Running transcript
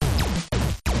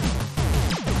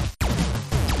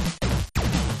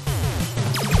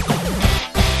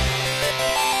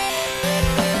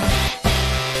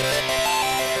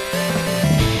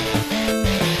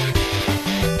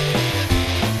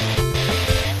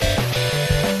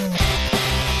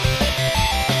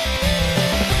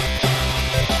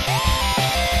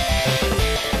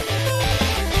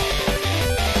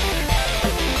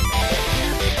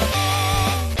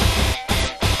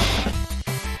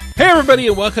everybody,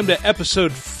 and welcome to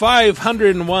episode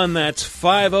 501. That's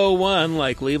 501,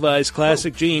 like Levi's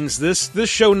classic jeans. This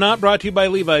show not brought to you by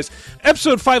Levi's.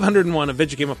 Episode 501 of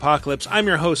Video Game Apocalypse. I'm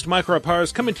your host, Michael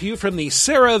Raparez, coming to you from the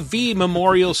Sarah V.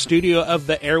 Memorial Studio of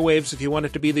the Airwaves. If you want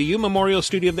it to be the U Memorial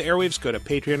Studio of the Airwaves, go to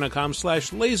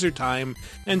patreon.com/lasertime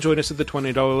and join us at the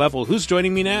 $20 level. Who's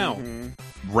joining me now?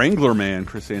 Wrangler Man,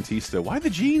 Chris Antista. Why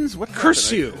the jeans? What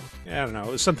Curse you! I don't know.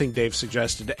 It was something Dave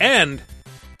suggested. And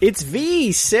it's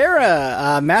V,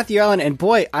 Sarah, Matthew Allen, and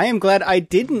boy, I am glad I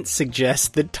didn't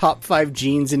suggest the top 5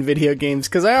 genes in video games,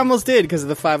 because I almost did because of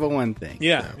the 501 thing.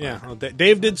 Yeah, so, yeah. Well,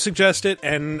 Dave did suggest it,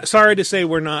 and sorry to say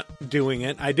we're not doing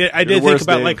it. I did think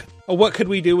about, Dave. What could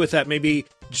we do with that? Maybe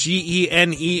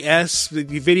GENES,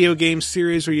 the video game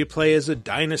series where you play as a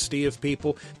dynasty of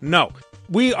people. No.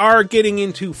 We are getting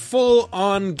into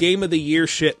full-on Game of the Year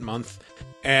shit month.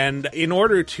 And in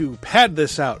order to pad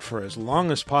this out for as long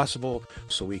as possible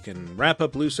so we can wrap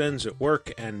up loose ends at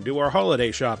work and do our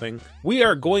holiday shopping, we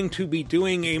are going to be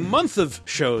doing a month of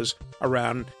shows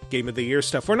around Game of the Year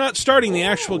stuff. We're not starting the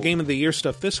actual Game of the Year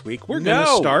stuff this week. We're going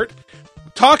to start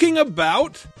talking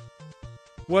about...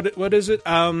 What is it?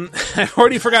 I've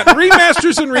already forgotten.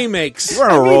 Remasters and remakes.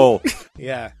 You're on a roll.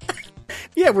 Yeah.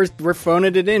 Yeah, we're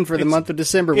phoning it in for the month of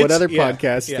December. What other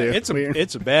podcasts do?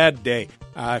 It's a bad day.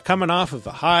 Coming off of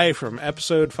a high from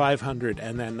episode 500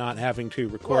 and then not having to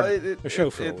record a show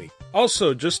for a week.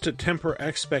 Also, just to temper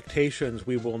expectations,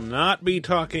 we will not be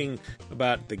talking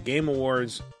about the Game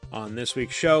Awards on this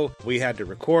week's show. We had to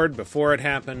record before it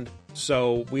happened,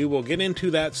 so we will get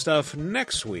into that stuff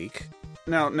next week.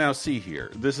 Now, see here.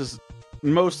 This is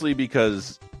mostly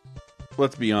because,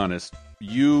 let's be honest,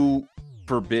 you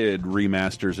forbid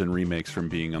remasters and remakes from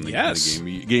being on the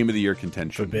Game of the Year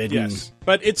contention. Forbidden. Yes.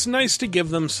 But it's nice to give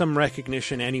them some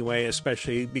recognition anyway,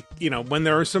 especially when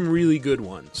there are some really good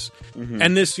ones. Mm-hmm.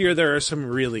 And this year there are some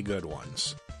really good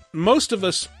ones. Most of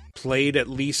us played at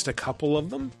least a couple of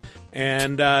them.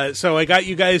 And so I got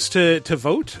you guys to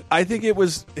vote. I think it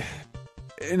was,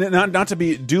 not to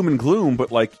be doom and gloom,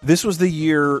 but this was the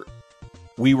year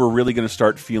we were really going to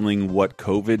start feeling what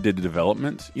COVID did to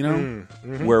development,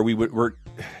 mm-hmm. where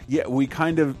we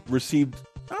kind of received,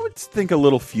 I would think, a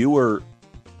little fewer.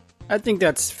 I think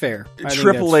that's fair.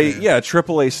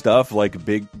 AAA stuff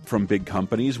from big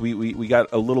companies. We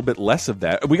got a little bit less of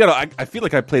that. I feel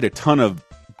like I played a ton of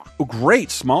great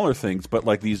smaller things, but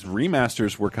these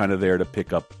remasters were kind of there to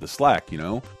pick up the slack.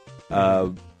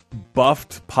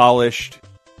 Buffed, polished,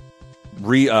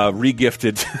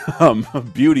 re-gifted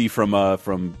beauty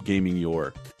from gaming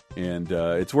yore, and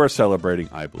it's worth celebrating,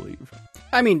 I believe.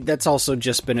 I mean, that's also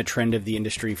just been a trend of the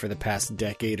industry for the past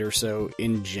decade or so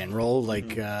in general.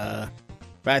 I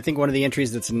think one of the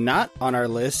entries that's not on our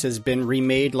list has been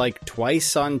remade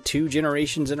twice on 2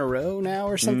 generations in a row now,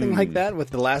 or something like that, with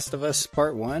The Last of Us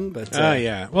Part 1. But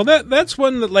yeah, well, that's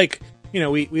one that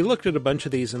we looked at a bunch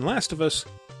of these, and Last of Us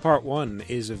Part 1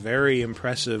 is a very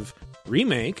impressive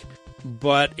remake.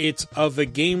 But it's of a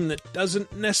game that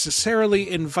doesn't necessarily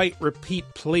invite repeat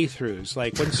playthroughs.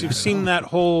 Once you've seen that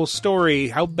whole story,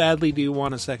 how badly do you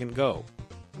want a second go?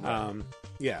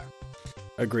 Yeah.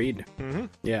 Agreed. Mm-hmm.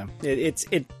 Yeah.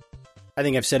 I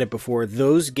think I've said it before.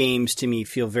 Those games to me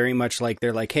feel very much like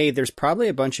they're hey, there's probably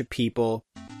a bunch of people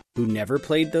who never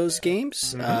played those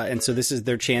games. Mm-hmm. And so this is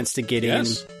their chance to get in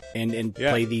and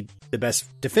play the best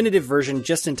definitive version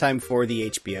just in time for the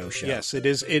HBO show. Yes, it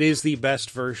is the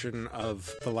best version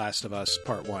of The Last of Us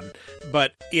Part 1.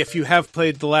 But if you have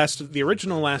played the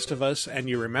original Last of Us and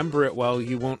you remember it well,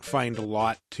 you won't find a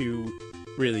lot to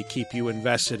really keep you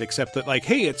invested, except that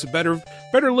hey, it's a better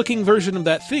looking version of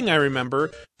that thing I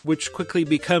remember, which quickly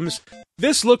becomes,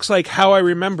 this looks like how I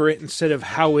remember it instead of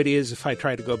how it is if I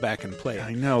try to go back and play it.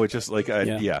 I know, it's just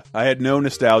I had no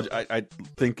nostalgia. I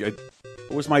think it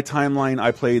was my timeline.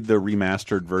 I played the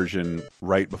remastered version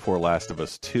right before Last of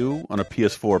Us 2 on a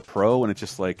PS4 Pro, and it's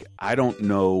just I don't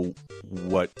know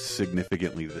what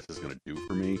significantly this is going to do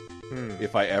for me.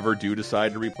 If I ever do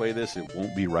decide to replay this, it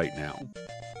won't be right now.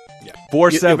 Yeah, for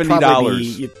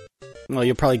 $70. Well,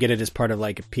 you'll probably get it as part of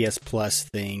a PS Plus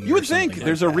thing. You would think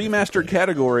there's a remastered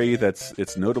category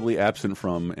it's notably absent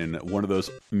from, and one of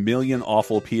those million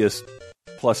awful PS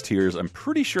Plus tiers. I'm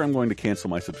pretty sure I'm going to cancel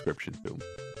my subscription to.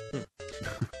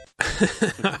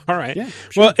 All right. Yeah.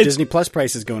 Sure. Well, Disney Plus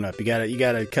price is going up. You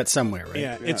gotta cut somewhere, right?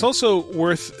 Yeah. It's also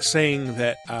worth saying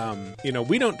that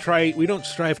we don't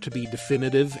strive to be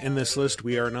definitive in this list.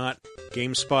 We are not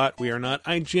GameSpot. We are not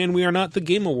IGN. We are not the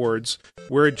Game Awards.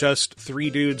 We're just 3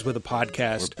 dudes with a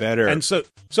podcast. We're better. And so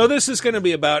this is going to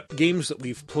be about games that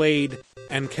we've played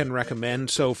and can recommend.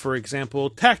 So, for example,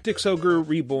 Tactics Ogre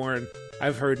Reborn.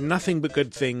 I've heard nothing but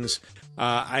good things.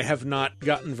 I have not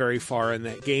gotten very far in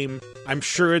that game. I'm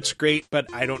sure it's great,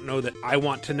 but I don't know that I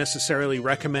want to necessarily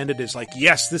recommend it as like,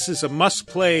 yes, this is a must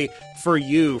play for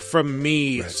you from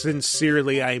me. Right.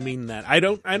 Sincerely, I mean that. I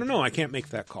don't know. I can't make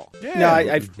that call. Yeah. No,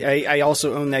 I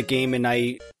also own that game, and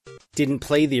I didn't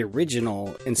play the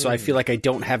original, and so I feel like I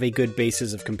don't have a good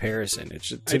basis of comparison. It's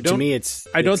to me,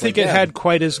 I don't think it had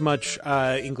quite as much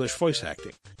English voice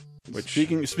acting. Which,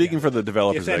 speaking for the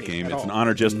developers of that game, it's an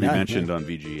honor just to be mentioned on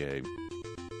VGA.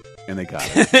 And they got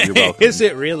it. You're welcome. Is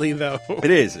it really, though? It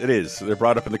is. They're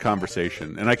brought up in the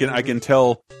conversation. And I can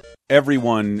tell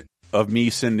everyone of me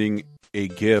sending a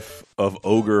GIF of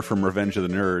Ogre from Revenge of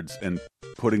the Nerds and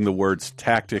putting the words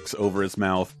tactics over his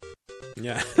mouth.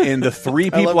 Yeah. And the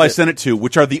 3 people I sent it to,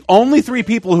 which are the only 3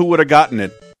 people who would have gotten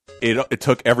it, it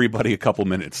took everybody a couple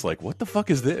minutes. Like, what the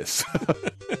fuck is this?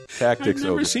 Tactics. I've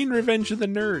never seen Revenge of the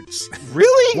Nerds.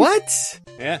 Really? What?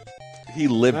 Yeah. He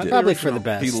lived it. Probably for the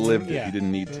best. He lived it. He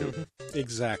didn't need to.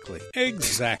 Exactly.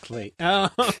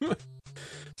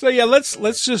 So yeah,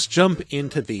 let's just jump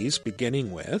into these,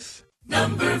 beginning with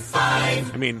number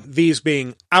 5. I mean, these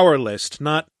being our list,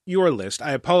 not your list.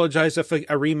 I apologize if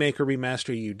a remake or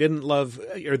remaster you didn't love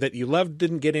or that you loved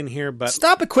didn't get in here, but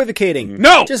stop equivocating.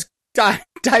 No, just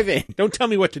dive in. Don't tell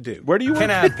me what to do. Where do you can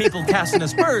have people casting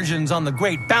aspersions on the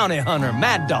great bounty hunter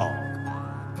Mad Dog?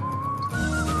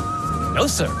 No,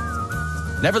 sir.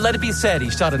 Never let it be said he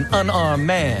shot an unarmed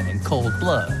man in cold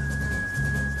blood.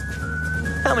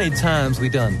 How many times we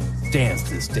done danced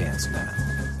this dance now?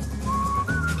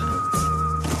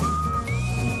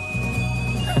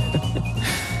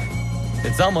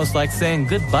 It's almost like saying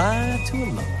goodbye to a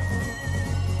lover.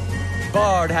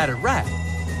 Bard had it right.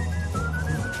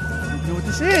 I don't know what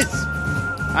this is.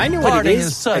 I know what it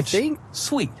is. Such I think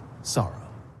sweet sorrow.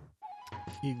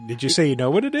 Did you say you know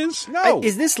what it is? No.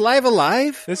 Is this Live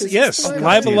Alive? Yes,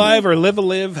 Live Alive or Live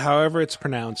Alive, however it's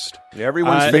pronounced.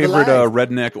 Everyone's favorite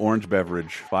redneck orange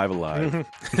beverage, Five Alive.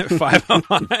 Five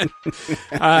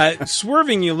Alive.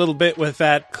 Swerving you a little bit with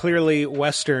that clearly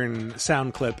Western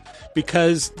sound clip,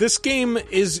 because this game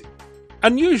is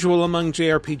unusual among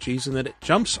JRPGs in that it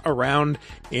jumps around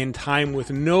in time with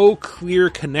no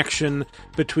clear connection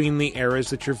between the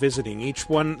eras that you're visiting. Each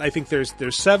one, I think there's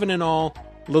 7 in all.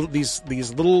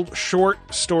 These little short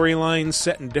storylines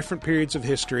set in different periods of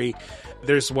history.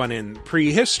 There's one in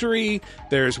prehistory,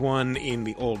 there's one in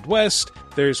the Old West,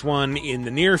 there's one in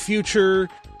the near future,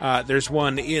 there's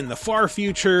one in the far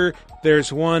future,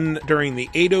 there's one during the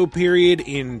Edo period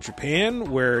in Japan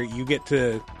where you get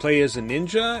to play as a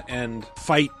ninja and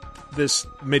fight this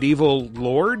medieval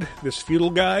lord, this feudal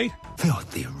guy.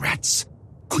 Filthy rats,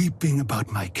 creeping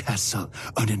about my castle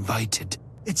uninvited.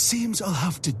 It seems I'll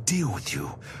have to deal with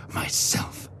you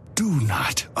myself. Do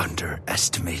not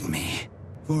underestimate me.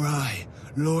 For I,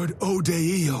 Lord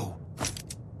Odeio,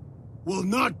 will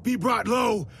not be brought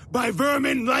low by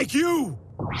vermin like you!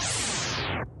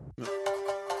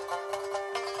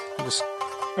 Just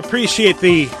appreciate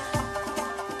the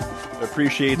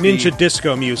ninja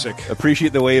disco music.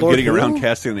 Appreciate the way of getting around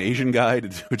casting an Asian guy to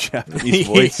do a Japanese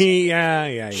voice.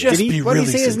 Yeah. What did he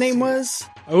say his name was?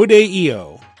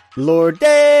 Odeio. Lord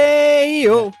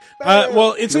Deo.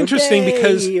 Well, it's interesting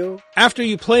because after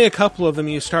you play a couple of them,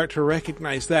 you start to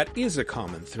recognize that is a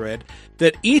common thread,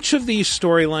 that each of these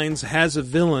storylines has a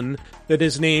villain that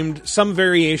is named some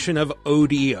variation of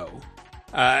Odio.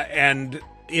 And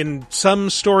in some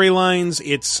storylines,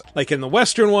 it's like in the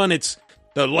Western one, it's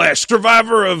the last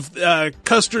survivor of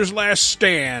Custer's last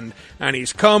stand, and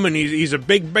he's coming, he's a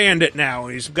big bandit now,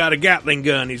 and he's got a Gatling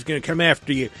gun, he's going to come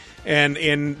after you. And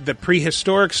in the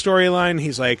prehistoric storyline,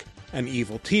 he's like an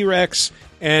evil T-Rex.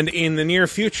 And in the near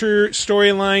future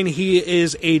storyline, he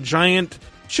is a giant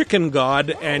chicken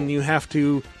god, and you have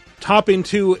to top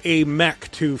into a mech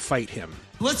to fight him.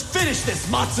 Let's finish this,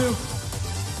 Matsu!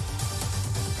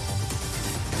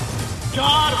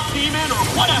 God or demon or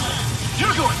whatever,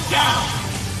 you're going down!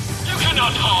 You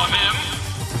cannot harm him!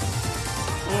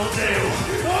 Odeo!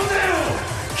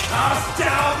 Cast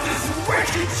down this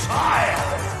wicked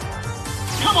child!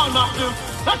 Come on, Matsu!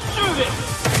 Let's do this!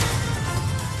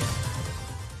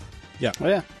 Yeah. Oh,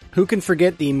 yeah. Who can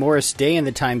forget the Morris Day in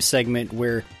the Time segment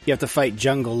where you have to fight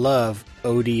Jungle Love,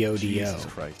 Odio. Jesus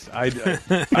Christ. I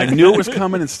knew it was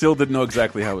coming and still didn't know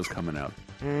exactly how it was coming out.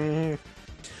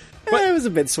 But it was a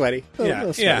bit sweaty.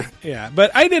 Yeah.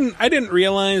 But I didn't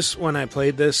realize when I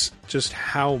played this just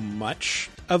how much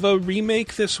of a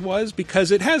remake this was, because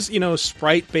it has,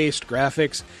 sprite-based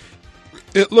graphics.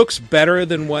 It looks better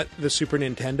than what the Super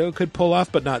Nintendo could pull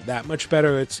off, but not that much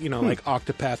better. It's, like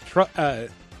Octopath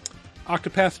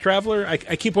Traveler. I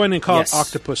keep wanting to call it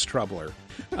Octopus Troubler.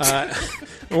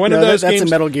 One of those that's games,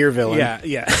 a Metal Gear villain.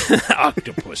 Yeah.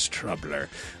 Octopus Troubler.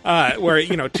 Where,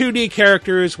 2D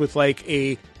characters with like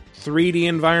a 3D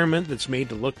environment that's made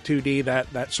to look 2D,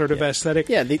 that sort of aesthetic.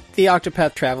 Yeah, the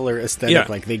Octopath Traveler aesthetic,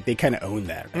 like they kind of own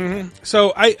that. Right?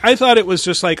 So I thought it was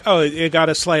just like, oh, it got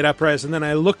a slight upres, and then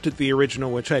I looked at the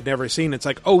original, which I'd never seen. It's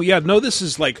like, oh yeah, no, this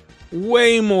is like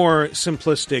way more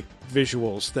simplistic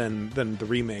visuals than the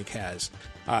remake has.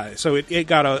 So it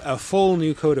got a full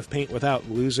new coat of paint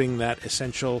without losing that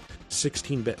essential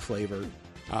 16-bit flavor,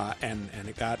 and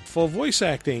it got full voice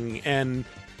acting, and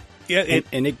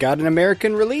and it got an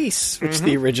American release, which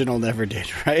the original never did,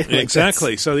 right? Like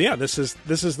exactly. So yeah, this is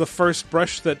the first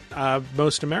brush that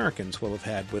most Americans will have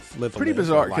had with Live Pretty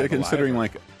bizarre, considering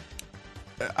like,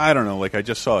 I don't know, like I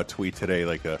just saw a tweet today,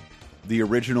 like the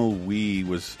original Wii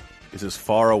is as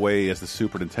far away as the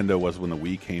Super Nintendo was when the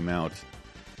Wii came out.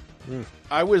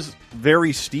 I was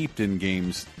very steeped in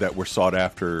games that were sought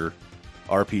after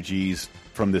RPGs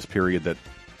from this period that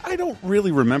I don't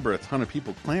really remember a ton of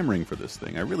people clamoring for this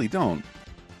thing. I really don't.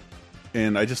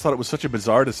 And I just thought it was such a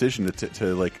bizarre decision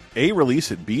to like, A, release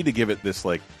it, B, to give it this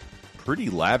like pretty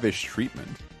lavish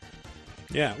treatment.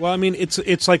 Yeah, well, I mean,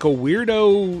 it's like a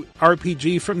weirdo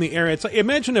RPG from the era. It's like,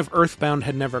 imagine if Earthbound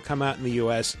had never come out in the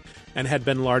U.S. and had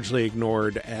been largely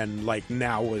ignored, and like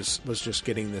now was just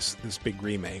getting this big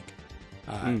remake.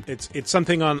 It's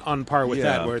something on par with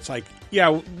that, where it's like,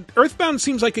 yeah, Earthbound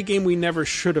seems like a game we never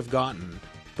should have gotten,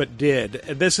 but did.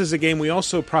 This is a game we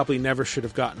also probably never should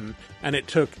have gotten, and it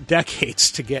took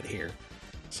decades to get here.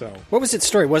 So, what was its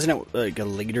story? Wasn't it like a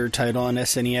later title on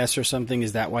SNES or something?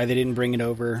 Is that why they didn't bring it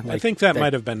over? Like, I think that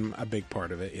might have been a big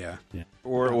part of it. Yeah.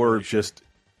 Or just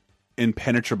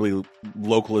impenetrable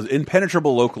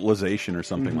localization or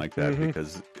something like that.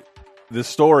 Because the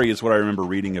story is what I remember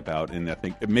reading about, and I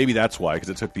think maybe that's why, because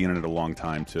it took the internet a long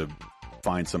time to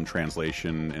find some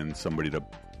translation and somebody to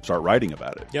start writing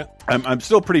about it. Yeah, I'm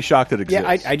still pretty shocked that it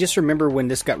exists. Yeah, I just remember when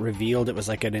this got revealed, it was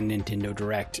like at a Nintendo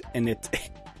Direct, and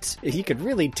you could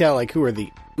really tell like who are the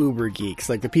uber geeks,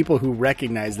 like the people who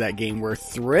recognized that game were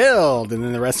thrilled, and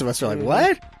then the rest of us are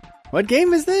like, what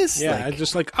game is this? Yeah,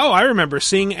 just like, oh, I remember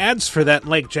seeing ads for that in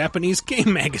like Japanese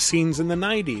game magazines in the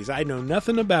 90s. I know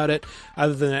nothing about it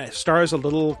other than it stars a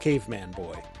little caveman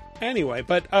boy. Anyway,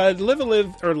 but Live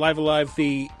Alive,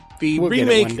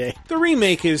 the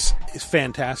remake is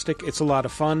fantastic. It's a lot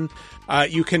of fun.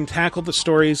 You can tackle the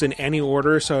stories in any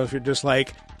order, so if you're just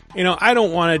like, I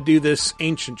don't want to do this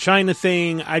ancient China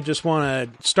thing, I just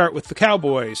want to start with the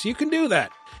cowboys, you can do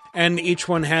that. And each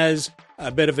one has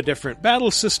a bit of a different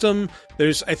battle system.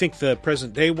 There's, I think, the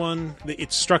present day one,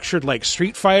 it's structured like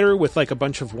Street Fighter with like a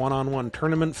bunch of one-on-one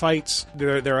tournament fights.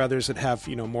 There are others that have,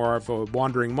 more of a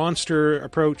wandering monster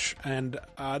approach, and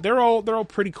they're all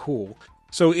pretty cool.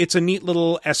 So it's a neat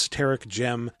little esoteric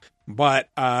gem, but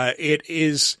it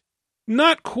is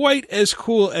not quite as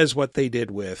cool as what they did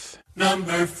with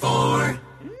Number 4.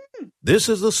 This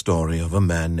is the story of a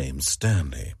man named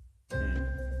Stanley.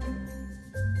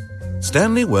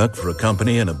 Stanley worked for a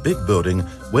company in a big building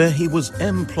where he was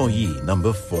employee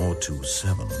number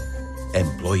 427.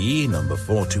 Employee number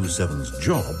 427's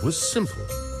job was simple.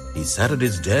 He sat at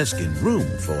his desk in room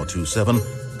 427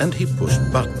 and he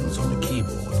pushed buttons on a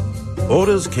keyboard.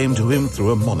 Orders came to him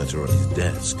through a monitor on his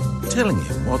desk, telling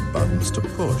him what buttons to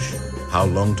push, how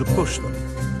long to push them,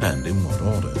 and in what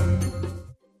order.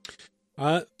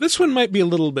 This one might be a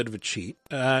little bit of a cheat,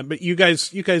 but you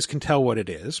guys can tell what it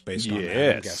is based on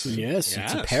that, I'm guessing. Yes,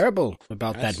 it's a parable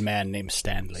about that man named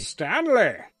Stanley.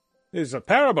 Stanley is a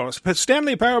parable,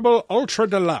 Stanley Parable Ultra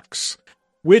Deluxe,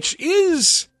 which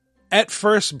is, at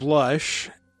first blush,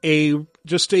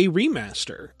 just a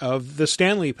remaster of the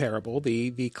Stanley Parable,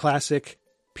 the classic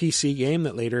PC game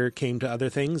that later came to other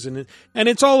things, and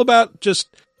it's all about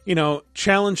just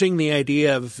challenging the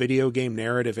idea of video game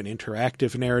narrative and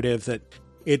interactive narrative, that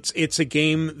it's a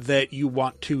game that you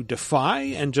want to defy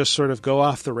and just sort of go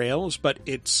off the rails, but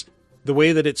it's the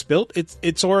way that it's built,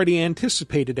 it's already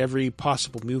anticipated every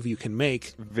possible move you can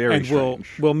make. Very strange.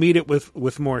 We'll meet it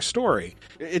with more story.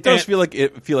 It does feel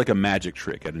like a magic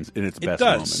trick in its best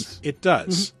moments. It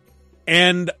does.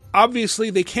 And obviously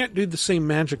they can't do the same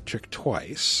magic trick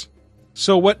twice.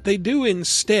 So what they do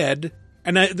instead,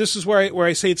 and this is where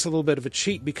I say it's a little bit of a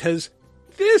cheat, because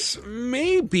this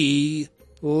may be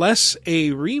less a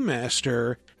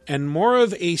remaster and more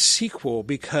of a sequel,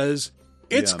 because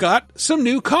it's got some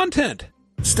new content.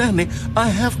 Stanley, I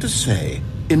have to say,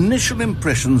 initial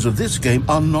impressions of this game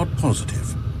are not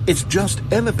positive. It's just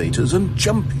elevators and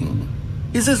jumping.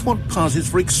 Is this what passes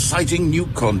for exciting new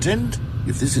content?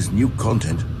 If this is new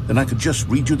content, then I could just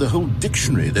read you the whole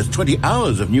dictionary. There's 20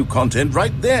 hours of new content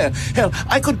right there. Hell,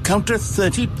 I could count to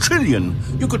 30 trillion.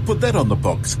 You could put that on the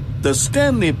box. The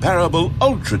Stanley Parable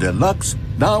Ultra Deluxe,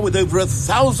 now with over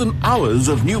 1,000 hours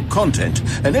of new content.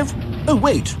 And oh,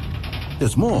 wait,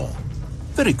 there's more.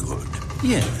 Very good,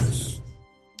 yes.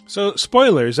 So,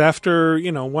 spoilers, after,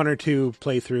 one or two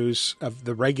playthroughs of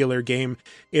the regular game,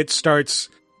 it starts,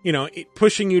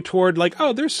 pushing you toward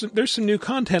there's some new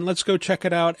content, let's go check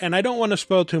it out. And I don't want to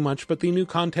spoil too much, but the new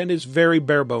content is very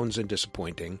bare bones and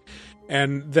disappointing.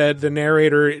 And the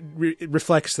narrator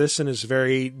reflects this and is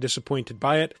very disappointed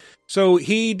by it. So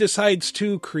he decides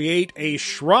to create a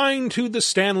shrine to the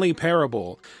Stanley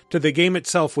Parable, to the game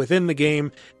itself within the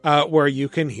game, where you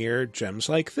can hear gems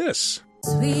like this.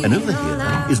 And over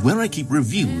here is where I keep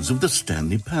reviews of the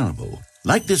Stanley Parable.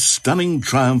 Like this stunning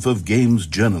triumph of games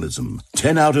journalism.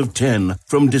 10 out of 10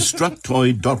 from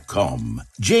Destructoid.com.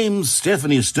 James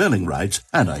Stephanie Sterling writes,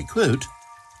 and I quote,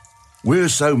 "Where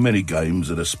so many games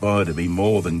that aspire to be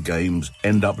more than games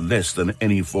end up less than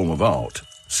any form of art,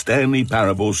 Stanley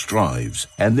Parable strives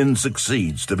and then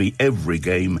succeeds to be every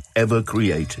game ever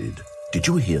created." Did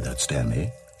you hear that,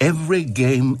 Stanley? Every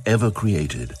game ever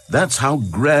created. That's how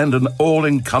grand and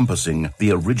all-encompassing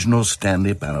the original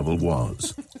Stanley Parable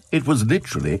was. It was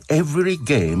literally every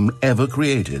game ever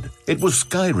created. It was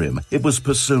Skyrim. It was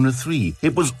Persona 3.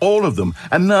 It was all of them.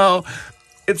 And now,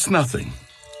 it's nothing.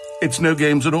 It's no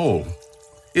games at all.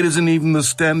 It isn't even the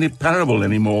Stanley Parable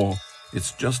anymore.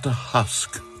 It's just a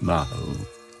husk now.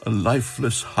 A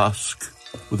lifeless husk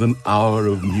with an hour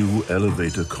of new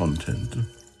elevator content.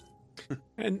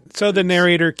 And so the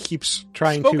narrator keeps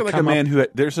trying Spoken to like come a man up. who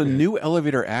there's a new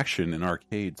elevator action in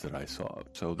arcades that I saw.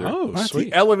 So sweet.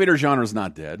 The elevator genre is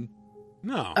not dead.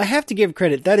 No, I have to give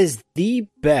credit. That is the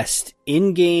best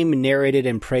in-game narrated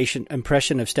impression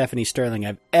of Stephanie Sterling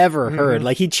I've ever heard.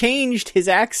 Like, he changed his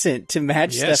accent to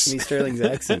match Stephanie Sterling's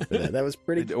accent for that. That was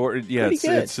pretty good.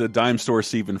 It's a dime store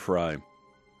Stephen Fry.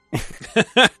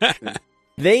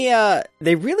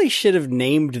 They really should have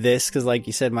named this, because like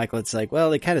you said, Michael, it's like,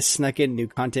 well, they kind of snuck in new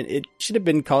content. It should have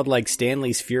been called like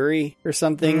Stanley's Fury or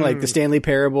something, like the Stanley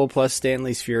Parable plus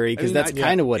Stanley's Fury, because that's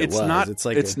kind of what it was.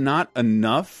 It's not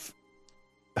enough.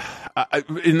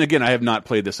 And again, I have not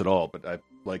played this at all, but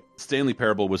Stanley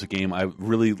Parable was a game I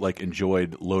really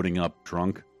enjoyed loading up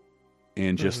drunk,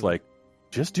 and just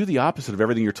just do the opposite of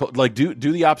everything you're told. Do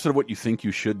the opposite of what you think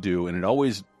you should do, and it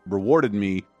always rewarded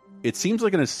me. It seems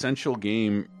like an essential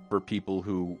game for people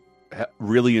who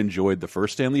really enjoyed the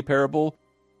first Stanley Parable,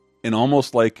 and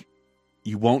almost like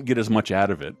you won't get as much out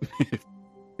of it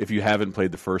if you haven't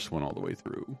played the first one all the way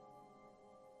through.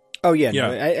 Oh yeah,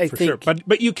 no, I think, sure.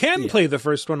 But you can play the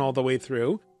first one all the way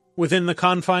through within the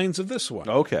confines of this one.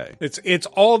 Okay, it's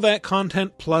all that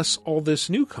content plus all this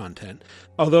new content.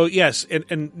 Although yes,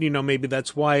 and maybe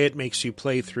that's why it makes you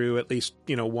play through at least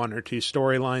one or two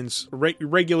storylines,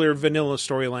 regular vanilla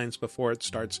storylines before it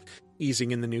starts easing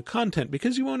in the new content,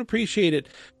 because you won't appreciate it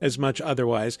as much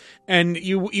otherwise, and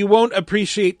you won't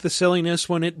appreciate the silliness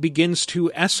when it begins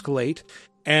to escalate.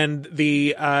 And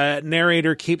the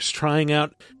narrator keeps trying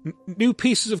out new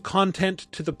pieces of content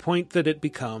to the point that it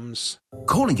becomes...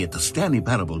 Calling it the Stanley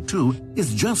Parable 2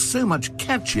 is just so much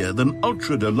catchier than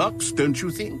Ultra Deluxe, don't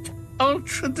you think?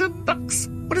 Ultra Deluxe?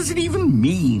 What does it even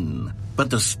mean?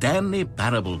 But the Stanley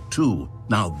Parable 2,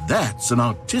 now that's an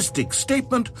artistic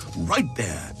statement right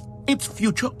there. It's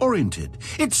future-oriented.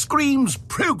 It screams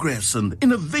progress and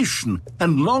innovation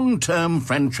and long-term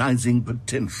franchising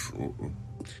potential.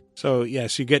 So,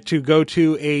 yes, you get to go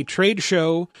to a trade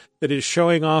show that is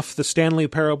showing off the Stanley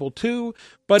Parable 2,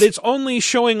 but it's only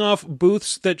showing off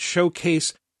booths that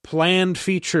showcase planned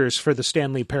features for the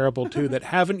Stanley Parable 2 that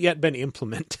haven't yet been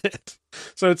implemented.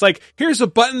 So it's like, here's a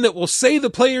button that will say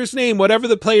the player's name, whatever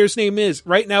the player's name is.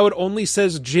 Right now it only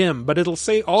says Jim, but it'll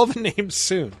say all the names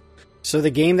soon. So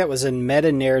the game that was a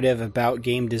meta-narrative about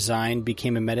game design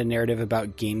became a meta-narrative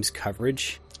about games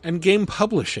coverage? And game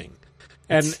publishing.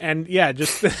 And yeah,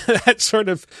 just that sort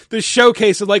of the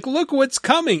showcase of look what's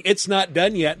coming. It's not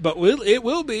done yet, but it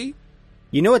will be.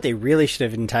 You know what they really should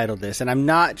have entitled this? And I'm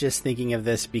not just thinking of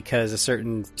this because a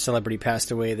certain celebrity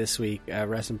passed away this week.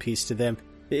 Rest in peace to them.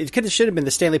 It should have been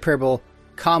the Stanley Parable,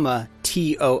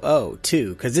 TOO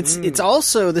too, because it's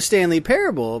also the Stanley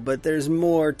Parable, but there's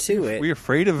more to it. Were you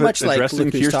afraid of it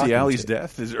addressing Kirstie Alley's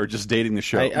death, or just dating the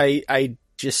show? I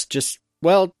just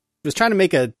was trying to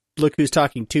make a Look Who's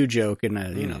Talking 2 joke, and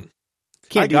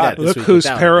can't do that. Look Who's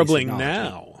Parabling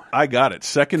now. I got it.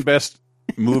 Second best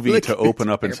movie to open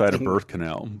up inside a birth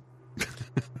canal.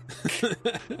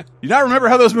 You not remember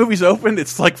how those movies opened?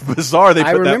 It's bizarre. They put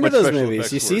I remember that much those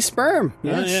movies. You see sperm.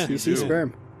 Yes, you see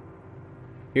sperm.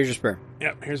 Here's your sperm.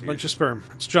 Yeah, here's a bunch of sperm.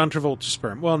 It's John Travolta's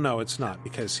sperm. Well, no, it's not,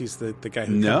 because he's the guy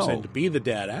who comes in to be the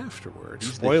dad afterwards.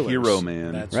 He's Spoilers. the hero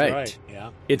man. That's Right. right. Yeah.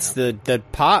 It's the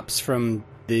Pops from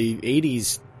the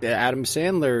 80s Adam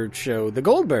Sandler show, The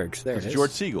Goldbergs. There it is.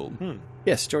 George Siegel.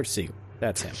 Yes, George Siegel.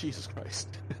 That's him. Jesus Christ.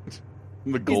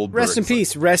 The Goldbergs. Rest in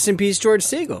peace. Rest in peace, George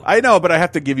Siegel. I know, but I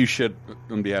have to give you shit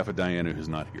on behalf of Diana, who's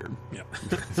not here. Yeah.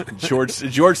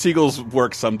 George Siegel's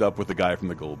work summed up with the guy from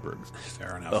the Goldbergs.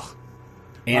 Fair enough. Ugh.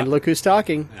 And look who's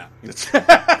talking. Yeah.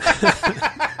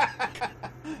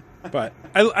 But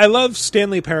I love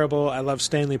Stanley Parable. I love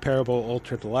Stanley Parable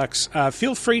Ultra Deluxe.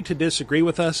 Feel free to disagree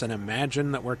with us and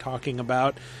imagine that we're talking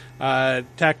about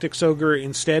Tactics Ogre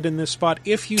instead in this spot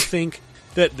if you think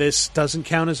that this doesn't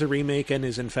count as a remake and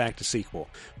is in fact a sequel.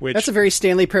 Which That's a very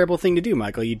Stanley Parable thing to do,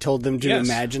 Michael. You told them to Yes.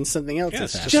 imagine something else. Yes,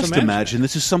 has happened. Just imagine imagine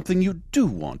this is something you do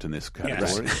want in this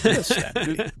category.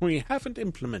 Yes. We haven't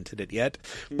implemented it yet,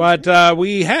 but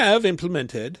we have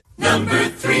implemented Number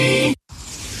 3.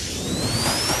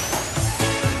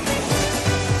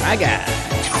 I got it.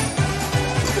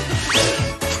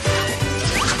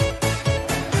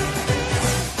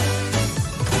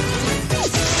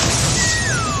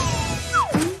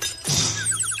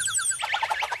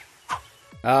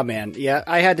 Oh man, yeah,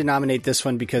 I had to nominate this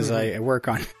one because I work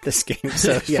on this game.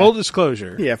 So yeah. full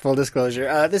disclosure. Yeah, full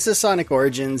disclosure. This is Sonic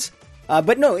Origins.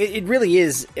 But no, it really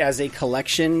is, as a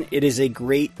collection, it is a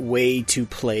great way to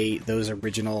play those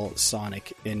original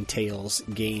Sonic and Tails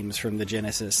games from the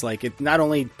Genesis. Like, it not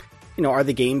only, are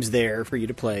the games there for you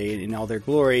to play in all their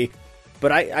glory,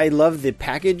 but I love the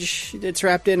package that's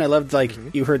wrapped in. I loved,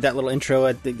 you heard that little intro.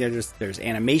 I think there's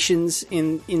animations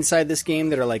inside this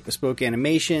game that are like bespoke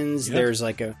animations. Yep. There's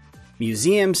like a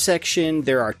museum section.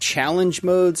 There are challenge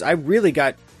modes. I really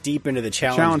got deep into the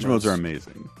challenge modes are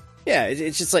amazing. Yeah,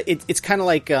 it's just like it's kind of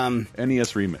like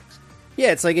NES Remix.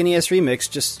 Yeah, it's like NES Remix,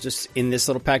 just in this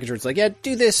little package where it's like, yeah,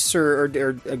 do this or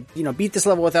beat this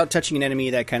level without touching an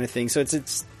enemy, that kind of thing. So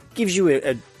it's gives you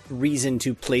a reason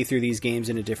to play through these games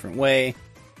in a different way.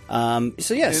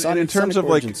 So yeah, and in terms Sonic of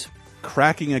Origins. like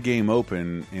cracking a game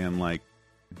open and like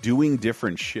doing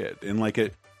different shit, and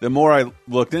like the more I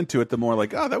looked into it, the more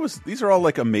like, these are all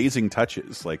like amazing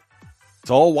touches. Like, it's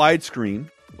all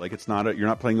widescreen. Like, it's not you're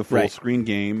not playing a full screen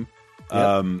game.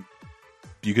 Yep.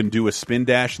 You can do a spin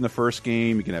dash in the first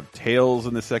game. You can have Tails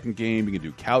in the second game. You can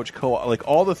do couch co-op. Like,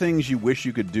 all the things you wish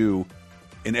you could do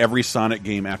in every Sonic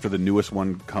game after the newest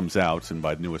one comes out. And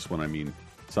by newest one, I mean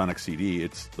Sonic CD.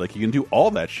 It's like you can do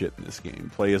all that shit in this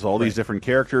game. Play as all these different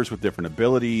characters with different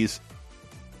abilities.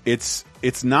 It's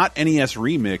not NES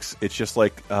Remix. It's just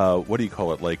like, what do you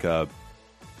call it? Like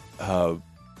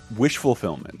wish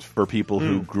fulfillment for people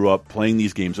who grew up playing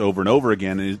these games over and over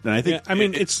again. And I think,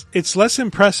 it's less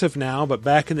impressive now, but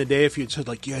back in the day, if you'd said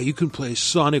like, yeah, you can play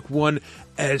Sonic 1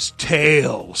 as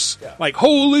Tails, like,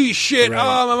 holy shit,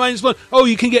 oh, my mind's blown. Oh,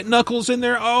 you can get Knuckles in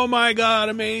there. Oh my God,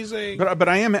 amazing. But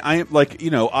I am like,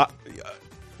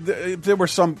 there were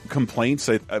some complaints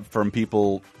from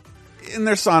people, and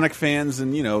they're Sonic fans,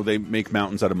 and they make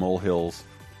mountains out of molehills.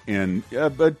 And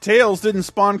but Tails didn't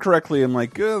spawn correctly. I'm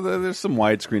like, there's some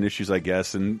widescreen issues, I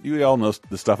guess. And you all know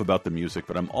the stuff about the music,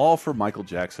 but I'm all for Michael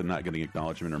Jackson not getting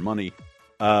acknowledgement or money.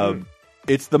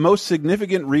 It's the most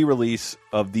significant re-release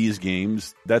of these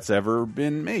games that's ever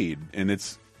been made, and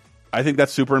I think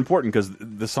that's super important because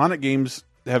the Sonic games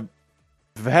have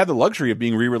had the luxury of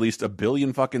being re-released a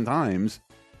billion fucking times,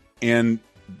 and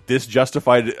this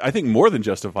justified, I think, more than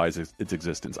justifies its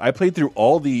existence. I played through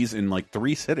all these in like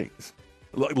 3 sittings.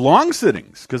 Long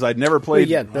sittings, because I'd never played.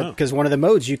 Because one of the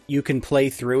modes you can play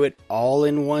through it all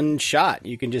in one shot.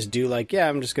 You can just do like,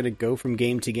 I'm just going to go from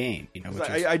game to game.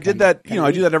 I did that.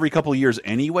 I do that every couple of years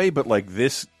anyway. But like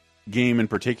this game in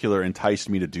particular enticed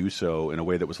me to do so in a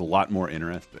way that was a lot more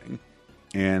interesting.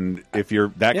 And if you're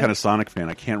that kind of Sonic fan,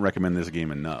 I can't recommend this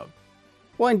game enough.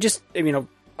 Well, and just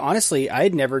honestly, I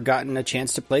had never gotten a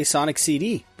chance to play Sonic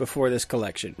CD before this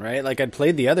collection, right? Like, I'd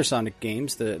played the other Sonic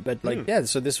games,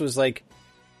 so this was like,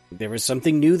 there was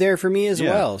something new there for me as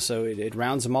well, so it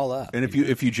rounds them all up. And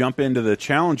if you jump into the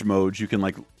challenge modes, you can,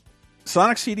 like,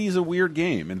 Sonic CD is a weird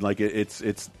game, and like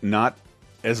it's not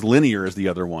as linear as the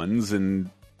other ones, and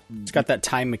it's got that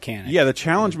time mechanic. Yeah, the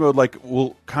challenge mode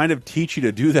will kind of teach you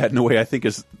to do that in a way I think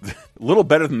is a little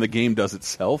better than the game does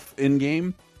itself in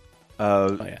game.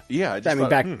 Back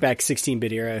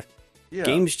 16-bit era,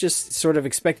 games just sort of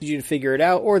expected you to figure it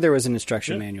out, or there was an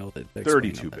instruction manual that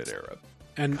 32-bit era.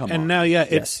 And now,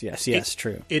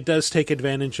 true. It does take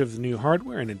advantage of the new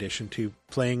hardware in addition to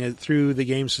playing it through the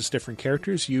games as different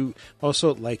characters. You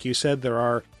also, like you said, there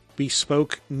are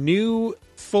bespoke new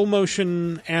full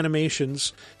motion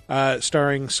animations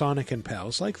starring Sonic and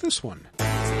pals like this one.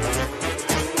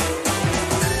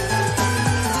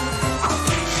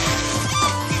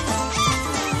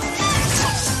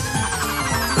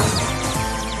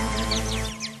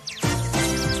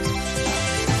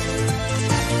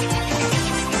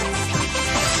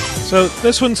 So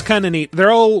this one's kind of neat.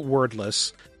 They're all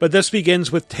wordless, but this begins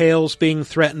with Tails being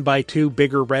threatened by two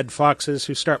bigger red foxes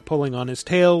who start pulling on his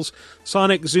tails.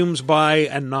 Sonic zooms by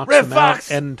and knocks them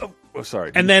out. And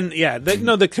sorry. And then,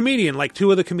 the comedian, like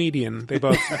two of the comedian, they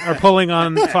both are pulling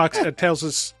on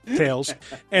Tails' tails.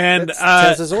 And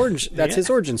that's his orange. That's his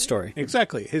origin story.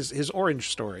 Exactly, his orange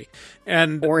story.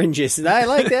 And oranges. I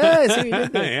like that. I see what you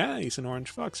did there. Yeah, he's an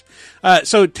orange fox.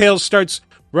 So Tails starts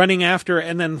running after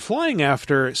and then flying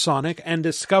after Sonic and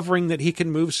discovering that he can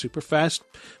move super fast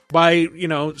by,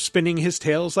 spinning his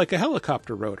tails like a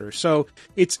helicopter rotor. So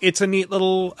it's a neat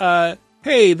little,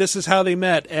 hey, this is how they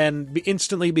met and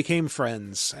instantly became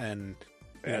friends. And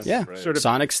sort of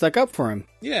Sonic stuck up for him.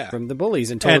 Yeah. From the bullies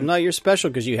and told him, no, you're special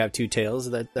because you have two tails.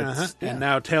 And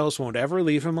now Tails won't ever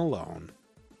leave him alone.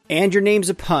 And your name's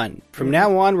a pun. From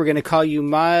now on, we're going to call you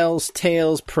Miles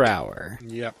Tails Prower.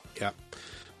 Yep.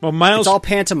 Well, Miles, it's all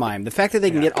pantomime. The fact that they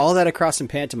can get all that across in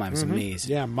pantomime is amazing.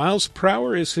 Yeah, Miles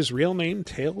Prower is his real name.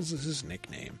 Tails is his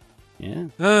nickname. Yeah.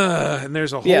 And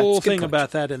there's a whole thing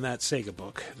about that in that Sega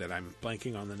book that I'm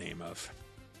blanking on the name of.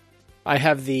 I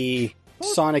have the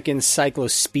Sonic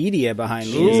Encyclopedia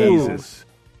behind me. Jesus.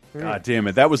 God damn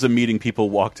it. That was a meeting people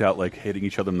walked out like hitting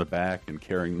each other in the back and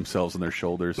carrying themselves on their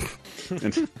shoulders.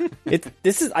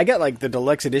 I got like the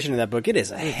deluxe edition of that book. It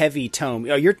is a heavy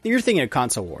tome. Oh, you're thinking of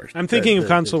Console Wars. I'm thinking of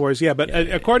Console Wars, yeah. But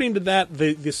according to that,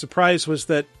 the surprise was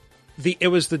that it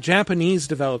was the Japanese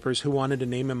developers who wanted to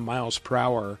name him Miles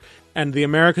Prower. And the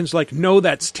Americans like, no,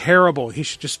 that's terrible. He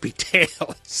should just be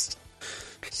Tails.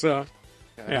 So,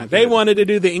 they wanted to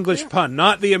do the English pun,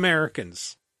 not the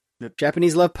Americans.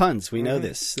 Japanese love puns. We know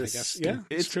this. I guess, yeah,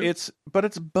 it's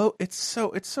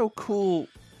so cool.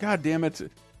 God damn it!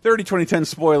 2010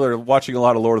 spoiler. Watching a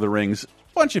lot of Lord of the Rings. A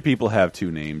bunch of people have two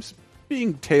names,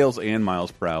 being Tails and Miles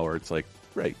Prower. It's like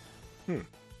great.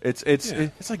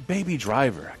 It's like Baby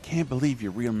Driver. I can't believe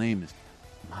your real name is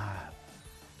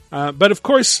Miles. But of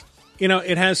course,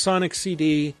 it has Sonic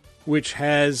CD, which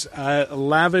has a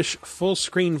lavish full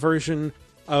screen version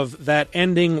of that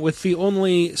ending with the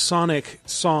only Sonic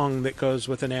song that goes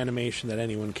with an animation that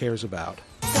anyone cares about.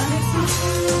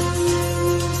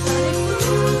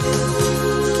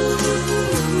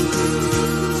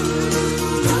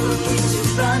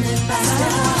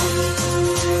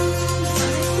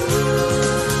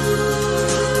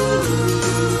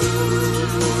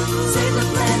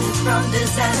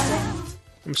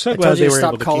 I'm so glad they were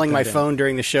able to calling my phone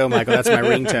during the show, Michael. That's my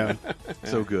ringtone.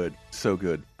 So good. So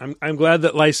good. I'm glad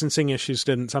that licensing issues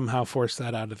didn't somehow force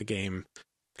that out of the game.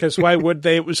 Because why would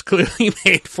they? It was clearly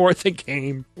made for the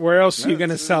game. Where else are you going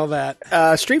to sell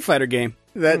that? Street Fighter game.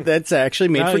 That's actually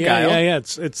made for Guile. Yeah.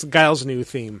 It's Guile's new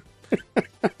theme.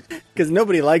 Because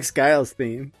nobody likes Guile's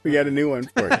theme. We got a new one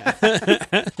for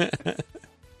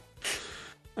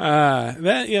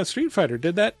it. Street Fighter.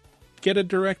 Did that get a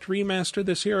direct remaster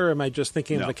this year, or am I just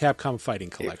thinking of the Capcom Fighting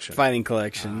Collection? Fighting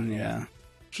Collection, yeah.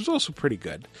 Which was also pretty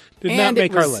good. Did not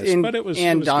make our list, but it was.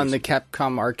 And it was on decent. The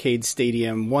Capcom Arcade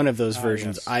Stadium, one of those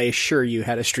versions, yes. I assure you,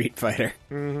 had a Street Fighter.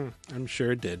 Mm-hmm. I'm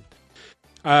sure it did.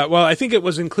 Well, I think it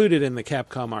was included in the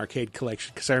Capcom Arcade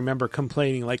Collection because I remember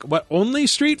complaining, like, what, only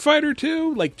Street Fighter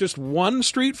 2? Like, just one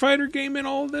Street Fighter game in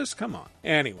all of this? Come on.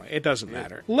 Anyway, it doesn't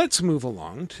matter. Let's move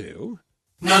along to...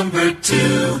 Number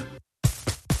 2.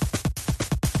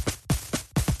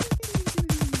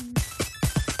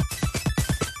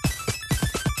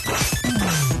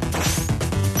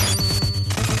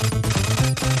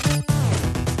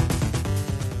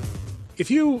 If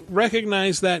you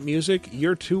recognize that music,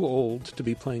 you're too old to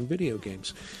be playing video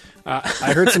games.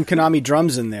 I heard some Konami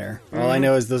drums in there. All I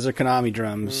know is those are Konami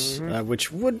drums,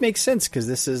 which would make sense because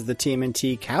this is the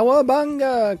TMNT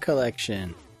Cowabunga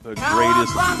collection. The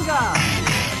greatest.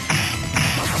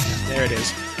 There it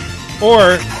is.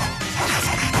 Or,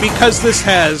 because this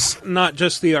has not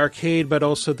just the arcade, but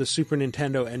also the Super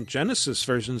Nintendo and Genesis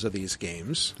versions of these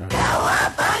games.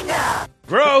 Cowabunga!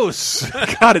 Gross!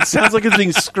 God, it sounds like it's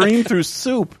being screamed through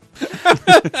soup.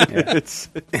 As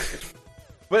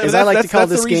I like to call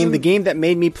this game, the game that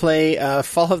made me play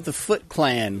Fall of the Foot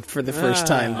Clan for the first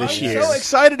time this year. I'm so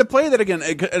excited to play that again.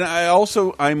 And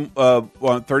I'm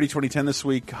 2010 this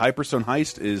week. Hyperstone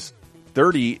Heist is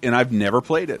 30, and I've never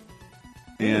played it.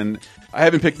 And I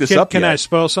haven't picked this up yet. Can I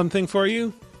spoil something for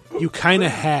you? You kind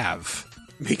of have.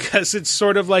 Because it's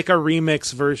sort of like a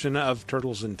remix version of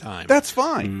Turtles in Time. That's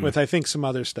fine. With, I think, some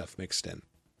other stuff mixed in.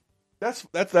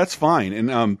 That's fine.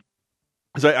 And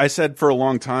as I said for a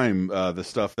long time, the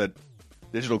stuff that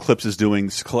Digital Eclipse is doing,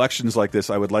 collections like this,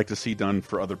 I would like to see done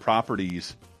for other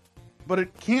properties. But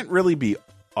it can't really be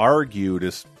argued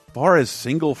as far as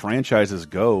single franchises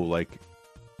go. Like,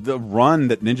 the run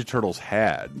that Ninja Turtles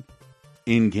had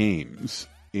in games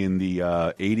in the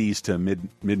 80s to mid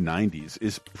 90s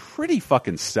is pretty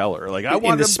fucking stellar. Like, I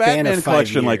want a Batman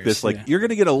collection like this. Like, you're going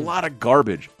to get a lot of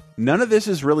garbage. None of this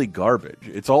is really garbage.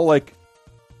 It's all like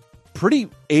pretty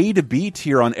A to B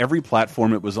tier on every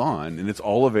platform it was on, and it's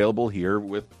all available here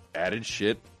with added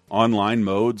shit, online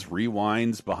modes,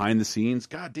 rewinds, behind the scenes.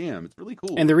 God damn, it's really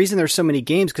cool. And the reason there's so many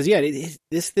games, because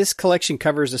this collection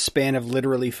covers a span of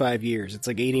literally 5 years. It's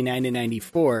like 89 to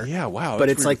 94. Yeah, wow. But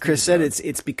it's like Chris said,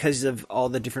 it's because of all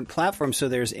the different platforms. So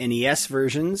there's NES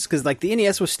versions, because like the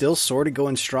NES was still sort of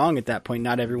going strong at that point.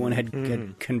 Not everyone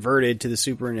had converted to the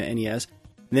Super and NES.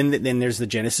 Then there's the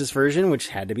Genesis version, which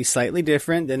had to be slightly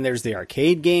different. Then there's the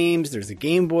arcade games. There's the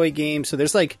Game Boy games. So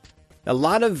there's like a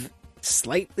lot of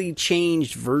slightly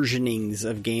changed versionings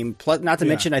of game. Plus, not to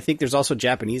mention, I think there's also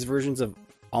Japanese versions of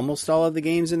almost all of the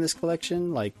games in this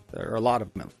collection. Like, there are a lot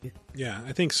of them. Yeah,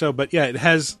 I think so. But yeah, it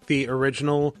has the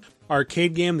original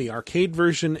arcade game, the arcade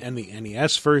version, and the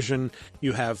NES version.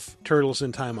 You have Turtles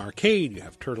in Time Arcade. You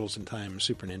have Turtles in Time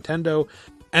Super Nintendo.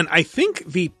 And I think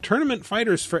the Tournament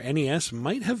Fighters for NES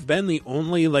might have been the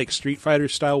only like Street Fighter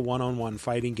style one-on-one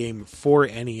fighting game for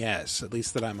NES, at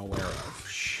least that I'm aware of.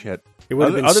 Shit. It would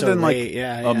have been other so than late.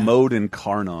 like a mode in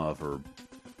Karnov or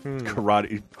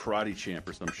Karate Champ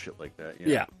or some shit like that.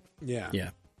 Yeah.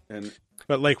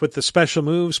 But like with the special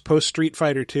moves post Street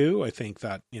Fighter 2, I think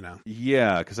that, you know.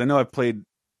 Yeah, because I know I've played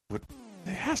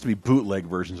there has to be bootleg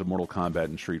versions of Mortal Kombat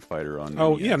and Street Fighter on.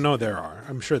 Oh, NES. Yeah, no, there are.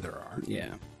 I'm sure there are. Yeah.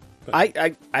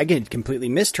 I again completely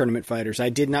missed Tournament Fighters. I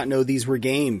did not know these were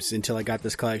games until I got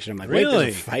this collection. I'm like, wait,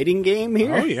 there's a fighting game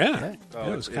here? Oh, yeah.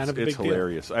 It was kind of a big deal. It's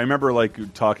hilarious. I remember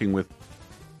like talking with,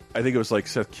 I think it was like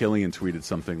Seth Killian tweeted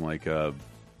something like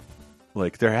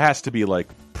there has to be like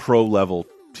pro level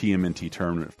TMNT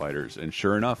Tournament Fighters, and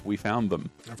sure enough, we found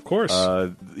them. Of course.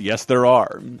 Yes, there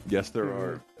are. Yes, there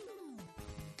are.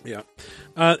 Yeah.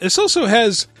 This also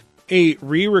has a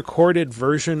re-recorded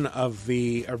version of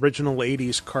the original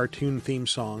 80s cartoon theme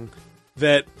song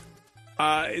that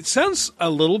it sounds a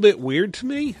little bit weird to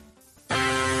me.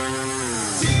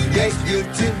 Teenage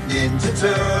Mutant Ninja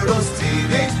Turtles,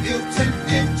 Teenage Mutant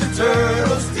Ninja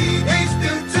Turtles, Teenage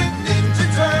Mutant Ninja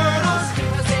Turtles,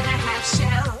 Heroes in a half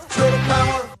shell, Turtle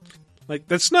Power. Like,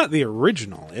 that's not the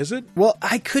original, is it? Well,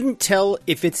 I couldn't tell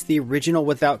if it's the original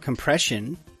without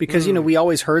compression, because, you know, we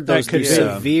always heard those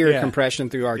severe compression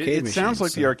through arcade machines. It sounds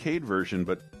like the arcade version,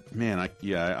 but, man, I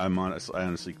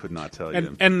honestly could not tell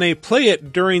you. And they play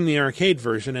it during the arcade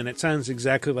version, and it sounds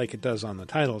exactly like it does on the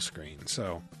title screen,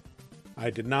 so I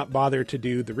did not bother to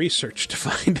do the research to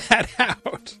find that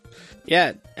out.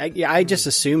 Yeah, I just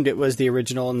assumed it was the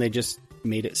original, and they just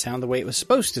made it sound the way it was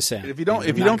supposed to sound. If you don't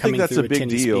think that's a big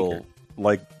deal, speaker.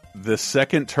 Like the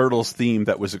second Turtles theme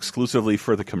that was exclusively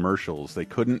for the commercials, they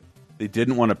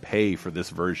didn't want to pay for this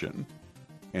version.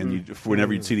 And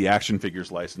whenever you'd see the action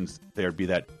figures license, there'd be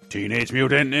that Teenage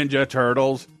Mutant Ninja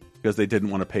Turtles, because they didn't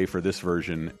want to pay for this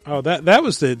version. Oh, that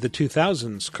was the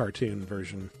 2000s cartoon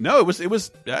version. No, it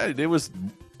was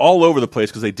all over the place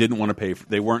because they didn't want to pay.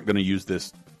 They weren't going to use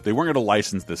this. They weren't going to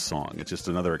license this song. It's just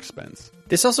another expense.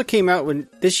 This also came out when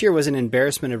this year was an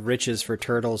embarrassment of riches for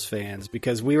Turtles fans,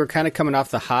 because we were kind of coming off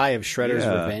the high of Shredder's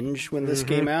Revenge when this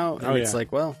came out. And it's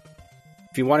like, well,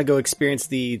 if you want to go experience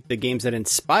the games that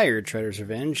inspired Shredder's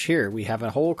Revenge, here, we have a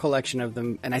whole collection of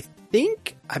them. And I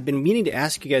think I've been meaning to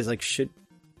ask you guys, like,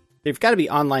 they've got to be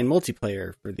online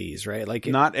multiplayer for these, right? Like,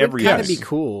 not every. Kind of be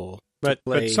cool, but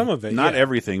some of it, not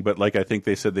everything. But like, I think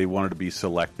they said they wanted to be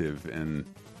selective and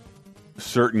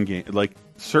certain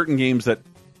games that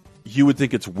you would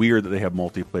think it's weird that they have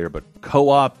multiplayer, but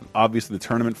co-op. Obviously, the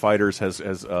Tournament Fighters has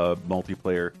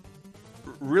multiplayer.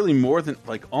 Really,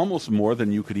 almost more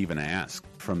than you could even ask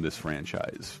from this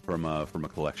franchise, from a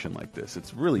collection like this.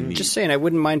 It's really neat. Just saying, I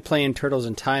wouldn't mind playing Turtles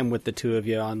in Time with the two of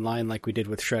you online, like we did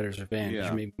with Shredder's Revenge.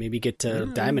 Yeah. Maybe get to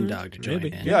Diamond Dog to join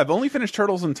in. Yeah, I've only finished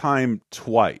Turtles in Time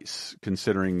twice,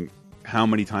 considering how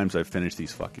many times I've finished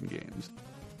these fucking games.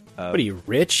 What are you,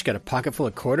 rich? Got a pocket full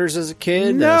of quarters as a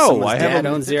kid? No, dad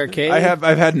owns the arcade.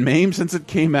 I've had MAME since it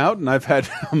came out, and I've had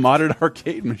a modded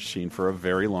arcade machine for a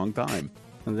very long time.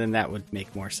 And then that would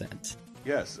make more sense.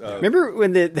 Yes. Remember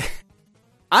when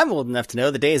I'm old enough to know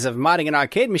the days of modding an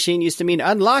arcade machine used to mean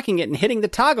unlocking it and hitting the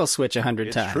toggle switch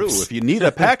 100 times. It's true. If you need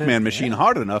a Pac-Man machine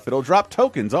hard enough, it'll drop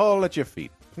tokens all at your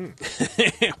feet.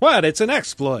 What? It's an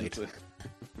exploit.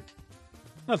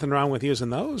 Nothing wrong with using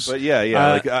those. But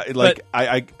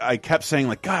I kept saying,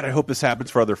 like, God, I hope this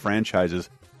happens for other franchises.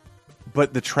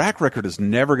 But the track record is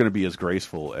never going to be as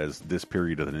graceful as this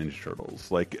period of the Ninja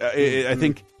Turtles. Like, I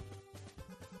think,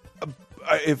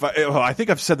 I think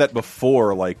I've said that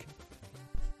before. Like,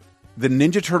 the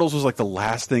Ninja Turtles was like the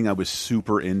last thing I was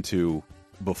super into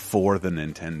before the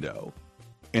Nintendo,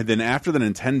 and then after the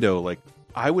Nintendo, like,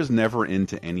 I was never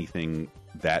into anything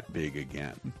that big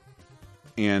again.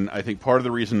 And I think part of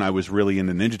the reason I was really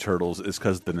into Ninja Turtles is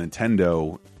because the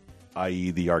Nintendo,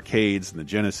 i.e. the arcades and the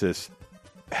Genesis,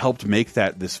 helped make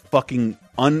that this fucking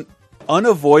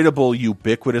unavoidable,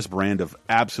 ubiquitous brand of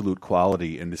absolute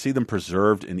quality. And to see them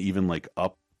preserved and even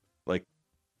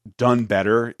done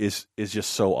better is just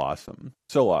so awesome.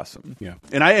 So awesome. Yeah.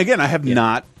 And I have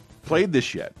not played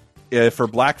this yet. For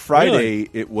Black Friday,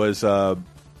 it was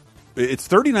it's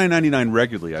 $39.99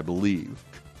 regularly, I believe.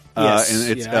 Yes,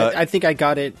 and it's, I think I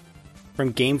got it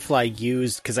from GameFly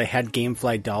used because I had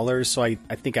GameFly dollars. So I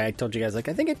think I told you guys, like,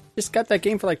 I think I just got that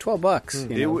game for like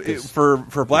 $12.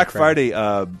 For Black Friday,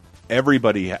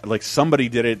 everybody, like, somebody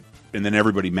did it, and then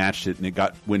everybody matched it, and it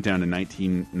went down to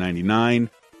 $19.99.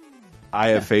 I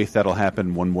have faith that'll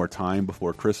happen one more time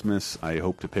before Christmas. I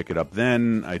hope to pick it up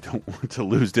then. I don't want to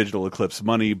lose Digital Eclipse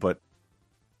money, but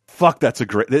fuck, that's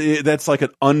like an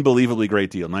unbelievably great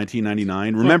deal.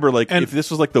 $19.99. Remember, if this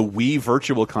was like the Wii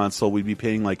Virtual Console, we'd be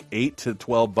paying like $8 to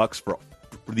 $12 for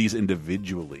these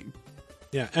individually.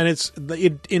 Yeah, and it's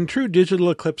in true Digital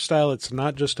Eclipse style. It's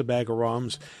not just a bag of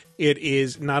ROMs. It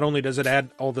is not only does it add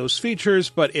all those features,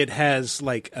 but it has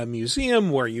like a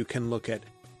museum where you can look at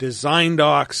design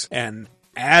docs and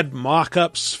add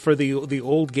mock-ups for the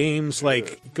old games,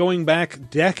 like going back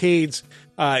decades.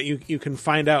 You can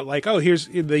find out, like, oh, here's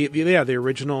the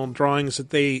original drawings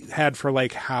that they had for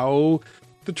like how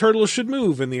the turtles should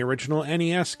move in the original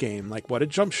NES game, like what a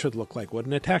jump should look like, what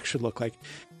an attack should look like.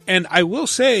 And I will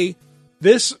say,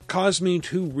 this caused me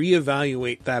to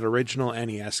reevaluate that original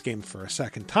NES game for a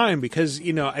second time, because,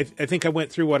 I think I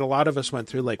went through what a lot of us went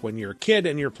through, like when you're a kid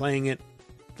and you're playing it,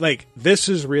 like, this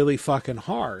is really fucking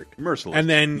hard. Merciless. And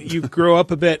then you grow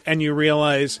up a bit and you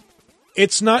realize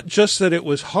it's not just that it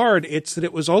was hard, it's that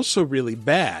it was also really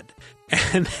bad.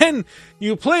 And then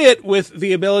you play it with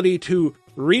the ability to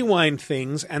rewind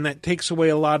things, and that takes away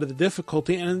a lot of the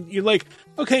difficulty. And you're like,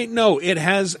 okay, no, it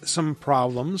has some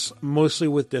problems, mostly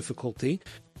with difficulty.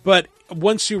 But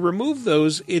once you remove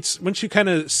those, once you kind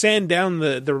of sand down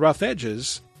the rough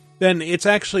edges, then it's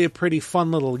actually a pretty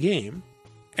fun little game.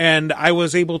 And I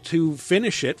was able to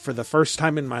finish it for the first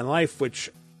time in my life, which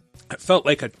felt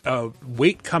like a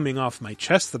weight coming off my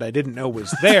chest that I didn't know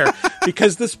was there,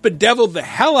 because this bedeviled the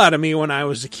hell out of me when I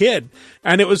was a kid.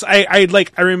 And it was, I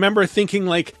remember thinking,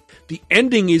 like, the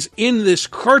ending is in this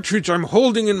cartridge I'm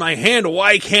holding in my hand.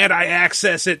 Why can't I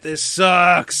access it? This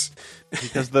sucks.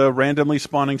 Because the randomly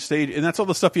spawning stage, and that's all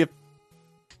the stuff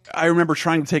I remember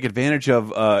trying to take advantage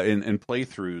of in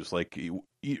playthroughs, like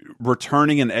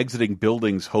returning and exiting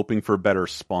buildings, hoping for better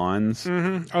spawns.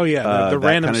 Mm-hmm. Oh yeah, the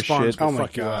random spawns. Oh my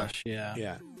gosh,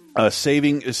 yeah.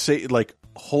 Like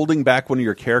holding back one of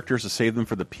your characters to save them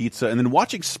for the pizza, and then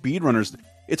watching speedrunners.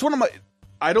 It's one of my.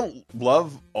 I don't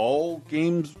love all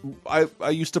games I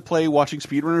used to play. Watching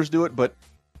speedrunners do it, but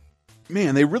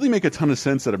man, they really make a ton of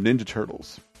sense out of Ninja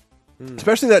Turtles,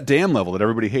 especially that dam level that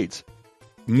everybody hates.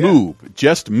 Move,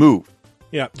 just move.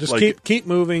 Yeah, just keep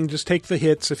moving. Just take the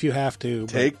hits if you have to.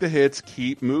 Take the hits,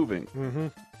 keep moving. Mm-hmm.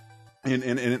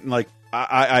 And like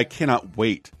I cannot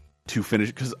wait to finish,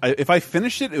 because if I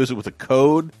finished it, it was with a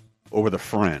code or with a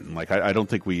friend. Like I don't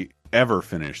think we ever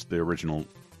finished the original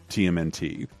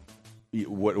TMNT.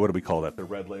 What do we call that? The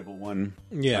red label one.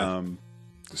 Yeah.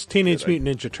 It's Teenage Mutant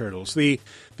Ninja Turtles. The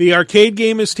arcade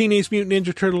game is Teenage Mutant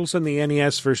Ninja Turtles, and the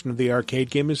NES version of the arcade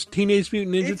game is Teenage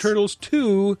Mutant Ninja Turtles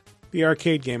 2, the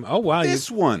arcade game. Oh, wow. This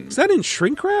one. Is that in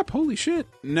shrink wrap? Holy shit.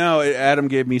 No, Adam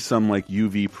gave me some like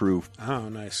UV-proof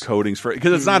nice coatings for it,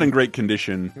 because it's not in great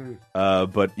condition.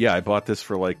 But yeah, I bought this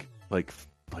for like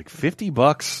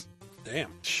 $50. Damn.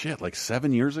 Shit, like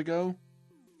 7 years ago?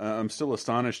 I'm still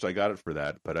astonished I got it for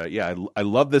that. But yeah, I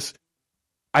love this.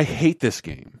 I hate this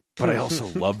game, but I also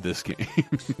love this game.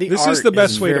 This is the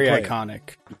best way to play it.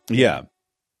 Iconic. Yeah.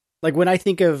 Like when I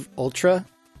think of Ultra,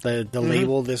 the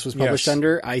label this was published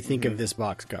under, I think of this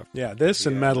box cover. Yeah, this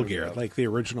and Metal Gear, like the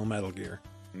original Metal Gear.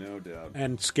 No doubt.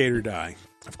 And Skate or Die,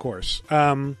 of course.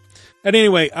 And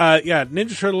anyway,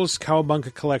 Ninja Turtles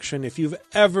Cowabunga Collection. If you've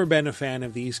ever been a fan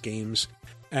of these games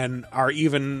and are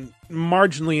even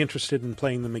marginally interested in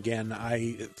playing them again,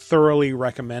 I thoroughly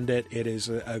recommend it. It is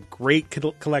a great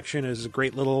collection. It is a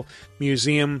great little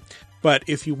museum. But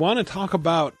if you want to talk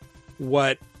about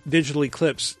what Digital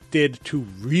Eclipse did to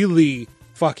really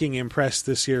fucking impress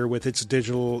this year with its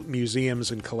digital museums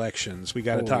and collections. We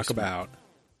got to talk about.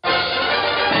 Number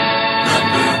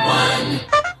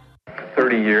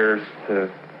 30 years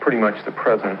to pretty much the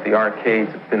present, the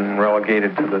arcades have been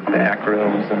relegated to the back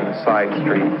rooms and the side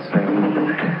streets,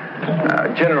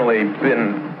 and generally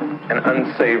been an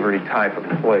unsavory type of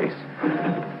place.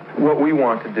 What we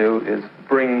want to do is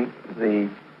bring the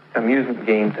amusement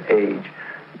game to age.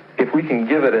 If we can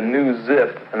give it a new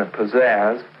zip and a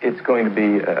pizzazz, it's going to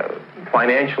be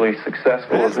financially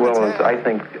successful, as well as, I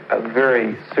think, a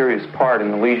very serious part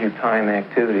in the leisure time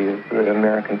activity of the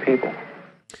American people.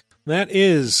 That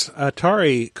is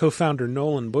Atari co-founder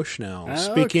Nolan Bushnell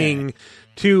speaking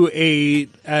to a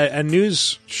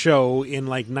news show in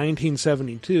like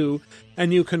 1972,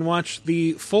 and you can watch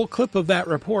the full clip of that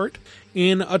report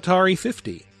in Atari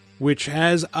 50, which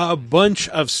has a bunch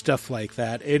of stuff like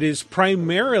that. It is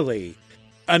primarily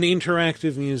an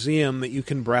interactive museum that you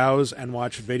can browse and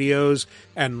watch videos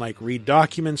and like read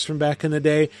documents from back in the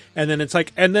day. And then it's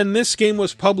like, and then this game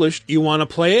was published. You want to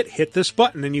play it? Hit this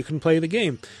button and you can play the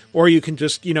game. Or you can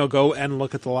just, go and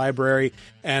look at the library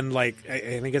and like,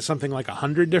 I think it's something like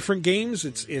 100 different games.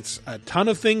 It's a ton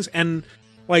of things. And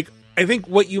like, I think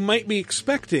what you might be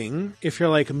expecting if you're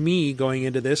like me going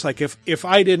into this, like if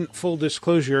I didn't, full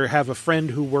disclosure, have a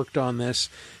friend who worked on this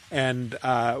and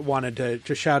wanted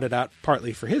to shout it out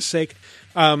partly for his sake,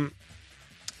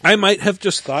 I might have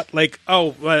just thought like,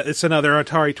 it's another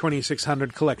Atari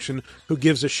 2600 collection. Who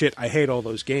gives a shit? I hate all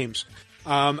those games.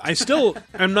 I still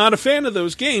am not a fan of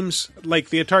those games like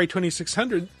the Atari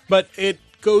 2600, but it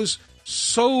goes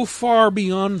so far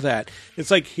beyond that.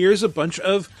 It's like, here's a bunch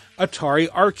of Atari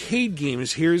arcade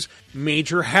games. Here's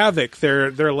Major Havoc.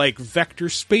 They're like vector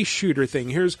space shooter thing.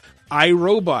 Here's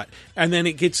iRobot. And then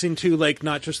it gets into like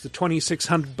not just the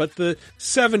 2600, but the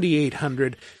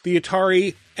 7800, the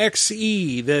Atari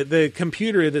XE, the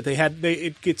computer that they had.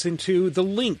 It gets into the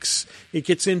Lynx. It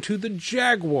gets into the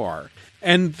Jaguar.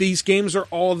 And these games are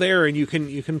all there, and you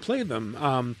can play them.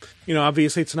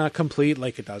 Obviously it's not complete.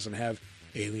 Like, it doesn't have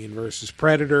Alien vs.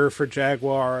 Predator for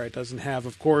Jaguar. It doesn't have,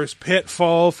 of course,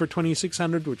 Pitfall for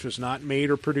 2600, which was not made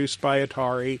or produced by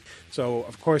Atari. So,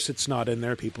 of course, it's not in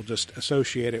there. People just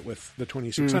associate it with the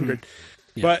 2600. Mm-hmm.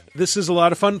 Yeah. But this is a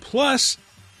lot of fun. Plus,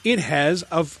 it has,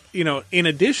 in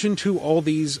addition to all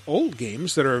these old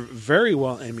games that are very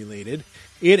well emulated,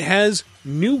 it has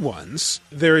new ones.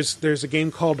 There's a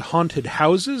game called Haunted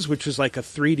Houses, which is like a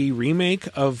 3D remake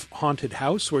of Haunted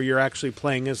House, where you're actually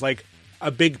playing as like a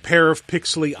big pair of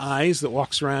pixely eyes that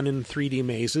walks around in 3D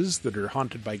mazes that are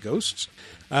haunted by ghosts.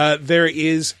 There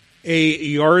is a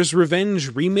Yar's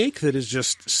Revenge remake that is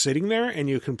just sitting there and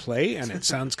you can play, and it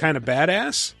sounds kind of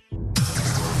badass.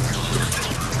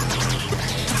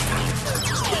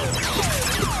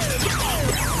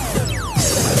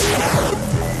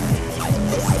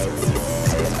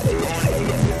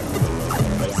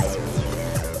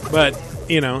 But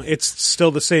it's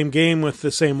still the same game with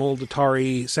the same old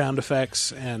Atari sound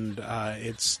effects, and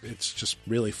it's just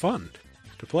really fun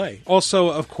to play. Also,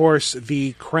 of course,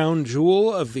 the crown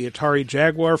jewel of the Atari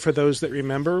Jaguar, for those that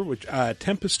remember, which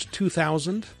Tempest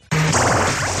 2000.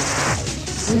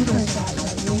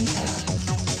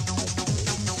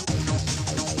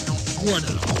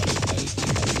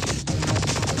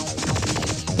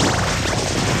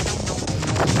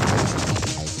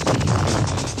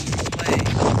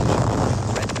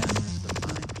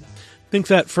 I think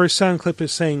that first sound clip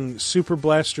is saying Super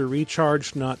Blaster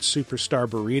Recharged, not Superstar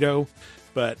Burrito,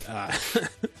 but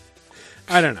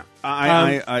I don't know.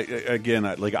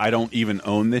 I don't even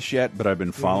own this yet, but I've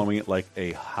been following it like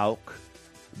a hawk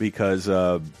because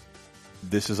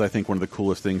this is, I think, one of the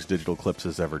coolest things Digital Eclipse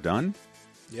has ever done.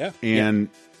 Yeah, and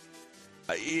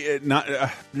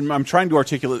I'm trying to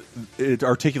articulate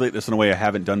this in a way I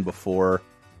haven't done before,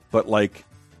 but like,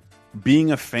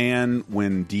 being a fan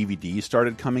when DVDs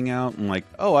started coming out, and like,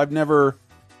 I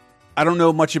don't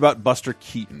know much about Buster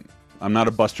Keaton. I'm not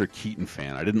a Buster Keaton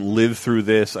fan. I didn't live through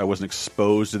this. I wasn't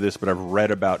exposed to this, but I've read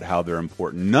about how they're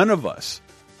important. None of us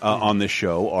on this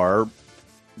show are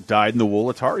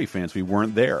dyed-in-the-wool Atari fans. We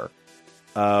weren't there.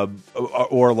 I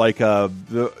want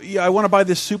to buy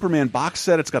this Superman box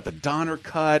set. It's got the Donner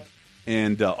cut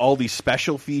and all these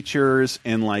special features,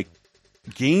 and like,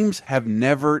 games have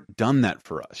never done that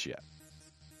for us yet.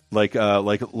 I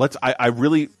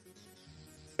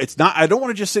don't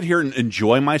want to just sit here and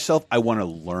enjoy myself. I want to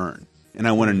learn, and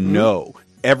I want to know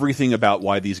everything about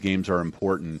why these games are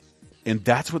important. And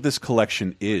that's what this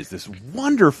collection is. This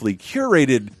wonderfully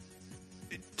curated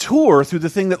tour through the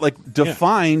thing that like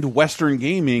defined Western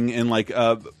gaming and like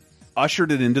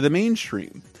ushered it into the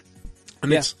mainstream.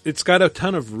 And it's got a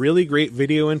ton of really great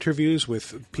video interviews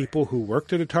with people who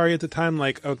worked at Atari at the time.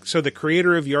 Like, so the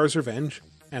creator of Yar's Revenge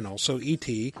and also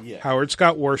E.T., Howard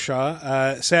Scott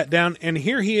Warshaw, sat down, and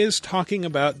here he is talking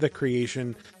about the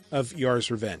creation of Yar's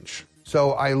Revenge.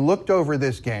 So I looked over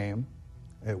this game.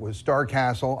 It was Star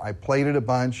Castle. I played it a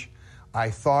bunch. I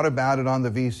thought about it on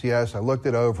the VCS. I looked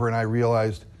it over, and I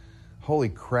realized, holy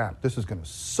crap, this is going to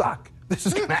suck. This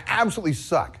is going to absolutely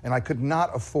suck. And I could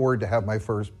not afford to have my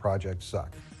first project suck.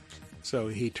 So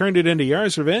he turned it into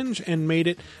Yar's Revenge and made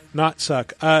it not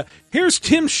suck. Here's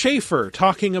Tim Schafer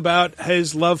talking about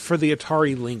his love for the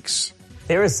Atari Lynx.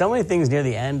 There were so many things near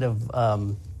the end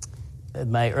of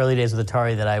my early days with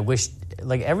Atari that I wished,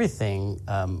 like everything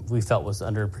we felt was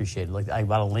underappreciated. Like I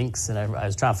bought a Lynx and I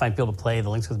was trying to find people to play the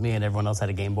Lynx with me, and everyone else had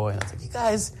a Game Boy. And I was like, you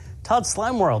guys, Todd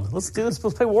Slime World, let's do this.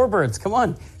 Let's play Warbirds. Come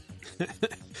on.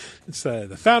 It's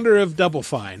the founder of Double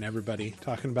Fine, everybody,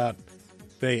 talking about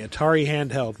the Atari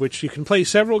handheld, which you can play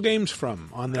several games from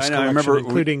on this collection, remember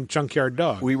including Junkyard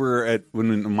Dog. We were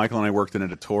when Michael and I worked in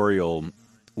editorial,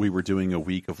 we were doing a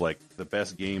week of like the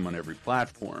best game on every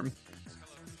platform.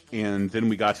 And then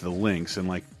we got to the Lynx, and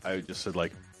like I just said,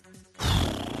 like,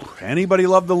 anybody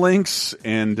love the Lynx?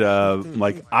 And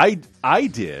like I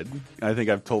did. I think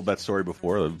I've told that story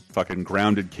before. The fucking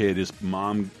grounded kid, his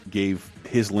mom gave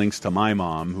his Lynx to my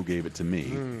mom, who gave it to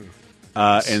me.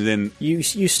 And then you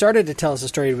started to tell us a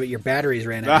story, but your batteries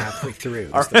ran out halfway through.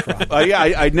 The problem. Yeah,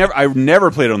 I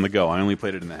never played it on the go. I only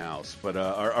played it in the house. But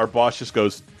our boss just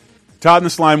goes, Todd in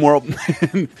the Slime World,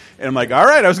 and I'm like, all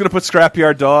right, I was going to put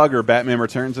Scrapyard Dog or Batman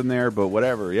Returns in there, but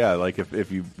whatever. Yeah, like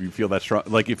if you feel that strong,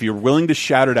 like if you're willing to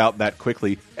shout it out that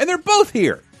quickly, and they're both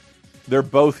here.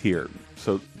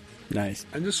 So nice.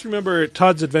 I just remember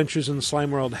Todd's Adventures in the Slime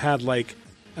World had like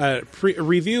a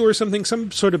review or something, some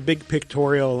sort of big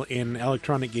pictorial in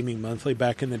Electronic Gaming Monthly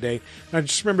back in the day. And I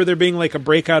just remember there being like a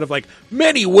breakout of like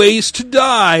many ways to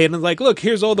die, and like, look,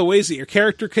 here's all the ways that your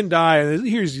character can die, and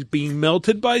here's being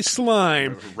melted by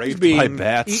slime, raped being by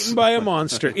bats, eaten by a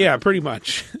monster. Yeah, pretty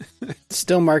much.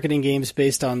 Still marketing games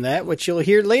based on that, which you'll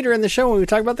hear later in the show when we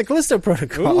talk about the Callisto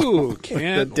Protocol. Ooh,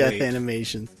 can't the death wait.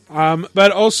 animation.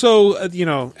 But also,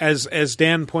 as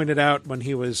Dan pointed out when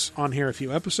he was on here a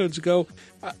few episodes ago,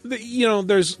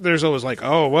 there's always like,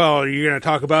 oh, well, you're going to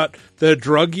talk about the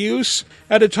drug use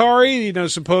at Atari?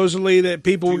 Supposedly that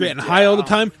people were getting high all the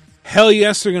time. Hell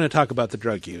yes, they're going to talk about the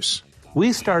drug use.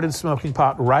 We started smoking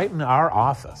pot right in our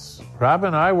office. Rob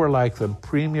and I were like the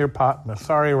premier pot.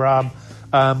 Sorry, Rob.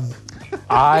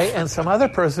 I and some other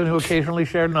person who occasionally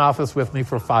shared an office with me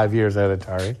for 5 years at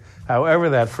Atari, however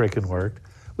that frickin' worked,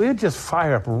 we would just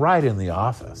fire up right in the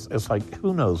office. It's like,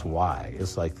 who knows why?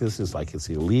 It's like, this is like, it's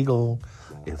illegal.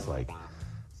 It's like,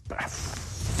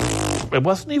 it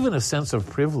wasn't even a sense of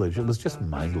privilege. It was just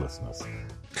mindlessness.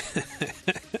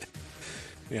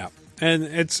 Yeah. And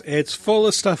it's full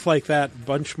of stuff like that.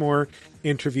 Bunch more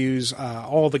interviews.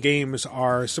 All the games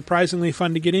are surprisingly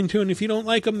fun to get into, and if you don't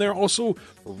like them, they're also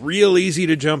real easy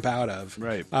to jump out of.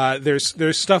 Right.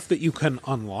 There's stuff that you can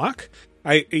unlock.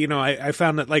 I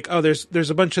found that like, oh, there's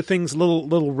a bunch of things,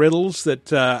 little riddles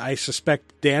that I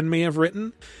suspect Dan may have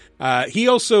written. He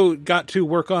also got to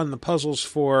work on the puzzles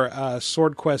for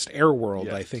Sword Quest Air World,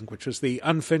 yes. I think, which was the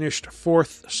unfinished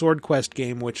fourth Sword Quest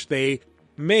game, which they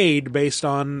made based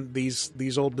on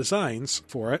these old designs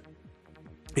for it.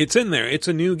 It's in there. It's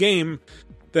a new game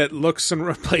that looks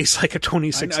and plays like a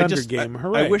 2600 game.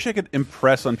 Hooray. I wish I could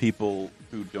impress on people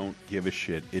who don't give a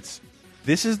shit.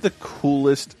 This is the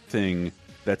coolest thing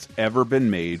that's ever been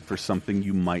made for something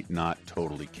you might not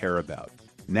totally care about.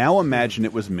 Now imagine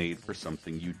it was made for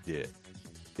something you did.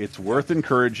 It's worth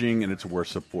encouraging and it's worth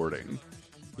supporting.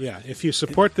 Yeah, if you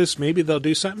support this, maybe they'll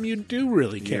do something you do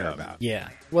really care about. Yeah.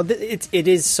 Well, it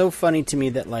is so funny to me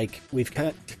that like we've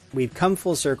come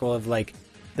full circle of like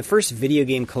the first video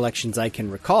game collections I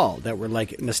can recall that were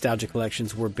like nostalgia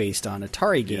collections were based on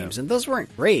Atari games, and those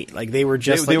weren't great. Like they were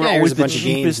just they were always a the bunch of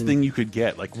games cheapest thing you could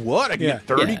get. Like what? I can get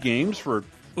 30 games for.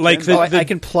 Like I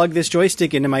can plug this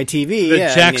joystick into my TV. The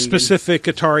Jack-specific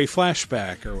Atari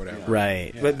flashback or whatever.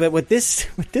 Right. Yeah. But what this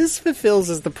fulfills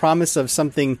is the promise of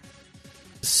something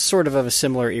sort of a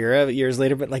similar era years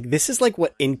later. But like this is like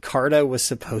what Encarta was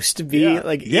supposed to be. Yeah.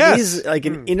 Like it is like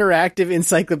an interactive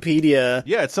encyclopedia.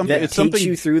 Yeah, it's something. That takes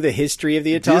you through the history of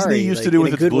the Atari. Disney used to do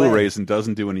with its Blu-rays and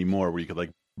doesn't do anymore. Where you could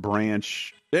like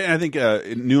branch. And I think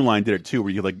New Line did it too.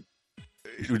 Where you like.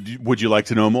 Would you like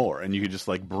to know more? And you could just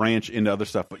like branch into other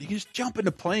stuff, but you can just jump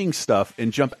into playing stuff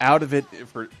and jump out of it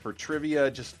for trivia.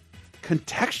 Just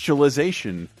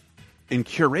contextualization and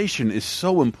curation is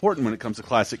so important when it comes to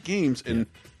classic games. And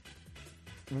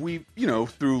we,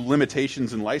 through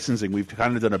limitations in licensing, we've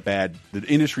kind of the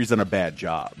industry's done a bad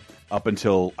job up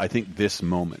until, I think, this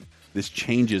moment. This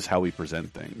changes how we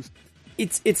present things.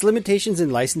 It's limitations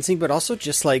in licensing, but also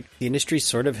just like the industry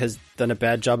sort of has done a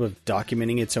bad job of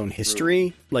documenting its own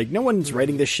history. Like, no one's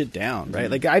writing this shit down, right?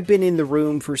 Like, I've been in the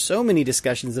room for so many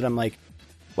discussions that I'm like,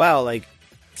 wow, like,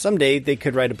 someday they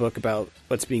could write a book about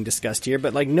what's being discussed here,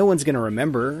 but like no one's going to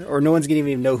remember, or no one's going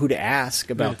to even know who to ask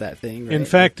about that thing. Right? In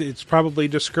fact, it's probably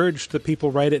discouraged that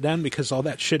people write it down because all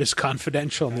that shit is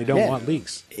confidential and they don't want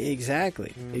leaks.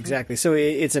 Exactly. So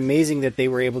it's amazing that they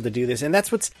were able to do this. And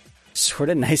that's what's sort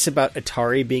of nice about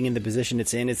Atari being in the position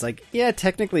it's in. It's like, yeah,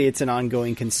 technically it's an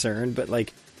ongoing concern, but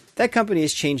like that company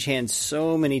has changed hands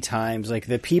so many times. Like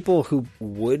the people who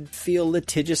would feel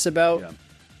litigious about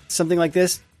something like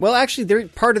this, well, actually, they're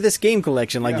part of this game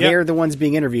collection. Like they're the ones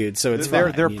being interviewed, so it's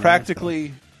fine. They're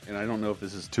practically, and I don't know if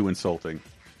this is too insulting,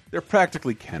 they're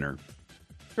practically Kenner.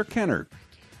 They're Kenner.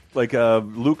 Like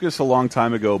Lucas a long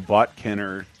time ago bought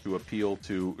Kenner to appeal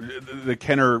to the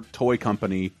Kenner toy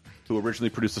company who originally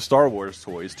produced the Star Wars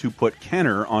toys, to put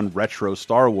Kenner on retro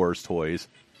Star Wars toys.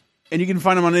 And you can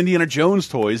find them on Indiana Jones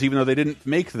toys, even though they didn't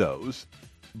make those.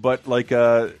 But like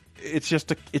it's just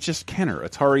Kenner.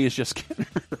 Atari is just Kenner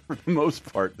for the most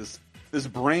part. This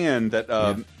brand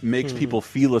that makes people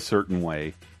feel a certain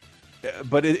way.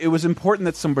 But it was important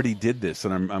that somebody did this,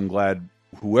 and I'm glad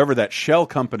whoever that shell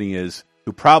company is,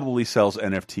 who probably sells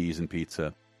NFTs and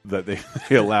pizza, that they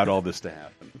allowed all this to happen.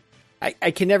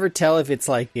 I can never tell if it's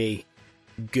like a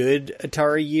good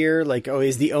Atari year. Like, oh,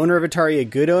 is the owner of Atari a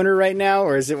good owner right now,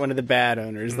 or is it one of the bad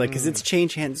owners? Like, because it's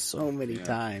changed hands so many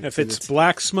times. If it's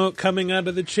black smoke coming out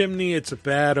of the chimney, it's a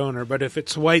bad owner. But if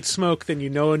it's white smoke, then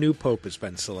you know a new pope has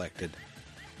been selected.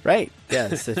 Right.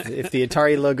 Yes. if the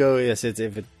Atari logo,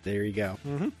 there you go.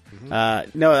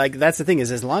 No, like that's the thing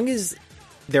is, as long as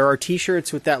there are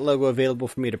T-shirts with that logo available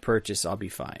for me to purchase, I'll be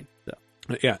fine. So.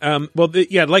 Yeah.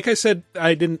 Like I said,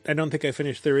 I don't think I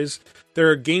finished. There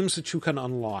are games that you can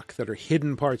unlock that are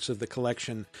hidden parts of the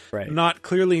collection, not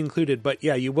clearly included. But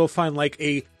yeah, you will find like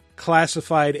a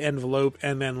classified envelope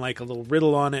and then like a little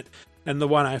riddle on it. And the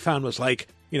one I found was like,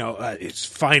 it's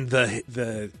find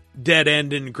the dead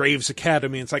end in Graves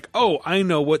Academy. It's like, oh, I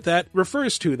know what that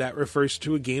refers to. That refers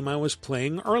to a game I was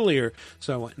playing earlier.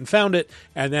 So I went and found it,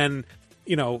 and then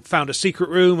found a secret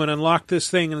room and unlocked this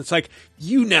thing, and it's like,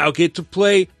 you now get to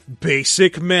play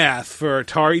basic math for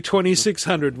Atari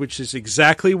 2600, which is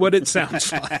exactly what it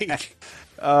sounds like.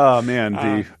 Oh, man,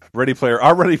 our Ready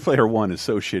Player One is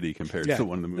so shitty compared to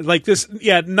one of the movies. Like this,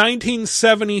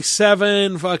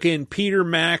 1977 fucking Peter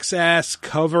Max-ass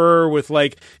cover with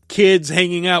like kids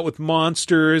hanging out with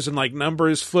monsters and like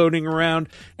numbers floating around,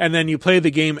 and then you play the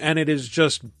game and it is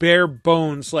just bare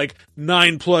bones, like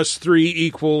 9 + 3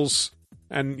 equals...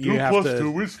 And you 2 have + to.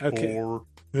 2 is 4.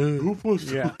 2 + 2.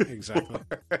 Yeah, exactly.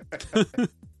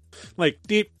 Like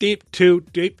deep, deep, 2,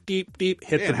 deep, deep, deep.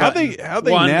 Hit the button. How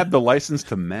they nabbed the license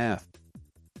to math?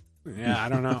 Yeah, I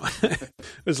don't know. It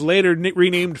was later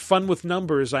renamed Fun with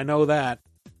Numbers. I know that.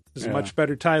 It's a much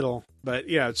better title. But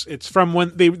yeah, it's from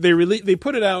when they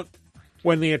put it out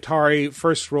when the Atari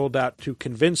first rolled out to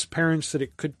convince parents that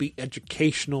it could be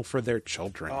educational for their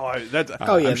children.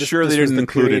 I'm sure they didn't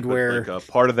include it, but like,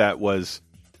 part of that was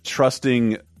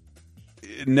trusting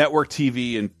network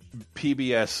TV and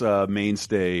PBS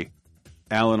mainstay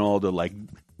Alan Alda, like,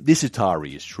 this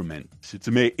Atari is tremendous. It's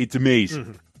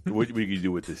amazing what we can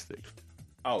do with this thing.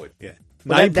 Oh, yeah.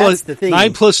 9 plus the thing.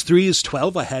 9 + 3 is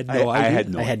 12. I had no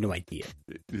idea. I had no idea.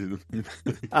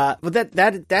 But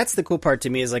that's the cool part to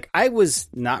me is like I was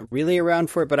not really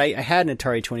around for it, but I had an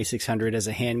Atari 2600 as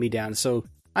a hand-me-down, so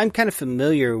I'm kind of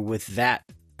familiar with that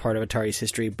part of Atari's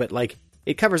history. But like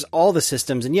it covers all the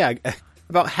systems, and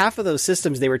about half of those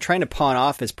systems they were trying to pawn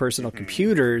off as personal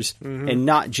computers and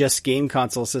not just game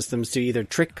console systems to either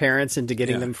trick parents into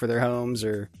getting them for their homes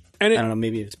or. And I don't know,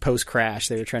 maybe it's post-crash.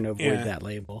 They were trying to avoid that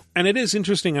label. And it is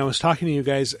interesting. I was talking to you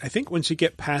guys. I think once you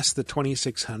get past the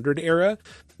 2600 era,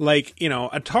 like,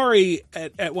 Atari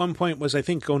at one point was, I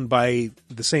think, owned by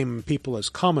the same people as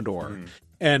Commodore.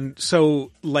 And so,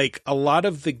 like, a lot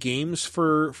of the games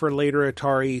for later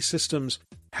Atari systems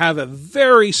have a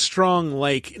very strong,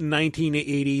 like,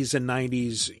 1980s and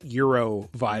 90s Euro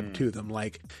vibe to them.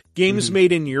 Like, games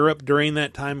made in Europe during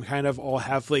that time kind of all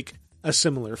have, like, a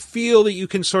similar feel that you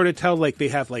can sort of tell, like they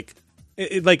have like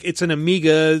it's an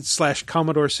Amiga /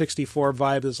 Commodore 64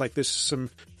 vibe. There's like this some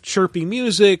chirpy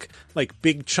music, like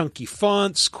big chunky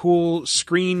fonts, cool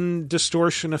screen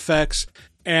distortion effects,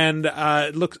 and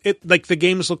like the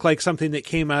games look like something that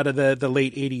came out of the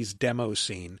late 80s demo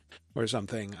scene. or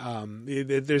something.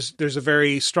 There's a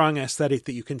very strong aesthetic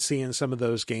that you can see in some of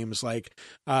those games, like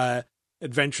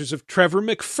Adventures of Trevor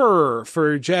McFur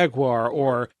for Jaguar,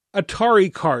 or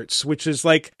Atari Karts, which is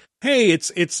like, hey,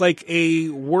 it's like a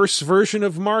worse version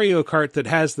of Mario Kart that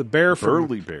has the bear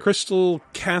from Crystal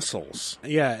Castles.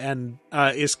 Yeah, and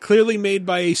is clearly made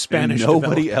by a Spanish and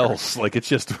nobody developer. else. Like, it's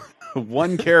just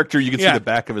one character you can see the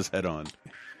back of his head on.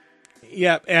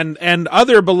 Yeah, and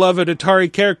other beloved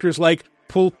Atari characters like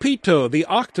Pulpito, the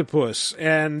octopus,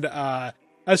 and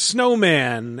a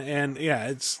snowman, and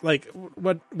it's like,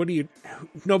 what do you?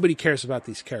 Nobody cares about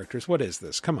these characters. What is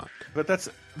this? Come on. But that's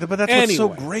what's so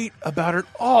great about it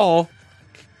all.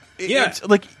 It's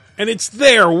like, and it's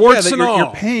there, warts and all.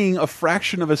 You're paying a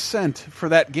fraction of a cent for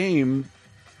that game,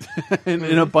 and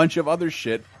a bunch of other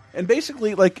shit. And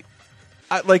basically,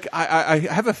 I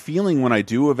have a feeling when I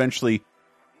do eventually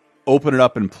open it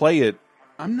up and play it,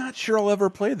 I'm not sure I'll ever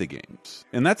play the games.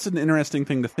 And that's an interesting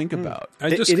thing to think about.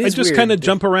 I just kind of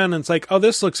jump around and it's like, oh,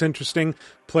 this looks interesting.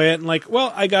 Play it, and like,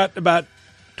 well, I got about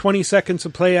 20 seconds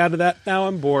of play out of that. Now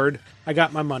I'm bored. I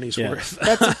got my money's worth.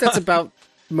 That's about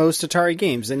most Atari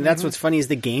games. And that's what's funny is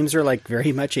the games are like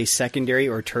very much a secondary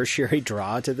or tertiary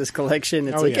draw to this collection.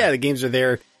 It's the games are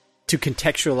there to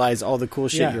contextualize all the cool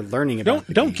shit you're learning about.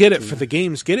 Don't get it for the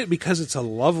games. Get it because it's a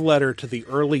love letter to the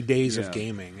early days of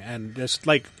gaming, and just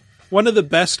like one of the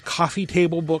best coffee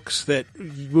table books that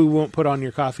we won't put on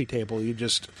your coffee table. You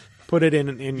just put it in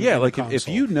like if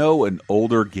you know an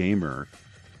older gamer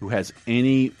who has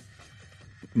any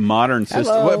modern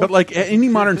system, but like any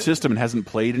modern system and hasn't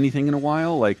played anything in a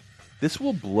while, like this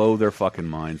will blow their fucking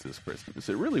minds this Christmas.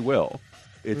 It really will.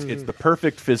 It's the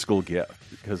perfect physical gift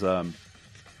because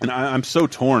and I'm so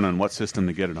torn on what system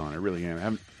to get it on. I really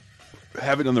am. I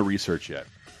haven't done the research yet,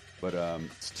 but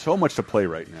so much to play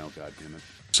right now. God damn it!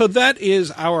 So that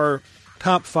is our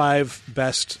top 5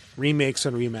 best remakes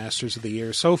and remasters of the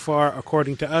year so far,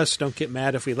 according to us. Don't get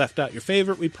mad if we left out your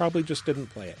favorite. We probably just didn't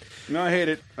play it. No, I hate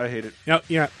it.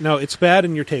 No, it's bad,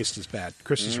 and your taste is bad.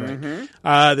 Chris is right.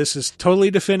 This is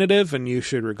totally definitive, and you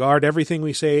should regard everything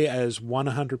we say as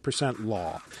 100%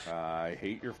 law. I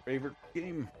hate your favorite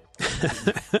game.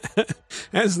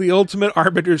 As the ultimate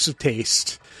arbiters of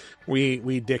taste,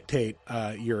 we dictate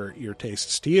your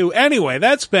tastes to you. Anyway,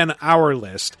 that's been our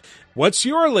list. What's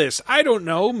your list? I don't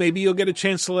know. Maybe you'll get a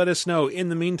chance to let us know. In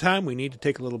the meantime, we need to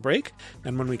take a little break,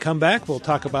 and when we come back, we'll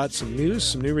talk about some news,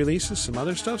 some new releases, some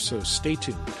other stuff, so stay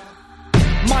tuned.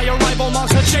 My arrival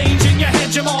marks a change in your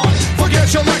hegemon. Forget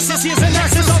your Lexus, here's an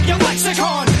access of your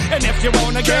lexicon. And if you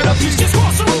wanna get a piece, just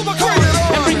cross the Rubicon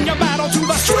and bring your battle to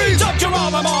the streets of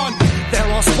Geronimon. They'll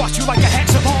all squash you like a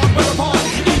hexapon, whereupon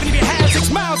even if you had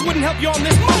 6 miles, wouldn't help you on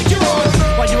this mic you're on.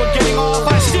 While you were getting off,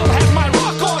 I still had my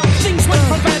rock on. Things went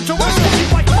from bad to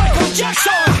worse, like Michael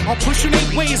Jackson. I'll push you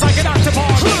 8 ways like an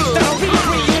octopod. Then I'll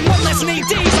recreate you in 1 less than 8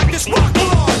 days like this rock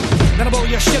ballon. Then I'll blow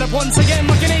your shit up once again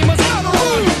like your name was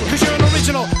Outeron. Cause you're an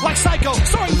original, like Psycho,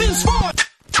 starring Vince Vaughn.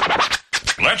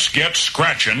 Let's get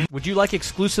scratching. Would you like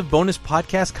exclusive bonus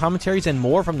podcast commentaries and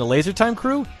more from the LaserTime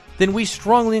crew? Then we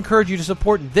strongly encourage you to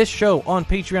support this show on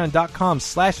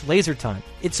patreon.com/lasertime.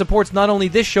 It supports not only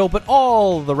this show, but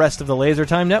all the rest of the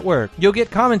LaserTime network. You'll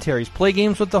get commentaries, play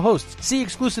games with the hosts, see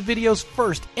exclusive videos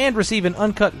first, and receive an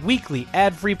uncut weekly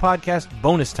ad-free podcast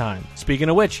bonus time. Speaking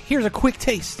of which, here's a quick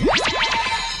taste.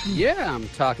 Yeah, I'm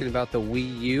talking about the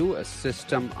Wii U, a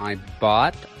system I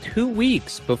bought 2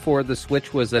 weeks before the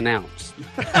Switch was announced.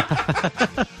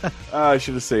 I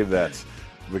should have saved that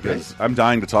because I'm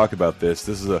dying to talk about this.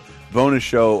 This is a bonus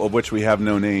show of which we have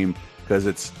no name because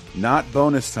it's not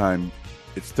bonus time.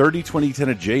 It's 30 2010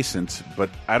 adjacent,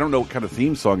 but I don't know what kind of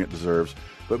theme song it deserves.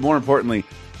 But more importantly,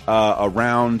 a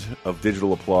round of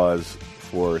digital applause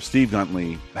for Steve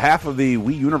Guntley, half of the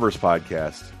Wii Universe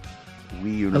podcast.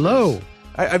 Wii Universe. Hello.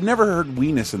 I've never heard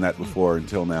weeness in that before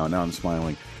until now. Now I'm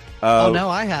smiling. No,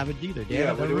 I haven't either.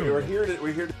 Yeah, we're here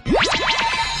to...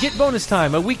 Get Bonus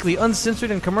Time, a weekly uncensored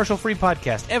and commercial-free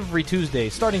podcast every Tuesday,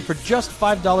 starting for just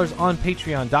 $5 on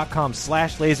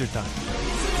patreon.com/lasertime.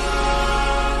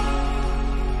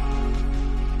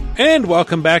 And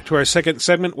welcome back to our second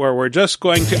segment where we're just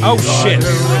going to... Oh, shit.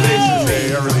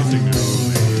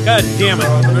 God damn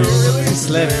it.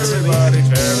 Slipped.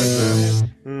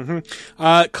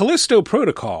 Callisto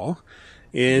Protocol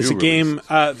is a game,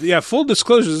 full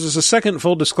disclosure, this is the second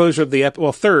full disclosure of the,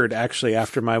 third, actually,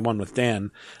 after my one with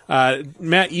Dan.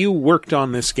 Matt, you worked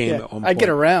on this game at one point. I get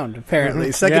around,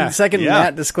 apparently. Second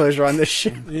Matt disclosure on this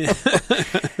show.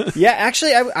 Yeah,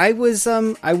 actually, I was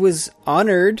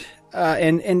honored,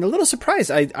 and a little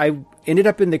surprised. I ended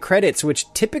up in the credits,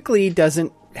 which typically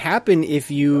doesn't happen if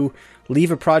you leave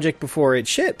a project before it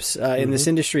ships in this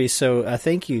industry. So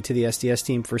thank you to the SDS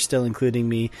team for still including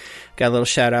me. Got a little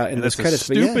shout out in those credits.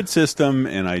 It's a stupid system,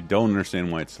 and I don't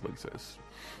understand why it still exists.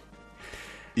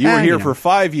 You were here for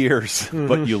 5 years,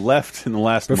 but you left in the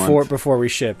last month. Before we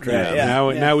shipped, right?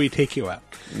 Now we take you out.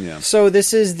 Yeah. So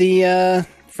this is the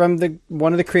from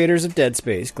one of the creators of Dead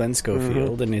Space, Glenn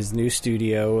Schofield, and his new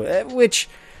studio, which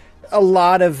a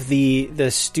lot of the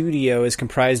studio is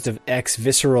comprised of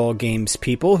ex-Visceral Games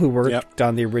people who worked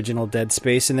on the original Dead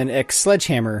Space, and then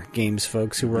ex-Sledgehammer Games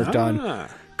folks who worked on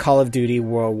Call of Duty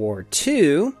World War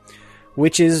II,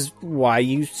 which is why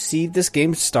you see this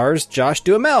game stars Josh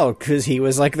Duhamel, because he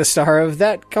was like the star of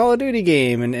that Call of Duty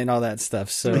game and all that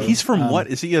stuff. So he's from what?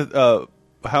 Is he a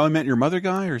How I Met Your Mother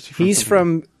guy? Or is he from he's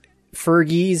from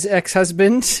Fergie's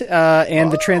ex-husband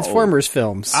and the Transformers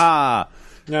films. I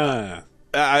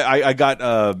got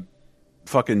the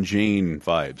Jane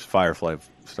vibes, Firefly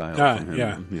style from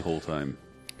him the whole time.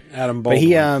 Adam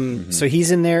Baldwin. But so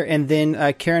he's in there, and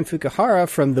then Karen Fukuhara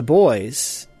from The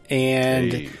Boys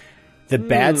and the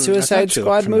bad Suicide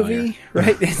Squad movie,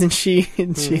 right? Isn't she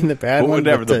in the bad one?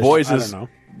 Whatever. The Boys is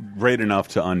great enough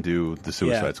to undo the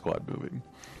Suicide Squad movie.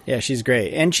 Yeah, she's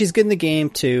great, and she's good in the game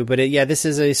too. But this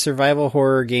is a survival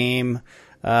horror game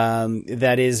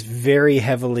that is very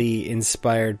heavily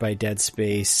inspired by Dead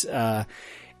Space.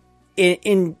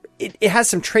 It has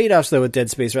some trade-offs though with Dead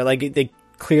Space, right? Like they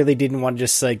clearly didn't want to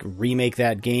just like remake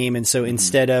that game, and so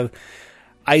instead of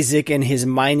Isaac and his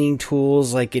mining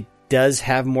tools, like it does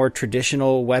have more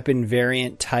traditional weapon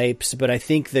variant types. But I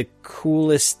think the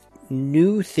coolest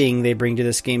new thing they bring to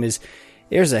this game is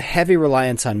there's a heavy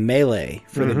reliance on melee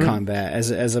for the combat,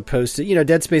 as opposed to,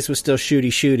 Dead Space was still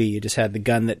shooty. You just had the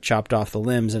gun that chopped off the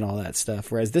limbs and all that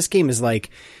stuff. Whereas this game is like,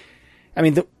 I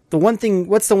mean, the one thing,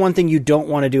 what's the one thing you don't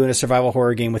want to do in a survival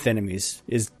horror game with enemies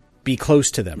is be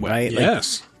close to them, right?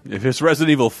 Yes. If it's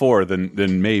Resident Evil 4,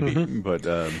 then maybe. But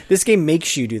this game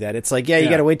makes you do that. It's like, you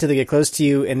got to wait till they get close to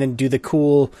you and then do the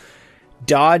cool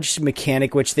dodge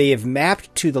mechanic, which they have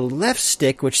mapped to the left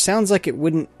stick, which sounds like it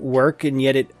wouldn't work, and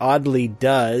yet it oddly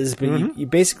does. But you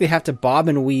basically have to bob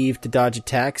and weave to dodge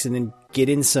attacks and then get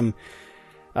in some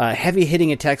heavy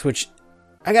hitting attacks, which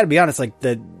I got to be honest, like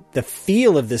the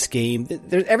feel of this game,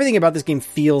 everything about this game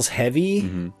feels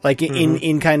heavy, like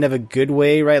in kind of a good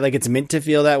way, right? Like it's meant to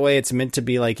feel that way. It's meant to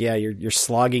be like, you're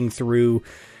slogging through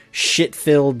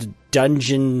shit-filled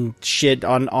dungeon shit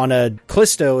on a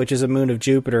Callisto, which is a moon of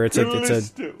Jupiter. It's a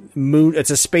moon. It's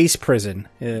a space prison.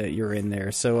 You're in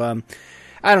there. So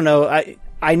I don't know.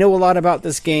 I know a lot about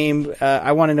this game.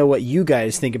 I want to know what you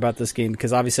guys think about this game,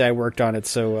 because obviously I worked on it,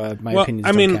 so my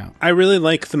opinions don't count. I really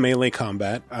like the melee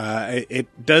combat.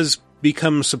 It does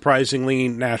become surprisingly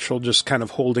natural, just kind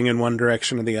of holding in one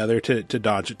direction or the other to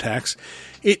dodge attacks.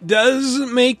 It does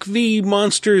make the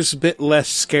monsters a bit less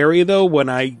scary, though, when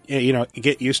I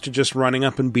get used to just running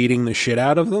up and beating the shit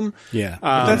out of them. Yeah.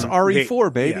 That's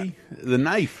RE4, baby. Yeah. The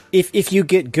knife. If you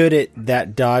get good at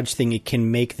that dodge thing, it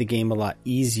can make the game a lot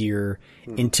easier.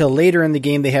 Until later in the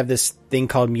game, they have this thing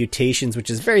called mutations, which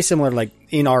is very similar, like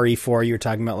in RE4, you were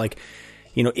talking about, like,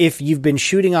 if you've been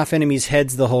shooting off enemies'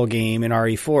 heads the whole game in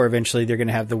RE4, eventually they're going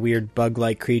to have the weird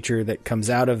bug-like creature that comes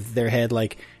out of their head.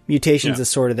 Like, mutations is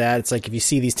sort of that. It's like if you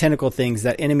see these tentacle things,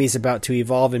 that enemy's about to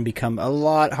evolve and become a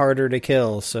lot harder to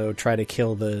kill. So try to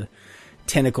kill the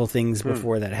tentacle things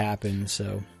before that happens.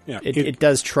 So it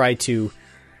does try to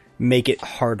make it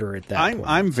harder at that point.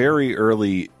 I'm very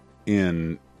early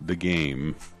in the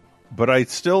game, but I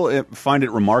still find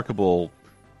it remarkable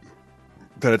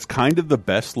that it's kind of the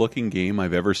best looking game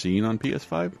I've ever seen on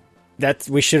PS5.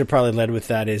 We should have probably led with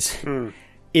that.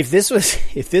 If this was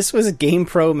a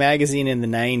GamePro magazine in the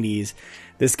 90s,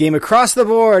 this game across the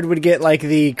board would get like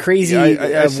the crazy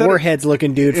Warheads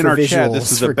looking dude for visuals. Chat,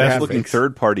 this is the best looking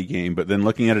third party game, but then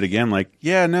looking at it again, like,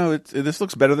 this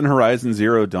looks better than Horizon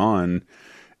Zero Dawn,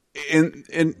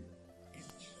 and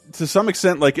to some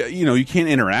extent, like, you can't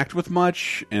interact with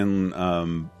much, and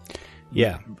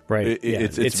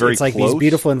It's very like close. These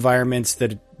beautiful environments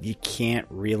that you can't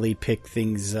really pick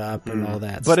things up and all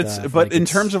that stuff. But in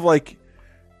terms of like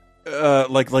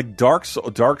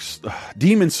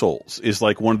Demon Souls is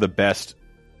like one of the best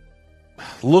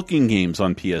looking games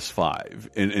on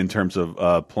PS5 in terms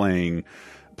of playing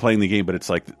the game, but it's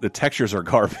like the textures are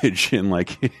garbage and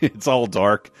like it's all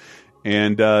dark,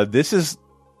 and this is,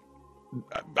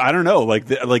 I don't know, like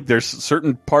there's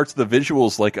certain parts of the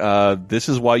visuals, like this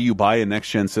is why you buy a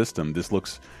next gen system. This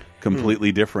looks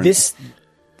completely different.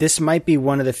 This might be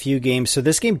one of the few games. So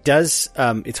this game does,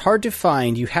 it's hard to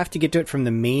find. You have to get to it from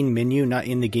the main menu, not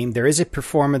in the game. There is a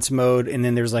performance mode, and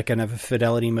then there's like kind of a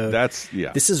fidelity mode.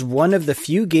 This is one of the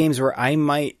few games where I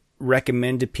might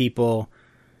recommend to people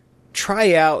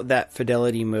try out that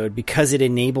fidelity mode because it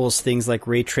enables things like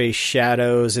ray trace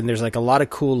shadows, and there's like a lot of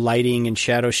cool lighting and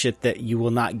shadow shit that you will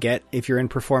not get if you're in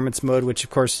performance mode, which of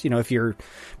course, if your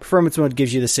performance mode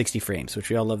gives you the 60 frames, which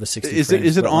we all love the 60 frames.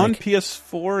 Is it on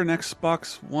PS4 and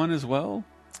Xbox One as well?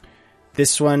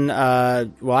 This one,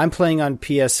 I'm playing on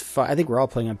PS5. I think we're all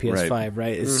playing on PS5,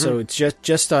 right? Mm-hmm. So it's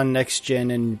just on current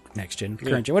gen,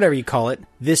 whatever you call it,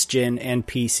 this gen and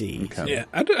PC. Okay. Yeah,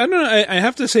 I don't know. I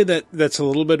have to say that's a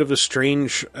little bit of a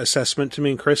strange assessment to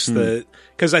me, Chris.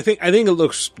 Because I think it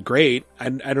looks great. I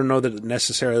don't know that it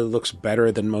necessarily looks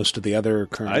better than most of the other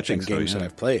current gen games that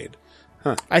I've played.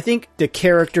 Huh. I think the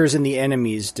characters and the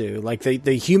enemies do. Like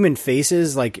the human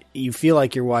faces, like you feel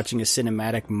like you're watching a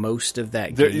cinematic most of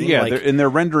that game. Yeah, they're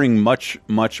rendering much,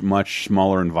 much, much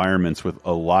smaller environments with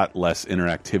a lot less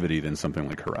interactivity than something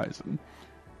like Horizon.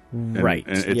 Right.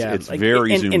 And it's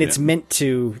very zoomed and it's in. meant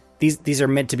to. These are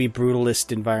meant to be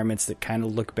brutalist environments that kind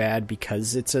of look bad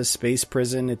because it's a space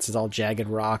prison. It's all jagged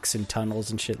rocks and tunnels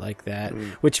and shit like that.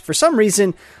 Which for some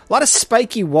reason, a lot of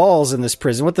spiky walls in this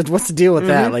prison. What's the deal with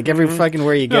that? Like every fucking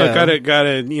where you go,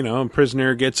 gotta a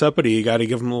prisoner gets uppity. You gotta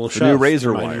give him a little shove. New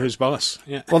razor wire. Who's boss?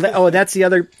 Yeah. Well, that's the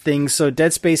other thing. So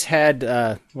Dead Space had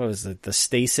what was it? The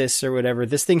stasis or whatever.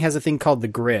 This thing has a thing called the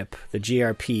grip, the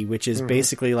GRP, which is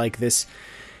basically like this.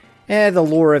 The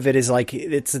lore of it is like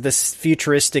it's this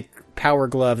futuristic power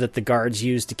glove that the guards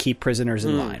use to keep prisoners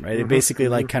in line, right? It basically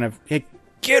like kind of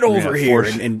get over here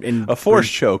and a force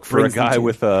choke for a guy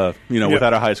with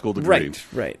without a high school degree.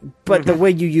 Right. But the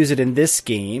way you use it in this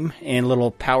game, and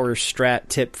little power strat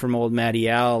tip from old Matty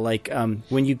Al, like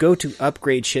when you go to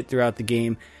upgrade shit throughout the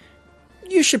game,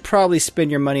 you should probably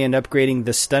spend your money on upgrading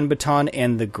the stun baton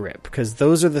and the grip, because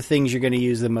those are the things you're going to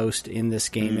use the most in this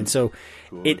game. And so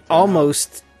it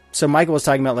almost... So Michael was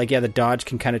talking about the dodge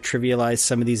can kind of trivialize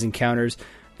some of these encounters.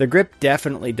 The grip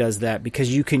definitely does that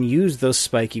because you can use those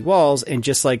spiky walls and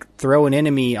just throw an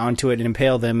enemy onto it and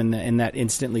impale them, and that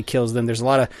instantly kills them. There's a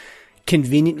lot of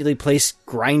conveniently placed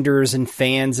grinders and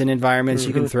fans and environments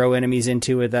you can throw enemies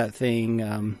into with that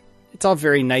thing. It's all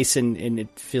very nice and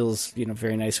it feels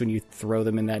very nice when you throw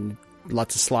them in that. And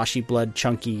lots of sloshy blood,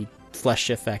 chunky flesh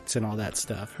effects and all that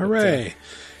stuff. Hooray!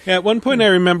 Yeah, at one point I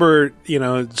remember,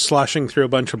 sloshing through a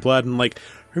bunch of blood and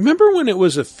remember when it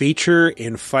was a feature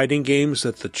in fighting games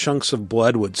that the chunks of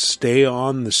blood would stay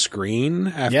on the screen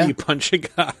after you punch a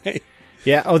guy?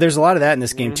 Yeah. Oh, there's a lot of that in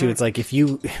this game too. It's like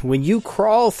when you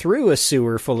crawl through a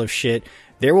sewer full of shit,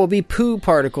 there will be poo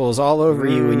particles all over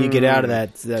you when you get out of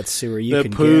that sewer. The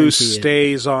poo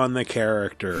stays on the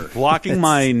character. Blocking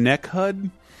my neck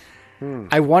HUD?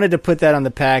 I wanted to put that on the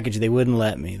package. They wouldn't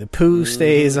let me. The poo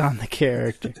stays on the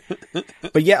character.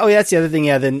 But that's the other thing.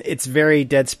 Yeah, then it's very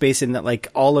Dead Space in that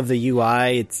all of the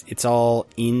UI, it's all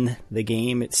in the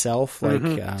game itself.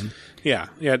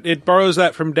 It borrows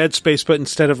that from Dead Space, but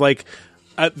instead of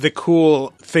the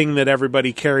cool thing that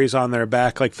everybody carries on their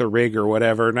back, like the rig or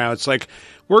whatever, now it's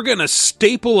we're going to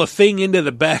staple a thing into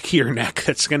the back of your neck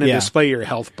that's going to display your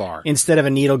health bar. Instead of a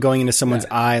needle going into someone's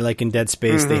eye, like in Dead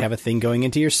Space, they have a thing going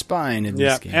into your spine in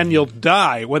this game. And you'll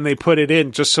die when they put it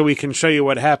in, just so we can show you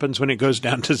what happens when it goes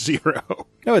down to 0.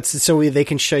 No, it's so they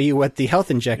can show you what the health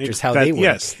injectors, how they work.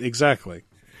 Yes, exactly.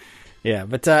 Yeah,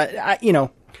 but,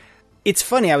 it's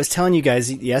funny. I was telling you guys,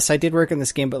 yes, I did work on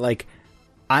this game, but,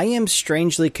 I am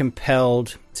strangely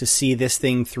compelled to see this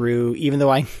thing through, even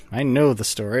though I know the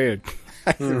story.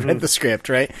 I read the script,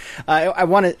 right? I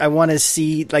want to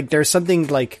see, there's something,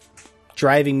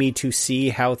 driving me to see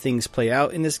how things play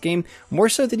out in this game, more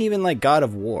so than even, God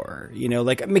of War.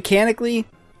 Mechanically,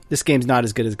 this game's not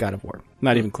as good as God of War.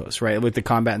 Not even close, right? With the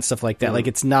combat and stuff like that.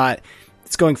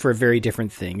 It's going for a very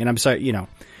different thing. And I'm sorry,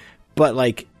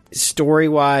 but,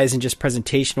 story-wise and just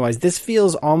presentation-wise, this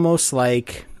feels almost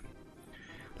like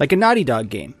a Naughty Dog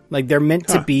game. They're meant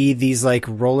to be these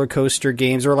roller coaster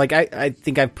games, or I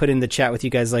think I've put in the chat with you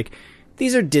guys,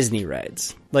 these are Disney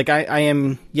rides. I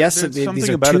am, yes, these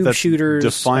are tube shooters.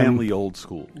 Defiantly old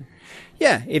school.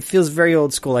 Yeah, it feels very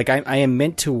old school. I am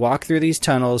meant to walk through these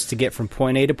tunnels to get from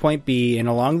point A to point B, and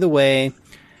along the way,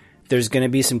 there's going to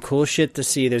be some cool shit to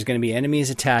see. There's going to be enemies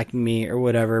attacking me or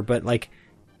whatever, but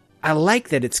I like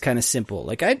that it's kind of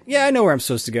simple. I know where I'm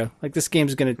supposed to go. This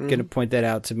game's going to point that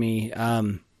out to me.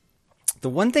 The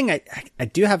one thing I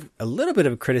do have a little bit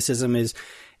of a criticism is,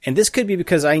 and this could be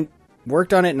because I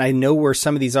worked on it and I know where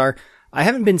some of these are, I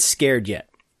haven't been scared yet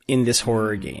in this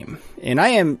horror game. And I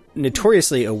am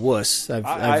notoriously a wuss. I've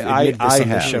admitted this on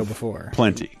the show before.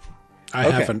 Plenty.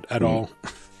 I haven't at all.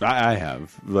 I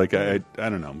have. I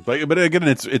don't know. But again,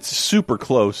 it's super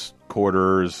close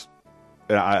quarters.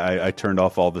 I turned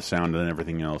off all the sound and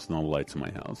everything else, and all the lights in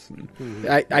my house.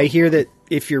 And, I hear that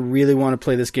if you really want to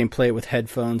play this game, play it with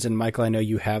headphones. And Michael, I know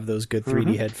you have those good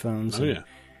 3D headphones. Oh, yeah.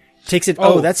 Takes it.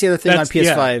 That's the other thing on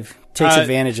PS5. Takes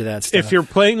advantage of that stuff. If you're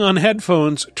playing on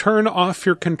headphones, turn off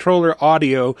your controller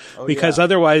audio because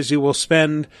otherwise you will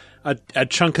spend a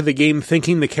chunk of the game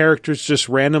thinking the character's just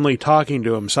randomly talking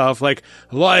to himself, like,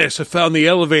 Elias, I found the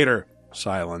elevator.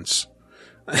 Silence.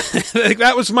 Like,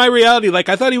 that was my reality. Like,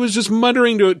 I thought he was just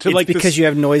muttering to it's like because this, you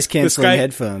have noise canceling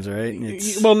headphones, right?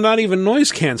 Well, not even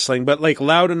noise canceling, but like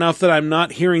loud enough that I'm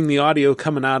not hearing the audio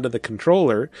coming out of the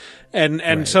controller.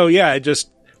 And so I just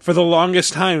for the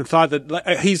longest time thought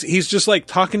that he's just like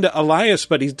talking to Elias,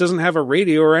 but he doesn't have a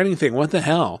radio or anything. What the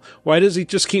hell? Why does he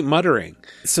just keep muttering?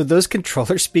 So those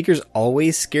controller speakers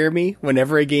always scare me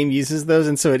whenever a game uses those,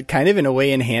 and so it kind of in a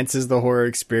way enhances the horror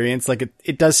experience. Like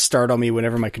it does startle me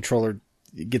whenever my controller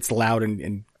gets loud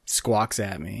and squawks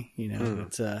at me, you know.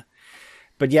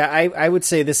 But yeah, I would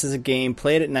say this is a game,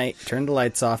 play it at night, turn the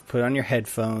lights off, put on your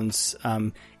headphones.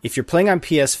 If you're playing on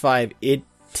PS5, it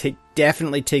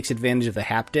definitely takes advantage of the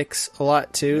haptics a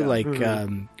lot too.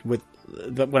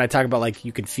 When I talk about like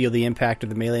you can feel the impact of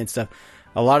the melee and stuff,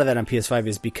 a lot of that on PS5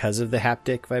 is because of the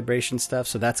haptic vibration stuff,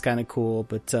 so that's kind of cool.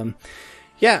 But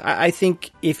I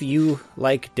think if you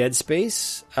like Dead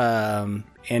Space,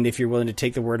 and if you're willing to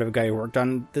take the word of a guy who worked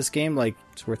on this game, like,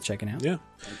 it's worth checking out. Yeah.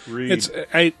 Agreed.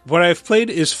 What I've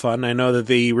played is fun. I know that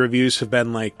the reviews have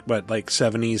been like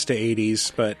 70s to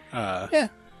 80s, but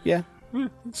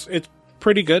it's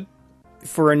pretty good.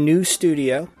 For a new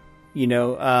studio, you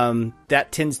know,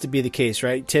 that tends to be the case,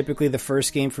 right? Typically the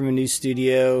first game from a new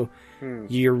studio,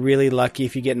 you're really lucky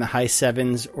if you get in the high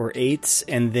 7s or 8s,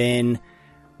 and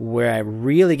where I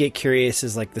really get curious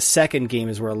is like the second game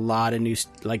is where a lot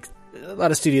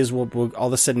of studios will all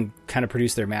of a sudden kind of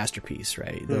produce their masterpiece,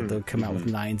 right? They'll come out with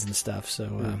 9s and stuff.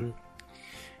 So,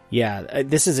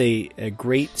 this is a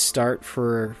great start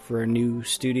for a new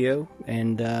studio,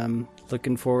 and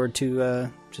looking forward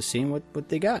to just seeing what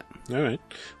they got. All right.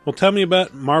 Well, tell me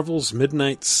about Marvel's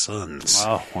Midnight Suns.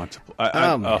 Oh,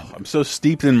 I'm so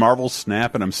steeped in Marvel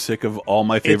Snap, and I'm sick of all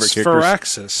my favorite characters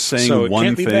Firaxis, saying so it one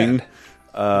can't be thing. bad.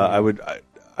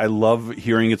 I love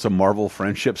hearing it's a Marvel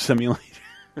friendship simulator.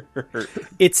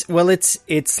 It's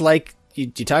like you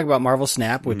talk about Marvel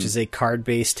Snap, which is a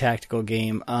card-based tactical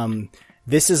game.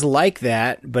 This is like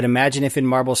that, but imagine if in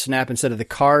Marvel Snap, instead of the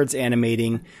cards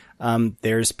animating,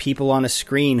 there's people on a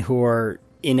screen who are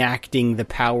enacting the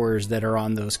powers that are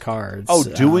on those cards. Oh,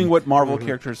 doing what Marvel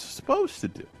characters are supposed to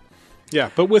do.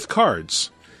 Yeah, but with cards.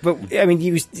 But I mean,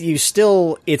 it's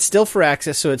still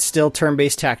Firaxis, so it's still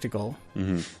turn-based tactical.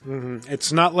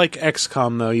 It's not like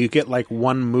XCOM though. You get like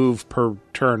one move per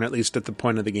turn, at least at the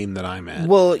point of the game that I'm at.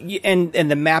 Well, and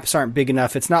the maps aren't big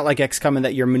enough. It's not like XCOM in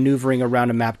that you're maneuvering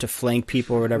around a map to flank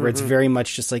people or whatever. It's very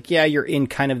much just like, you're in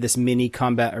kind of this mini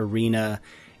combat arena.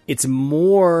 It's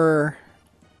more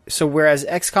so, whereas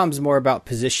XCOM's more about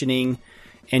positioning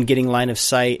and getting line of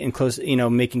sight and close,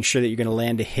 making sure that you're going to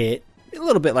land a hit. A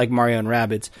little bit like Mario and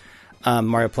Rabbids,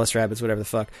 Mario plus Rabbids, whatever the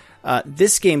fuck.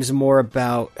 This game's more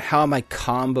about how am I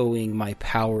comboing my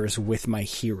powers with my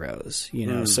heroes,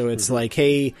 So it's like,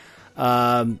 hey,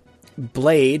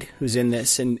 Blade, who's in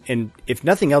this, and if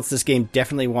nothing else, this game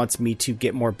definitely wants me to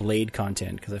get more Blade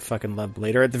content because I fucking love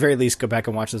Blade, or at the very least, go back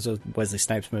and watch those Wesley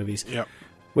Snipes movies. Yep.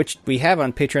 Which we have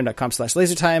on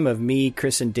patreon.com/lasertime of me,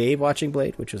 Chris, and Dave watching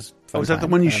Blade, which was fun. Was that the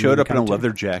one you showed up in a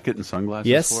leather jacket and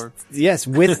sunglasses for? Yes,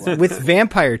 with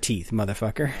vampire teeth,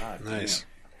 motherfucker. Nice.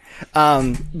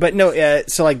 But no,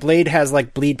 so like Blade has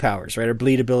like bleed powers, right, or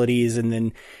bleed abilities, and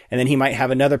then he might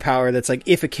have another power that's like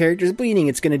if a character's bleeding,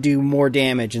 it's going to do more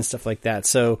damage and stuff like that.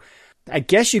 So I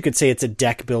guess you could say it's a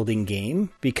deck building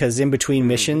game because in between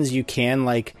missions you can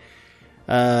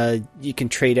you can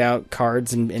trade out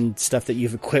cards and stuff that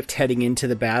you've equipped heading into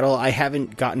the battle. I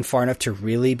haven't gotten far enough to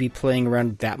really be playing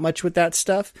around that much with that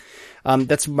stuff.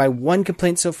 That's my one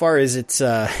complaint so far is it's...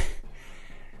 all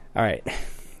right,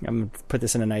 I'm going to put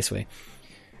this in a nice way.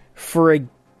 For a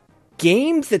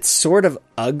game that's sort of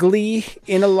ugly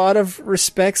in a lot of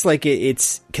respects, like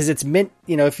it's... Because it's meant,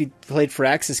 if you played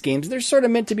Firaxis games, they're sort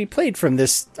of meant to be played from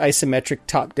this isometric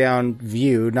top-down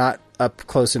view, not up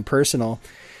close and personal.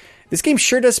 This game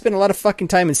sure does spend a lot of fucking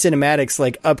time in cinematics,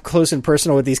 like up close and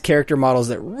personal with these character models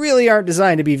that really aren't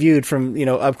designed to be viewed from,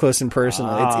 up close and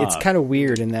personal. It's kind of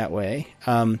weird in that way.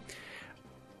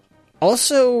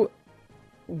 Also,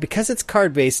 because it's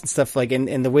card based and stuff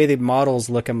and the way the models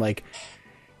look, I'm like,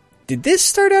 did this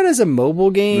start out as a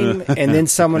mobile game? And then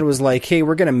someone was like, hey,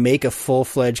 we're going to make a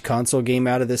full-fledged console game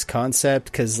out of this concept?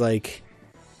 Because,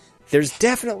 there's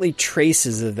definitely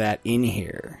traces of that in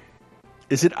here.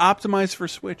 Is it optimized for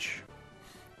Switch?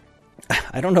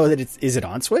 I don't know that is it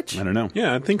on Switch? I don't know.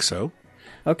 Yeah, I think so.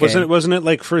 Okay. Wasn't it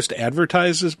like first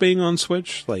advertised as being on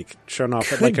Switch, like shown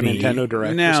off at like a Nintendo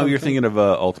Direct? Now you're thinking of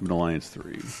Ultimate Alliance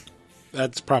 3.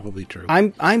 That's probably true.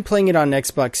 I'm playing it on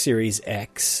Xbox Series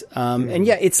X, and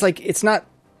yeah, it's not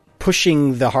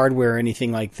pushing the hardware or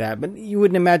anything like that. But you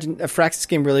wouldn't imagine a Firaxis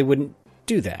game really wouldn't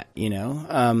do that, you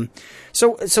know.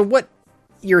 So what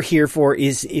you're here for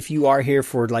is if you are here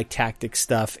for like tactic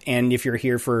stuff, and if you're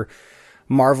here for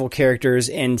Marvel characters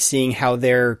and seeing how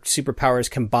their superpowers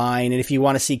combine, and if you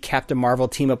want to see Captain Marvel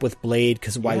team up with Blade,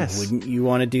 because why wouldn't you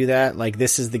want to do that? Like,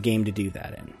 this is the game to do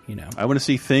that in, you know. I want to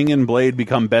see Thing and Blade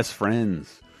become best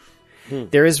friends.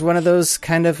 There is one of those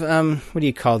kind of what do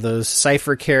you call those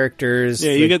Cypher characters?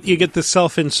 Yeah, you get the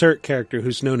self-insert character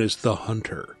who's known as the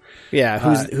Hunter. Yeah,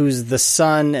 who's the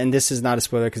son, and this is not a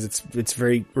spoiler because it's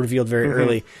very revealed very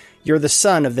early. You're the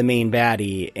son of the main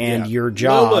baddie, and your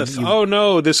job... Lilith. Oh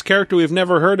no, this character we've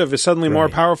never heard of is suddenly more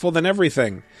powerful than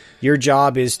everything. Your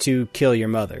job is to kill your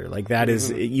mother. Like, that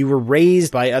is... You were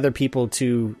raised by other people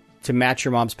to match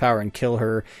your mom's power and kill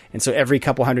her, and so every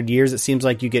couple 100 years, it seems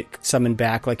like you get summoned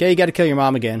back, like, hey, you got to kill your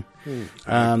mom again.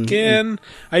 Again,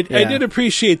 I did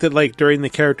appreciate that, like, during the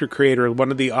character creator, one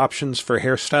of the options for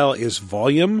hairstyle is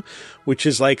volume, which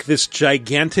is like this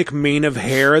gigantic mane of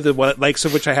hair, the likes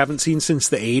of which I haven't seen since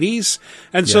the 80s.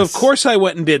 And so, of course, I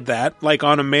went and did that, like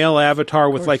on a male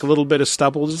avatar with like a little bit of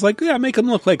stubble. Just like, yeah, make him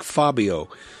look like Fabio.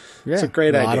 Yeah, it's a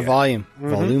great idea. A lot of volume,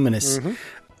 voluminous.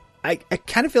 I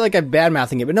kind of feel like I'm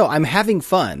bad-mouthing it, but no, I'm having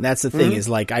fun. That's the thing, is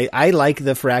like, I like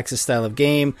the Firaxis style of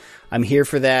game. I'm here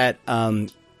for that.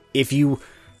 If you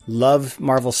love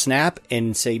Marvel Snap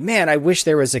and say, man, I wish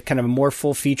there was a kind of a more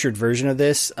full-featured version of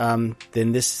this, then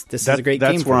this is a great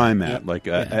game. That's where I'm at. Like,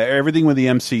 everything with the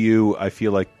MCU, I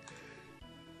feel like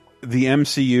the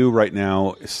MCU right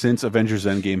now, since Avengers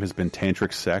Endgame, has been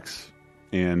tantric sex,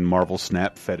 and Marvel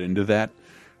Snap fed into that.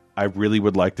 I really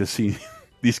would like to see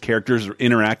these characters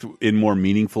interact in more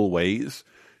meaningful ways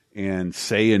and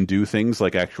say and do things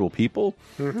like actual people.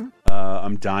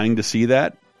 I'm dying to see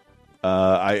that.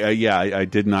 I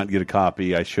did not get a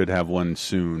copy. I should have one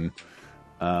soon.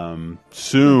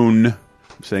 Soon.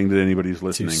 I'm saying to anybody who's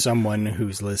listening. To someone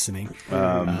who's listening.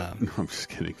 No, I'm just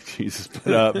kidding. Jesus.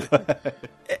 But,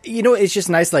 you know, it's just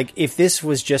nice. Like, if this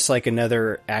was just like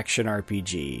another action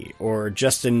RPG or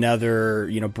just another,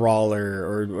 you know, brawler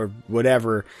or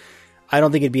whatever, I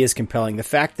don't think it'd be as compelling. The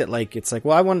fact that, like, it's like,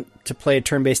 well, I want to play a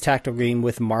turn-based tactical game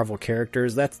with Marvel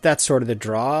characters. That's sort of the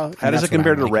draw. How does it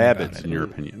compare to Rabbids, in your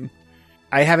opinion?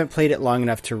 I haven't played it long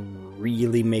enough to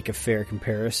really make a fair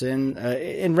comparison.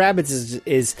 And Rabbids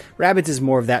is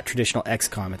more of that traditional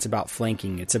XCOM. It's about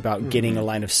flanking. It's about getting a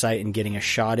line of sight and getting a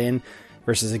shot in.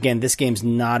 Versus, again, this game's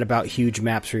not about huge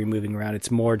maps where you're moving around.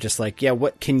 It's more just like, yeah,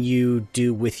 what can you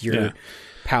do with your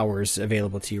powers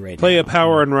available to you right now? Play a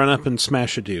power and run up and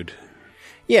smash a dude.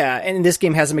 Yeah, and this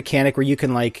game has a mechanic where you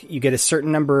can, like, you get a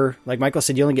certain number, like Michael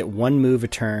said, you only get one move a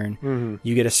turn.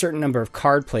 You get a certain number of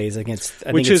card plays against,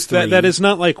 which is that is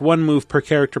not like one move per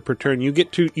character per turn.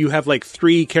 You have like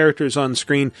 3 characters on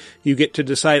screen. You get to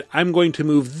decide, I'm going to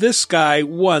move this guy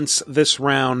once this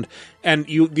round. And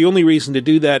the only reason to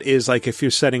do that is like if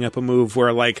you're setting up a move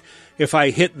where, like, if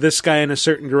I hit this guy in a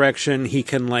certain direction, he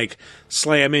can like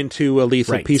slam into a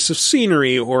lethal piece of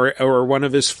scenery or one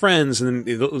of his friends, and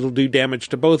it'll do damage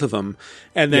to both of them.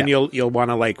 And then you'll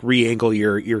want to like re-angle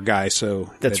your guy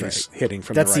so that's that he's hitting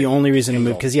from. That's the only reason to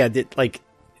move, because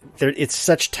it's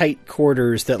such tight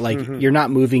quarters that like you're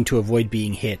not moving to avoid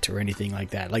being hit or anything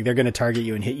like that. Like, they're going to target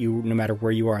you and hit you no matter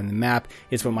where you are on the map.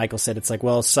 It's what Michael said. It's like,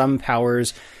 well, some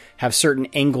powers have certain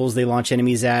angles they launch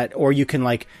enemies at, or you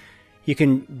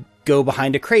can go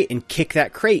behind a crate and kick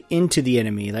that crate into the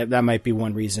enemy. That might be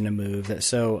one reason to move.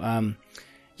 So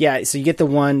you get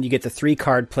the 3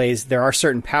 card plays. There are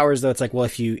certain powers though. It's like, well,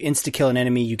 if you insta kill an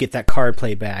enemy, you get that card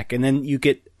play back, and then you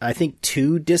get, I think,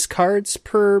 2 discards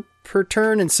per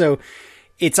turn. And so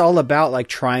it's all about like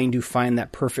trying to find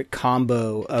that perfect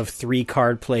combo of 3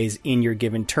 card plays in your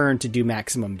given turn to do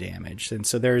maximum damage. And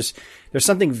so there's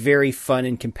something very fun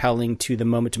and compelling to the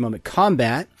moment-to-moment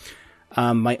combat.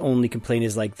 My only complaint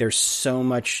is like there's so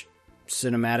much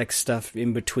cinematic stuff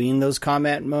in between those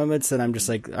combat moments that I'm just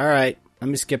like, all right, let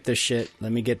me skip this shit.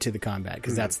 Let me get to the combat,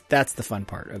 because that's the fun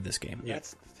part of this game. Yeah.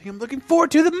 That's the thing I'm looking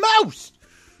forward to the most.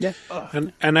 Yeah.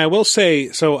 And I will say,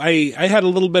 so I had a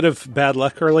little bit of bad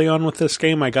luck early on with this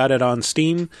game. I got it on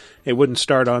Steam. It wouldn't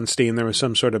start on Steam. There was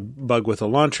some sort of bug with the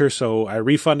launcher, so I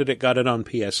refunded it, got it on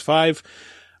PS5.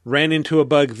 Ran into a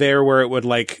bug there where it would,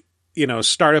 like, you know,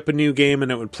 start up a new game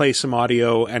and it would play some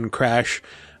audio and crash.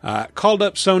 Called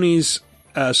up Sony's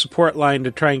support line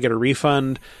to try and get a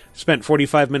refund. Spent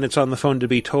 45 minutes on the phone to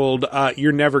be told,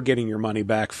 you're never getting your money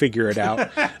back. Figure it out.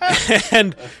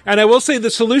 and I will say the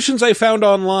solutions I found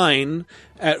online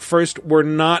at first were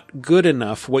not good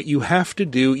enough. What you have to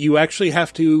do, you actually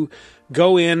have to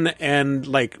go in and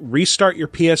like restart your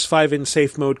PS5 in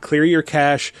safe mode, clear your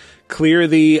cache, clear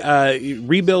the,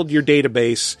 rebuild your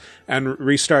database, and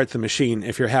restart the machine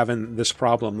if you're having this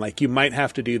problem. Like, you might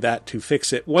have to do that to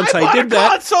fix it. Once I did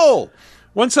that, console!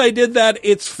 Once I did that,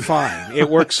 it's fine. It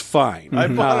works fine. I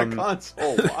bought a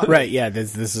console. Why? Right, yeah,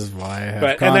 this is why I have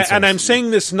but, consoles. and I'm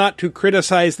saying this not to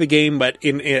criticize the game, but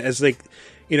as like,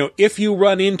 you know, if you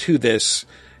run into this,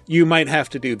 you might have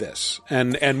to do this.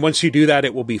 And once you do that,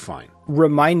 it will be fine.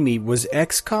 Remind me, was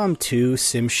XCOM 2,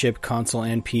 SimShip, console,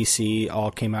 and PC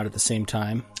all came out at the same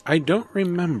time? I don't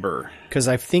remember. Because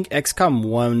I think XCOM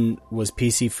 1 was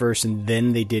PC first, and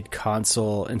then they did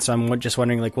console. And so I'm just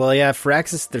wondering, like, well, yeah,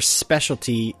 Firaxis, their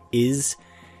specialty is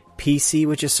PC,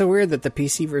 which is so weird that the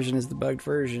PC version is the bugged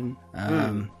version.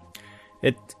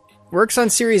 It works on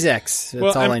Series X.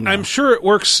 That's all I know. I'm sure it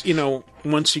works, you know,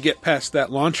 once you get past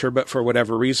that launcher, but for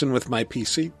whatever reason with my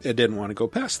PC, it didn't want to go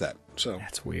past that. So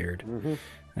that's weird.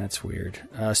 That's weird.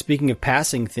 Speaking of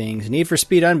passing things, Need for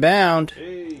Speed Unbound.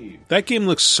 Hey, that game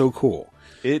looks so cool.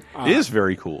 It is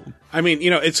very cool. I mean, you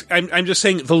know, I'm just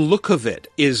saying the look of it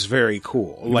is very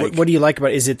cool. Like, what do you like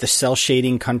about it? Is it the cell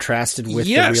shading contrasted with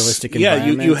the realistic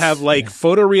environments? Yeah, you have like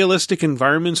photorealistic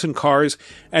environments and cars,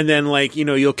 and then like, you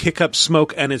know, you'll kick up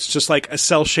smoke and it's just like a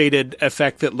cell shaded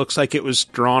effect that looks like it was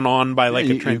drawn on by like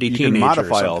a trendy teenager. You can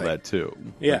modify or all that too.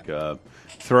 Yeah. Like,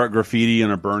 throw out graffiti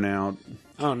and a burnout.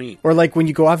 Oh, neat. Or like when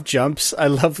you go off jumps, I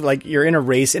love like you're in a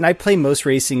race, and I play most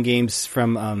racing games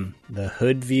from the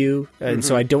hood view, and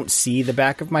so I don't see the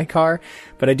back of my car,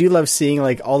 but I do love seeing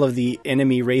like all of the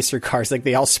enemy racer cars, like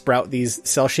they all sprout these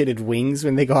cel shaded wings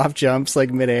when they go off jumps, like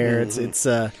midair. It's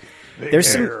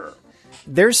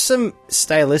there's some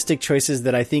stylistic choices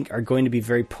that I think are going to be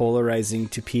very polarizing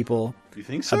to people. You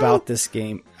think so? About this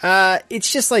game?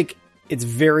 It's just like. It's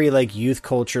very like youth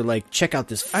culture. Like, check out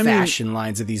this fashion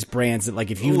lines of these brands that, like,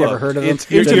 if you've never heard of them,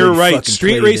 you're right.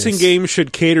 Street racing games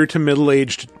should cater to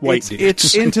middle-aged white dudes.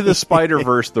 It's Into the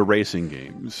Spider-Verse, the racing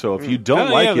game. So if you don't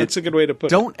like it, that's a good way to put it.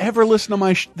 Don't ever listen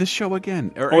to this show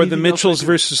again. Or the Mitchells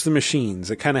versus the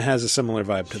Machines. It kind of has a similar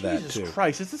vibe to that too. Jesus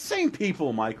Christ, it's the same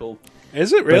people, Michael.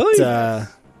 Is it really?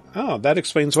 But, that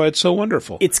explains why it's so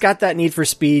wonderful. It's got that Need for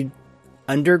Speed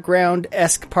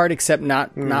Underground-esque part, except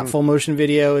not full motion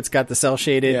video. It's got the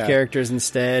cel-shaded characters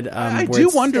instead. I do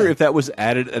wonder if that was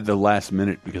added at the last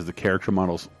minute because the character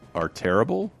models are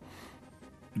terrible.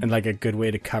 And like a good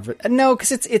way to cover it. No,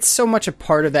 because it's so much a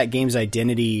part of that game's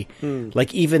identity.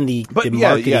 Like even the marketing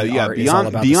art is all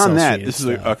about beyond the that, this is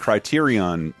a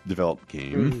Criterion developed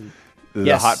game.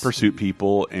 The Hot Pursuit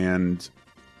people, and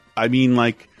I mean,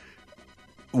 like,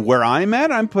 where I'm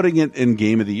at, I'm putting it in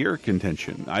Game of the Year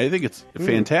contention. I think it's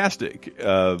fantastic.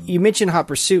 You mentioned Hot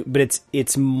Pursuit, but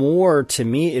it's more, to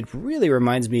me, it really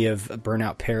reminds me of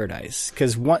Burnout Paradise.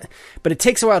 But it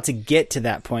takes a while to get to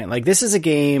that point. Like, this is a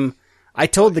game, I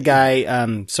told the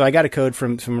guy, so I got a code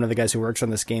from one of the guys who works on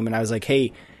this game, and I was like,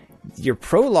 hey, your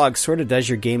prologue sort of does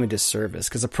your game a disservice,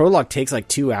 because the prologue takes like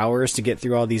 2 hours to get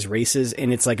through all these races,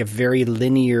 and it's like a very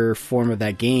linear form of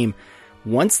that game.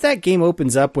 Once that game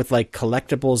opens up with like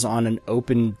collectibles on an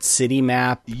open city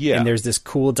map, and there's this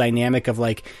cool dynamic of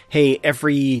like, hey,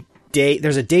 every day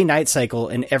there's a day-night cycle,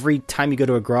 and every time you go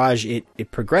to a garage,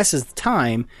 it progresses the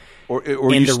time. Or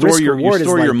you store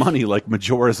your money like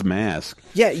Majora's Mask.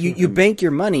 Yeah, you bank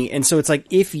your money, and so it's like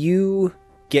if you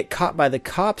get caught by the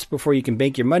cops before you can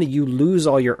bank your money, you lose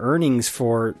all your earnings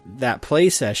for that play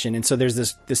session. And so there's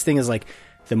this thing is like,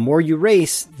 the more you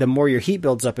race, the more your heat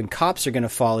builds up, and cops are going to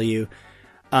follow you.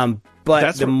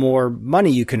 But the more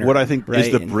money you can earn. What I think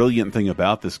is the brilliant thing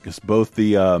about this, because both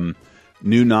the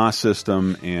new NOS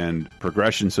system and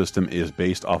progression system is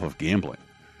based off of gambling.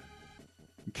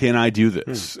 Can I do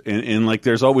this? And like,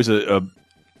 there's always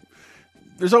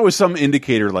there's always some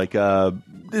indicator like,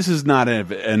 this is not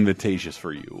advantageous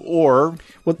for you. Or,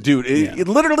 dude, it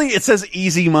literally, it says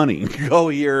easy money. Go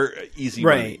here, easy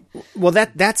money. Well,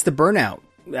 that's the Burnout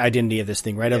identity of this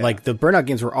thing, right? Of like, the Burnout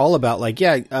games were all about like,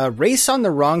 race on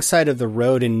the wrong side of the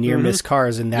road and near miss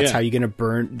cars, and that's how you're going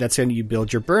to that's how you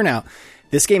build your Burnout.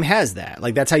 This game has that.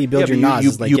 Like, that's how you build your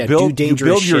NOS. You build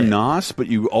your NOS, but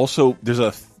you also, there's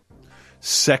a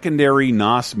secondary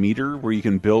NOS meter where you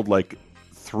can build like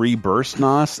 3 burst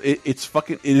NOS. It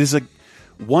is a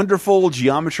wonderful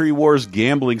Geometry Wars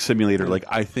gambling simulator. Like,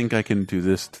 I think I can do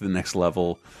this to the next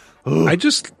level.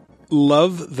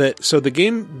 love that. So the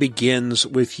game begins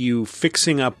with you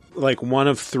fixing up like one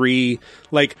of three,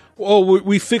 like, oh,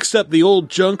 we fixed up the old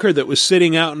junker that was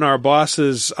sitting out in our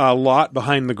boss's lot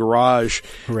behind the garage.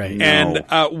 Right. And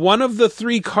one of the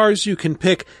three cars you can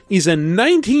pick is a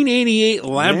 1988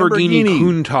 Lamborghini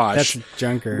Countach. That's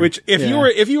junker. Which, if you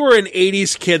were an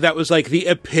 80s kid, that was like the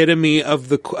epitome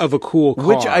of a cool car.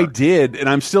 Which I did, and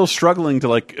I'm still struggling to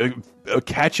like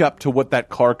catch up to what that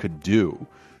car could do.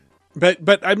 But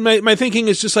my thinking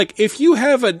is just like, if you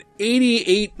have an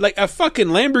 88, like a fucking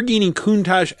Lamborghini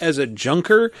Countach as a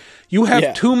junker, you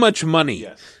have too much money.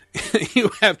 Yes.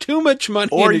 You have too much money,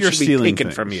 or and you're it should be stealing taken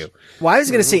things from you. Well, I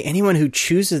was going to say anyone who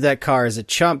chooses that car is a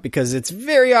chump, because it's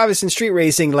very obvious in street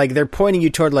racing, like they're pointing you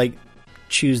toward like,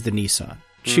 choose the Nissan.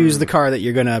 Choose the car that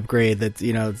you're going to upgrade. That,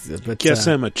 you know, but, guess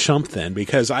I'm a chump then,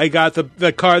 because I got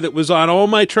the car that was on all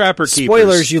my Trapper Keepers.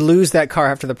 Spoilers: you lose that car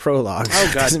after the prologue.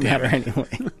 Oh, God, doesn't matter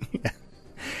anyway.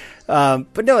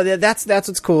 But no, that's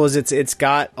what's cool is it's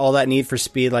got all that Need for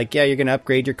Speed. Like, yeah, you're going to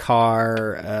upgrade your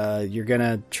car. You're going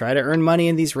to try to earn money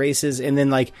in these races, and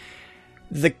then like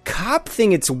the cop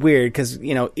thing. It's weird because,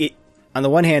 you know, it. On the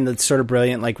one hand, it's sort of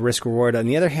brilliant, like risk reward. On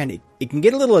the other hand, it can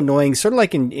get a little annoying, sort of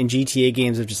like in GTA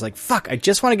games of just like, fuck, I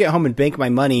just want to get home and bank my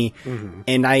money,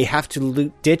 and I have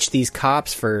to ditch these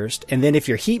cops first. And then if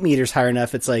your heat meter's high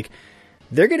enough, it's like,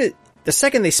 the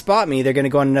second they spot me, they're going to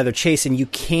go on another chase, and you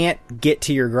can't get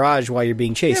to your garage while you're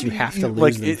being chased. You have to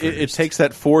lose them first. It takes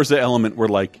that Forza element where,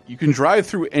 like, you can drive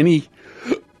through any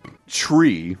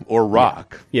tree or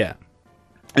rock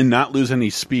and not lose any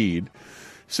speed.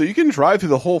 So you can drive through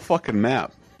the whole fucking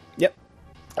map. Yep.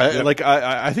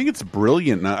 I think it's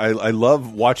brilliant. I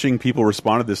love watching people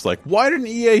respond to this. Like, why didn't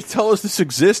EA tell us this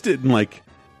existed? And like,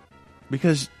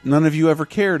 because none of you ever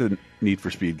cared a Need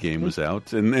for Speed game was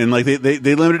out, and like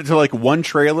they limited it to like one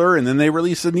trailer, and then they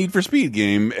release a Need for Speed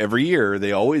game every year.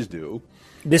 They always do.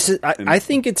 This is. I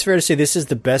think it's fair to say this is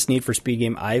the best Need for Speed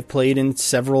game I've played in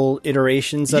several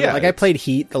iterations of it. Like, I played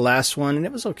Heat, the last one, and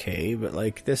it was okay, but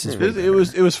like this is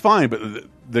it was fine. But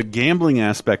the gambling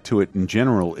aspect to it in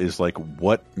general is like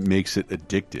what makes it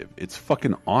addictive. It's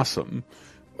fucking awesome.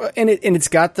 And it's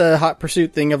got the hot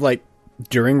pursuit thing of like,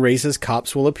 during races,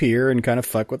 cops will appear and kind of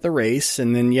fuck with the race,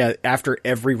 and then after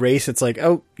every race, it's like,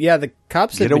 oh yeah, the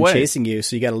cops have been chasing you,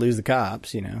 so you got to lose the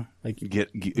cops, you know, like you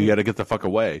got to get the fuck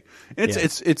away.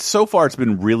 It's so far it's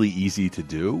been really easy to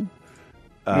do,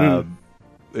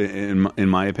 in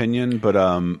my opinion. But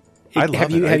I love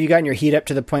have you gotten your heat up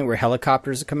to the point where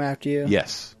helicopters come after you?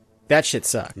 Yes, that shit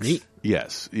sucks.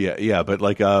 Yes, yeah, but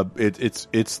like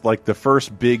it's like the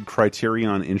first big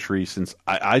Criterion entry since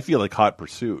I feel like Hot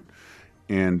Pursuit.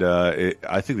 And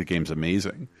I think the game's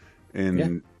amazing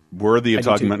and worthy of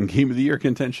talking about in Game of the Year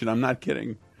contention. I'm not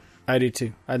kidding. I do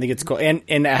too. I think it's cool.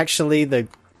 And actually, the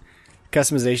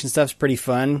customization stuff's pretty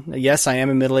fun. Yes, I am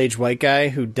a middle-aged white guy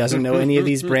who doesn't know any of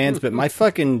these brands, but my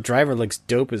fucking driver looks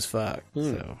dope as fuck.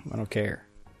 So I don't care.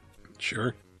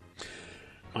 Sure.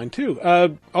 Mine too.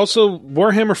 Also,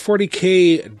 Warhammer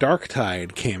 40k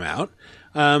Darktide came out.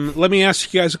 Let me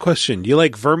ask you guys a question. Do you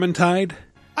like Vermintide?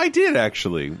 I did,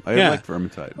 actually. I liked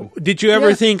Vermintide. Did you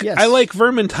ever think, I like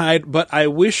Vermintide, but I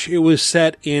wish it was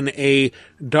set in a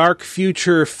dark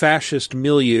future fascist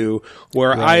milieu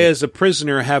where I, as a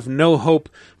prisoner, have no hope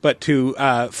but to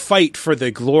fight for the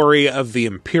glory of the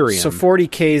Imperium? So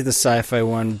 40k is the sci-fi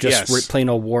one, just plain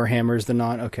old Warhammer is the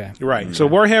non... Okay. Right. Mm-hmm. So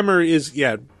Warhammer is,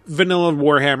 vanilla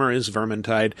Warhammer is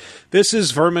Vermintide. This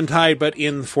is Vermintide, but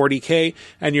in 40k,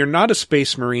 and you're not a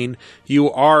space marine. You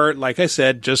are, like I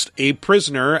said, just a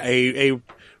prisoner, a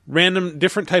random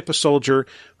different type of soldier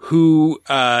who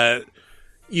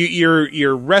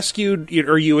you're rescued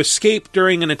or you escape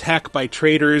during an attack by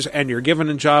traitors, and you're given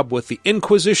a job with the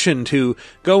Inquisition to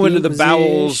go into the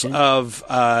bowels of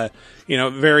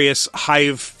various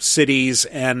hive cities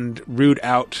and root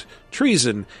out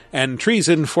treason. And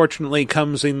treason, fortunately,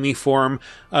 comes in the form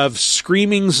of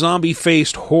screaming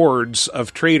zombie-faced hordes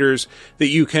of traitors that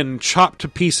you can chop to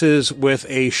pieces with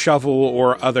a shovel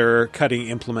or other cutting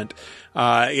implement.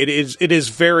 It is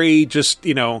very just,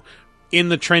 in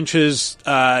the trenches.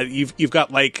 You've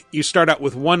got you start out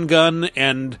with one gun,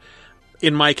 and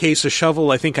in my case, a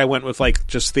shovel. I think I went with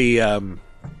just the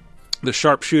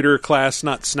sharpshooter class,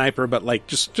 not sniper, but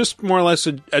just more or less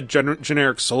a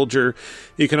generic soldier.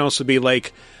 You can also be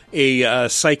a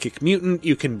psychic mutant.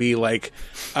 You can be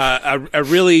a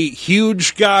really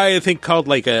huge guy, I think called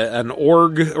an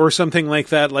org or something like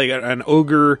that, like an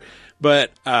ogre,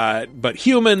 but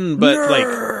human,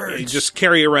 but you just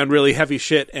carry around really heavy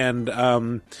shit.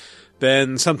 And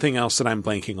than something else that I'm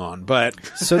blanking on. But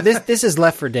so this is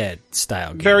Left 4 Dead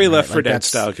style game. Very right? Left 4 Dead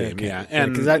style game, okay. yeah.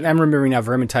 And because I'm remembering now,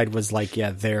 Vermintide was like,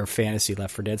 their fantasy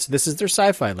Left 4 Dead. So this is their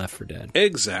sci-fi Left 4 Dead.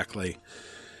 Exactly.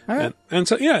 All right. And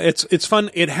so, yeah, it's fun.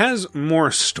 It has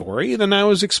more story than I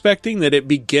was expecting, that it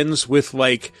begins with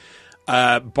like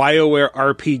BioWare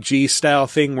RPG style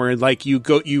thing where like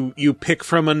you pick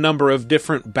from a number of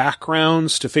different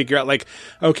backgrounds to figure out like,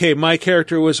 okay, my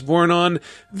character was born on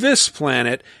this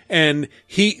planet and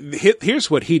here's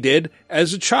what he did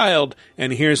as a child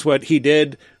and here's what he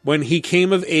did when he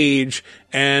came of age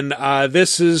and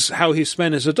this is how he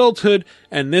spent his adulthood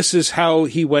and this is how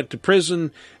he went to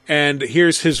prison and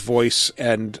here's his voice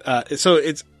and so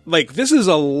it's like this is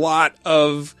a lot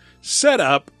of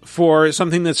setup for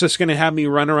something that's just going to have me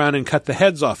run around and cut the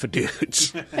heads off of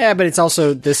dudes. Yeah, but it's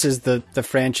also, this is the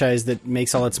franchise that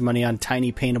makes all its money on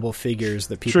tiny paintable figures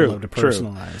that people love to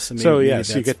personalize. So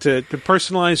yes, you get to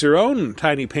personalize your own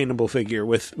tiny paintable figure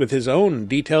with his own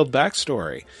detailed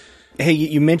backstory. Hey,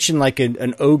 you mentioned like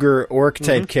an ogre orc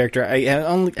type character.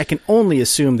 I can only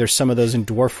assume there's some of those in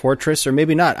Dwarf Fortress, or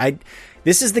maybe not.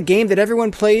 This is the game that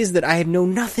everyone plays that I know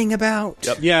nothing about.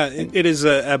 Yep. Yeah, it is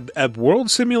a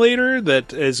world simulator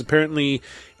that is apparently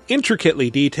intricately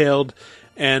detailed,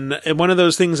 and one of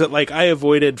those things that like I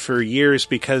avoided for years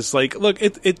because like, look,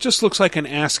 it just looks like an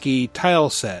ASCII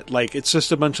tile set. Like it's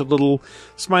just a bunch of little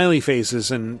smiley faces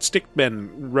and stickmen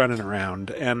running around,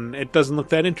 and it doesn't look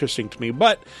that interesting to me.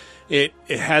 But it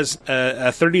has a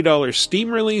 $30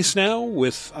 Steam release now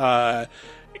with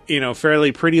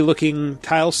fairly pretty looking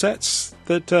tile sets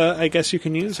that I guess you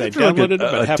can use. I downloaded it,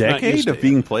 but have not used it. A decade of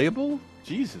being playable?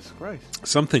 Jesus Christ.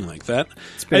 Something like that.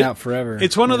 It's been out forever.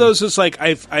 It's one of those, it's like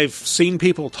I've seen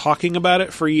people talking about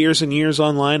it for years and years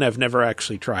online. I've never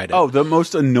actually tried it. Oh, the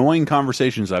most annoying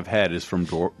conversations I've had is from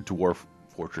Dwarf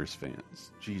Fortress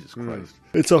fans. Jesus Christ.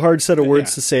 It's a hard set of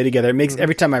words to say together. It makes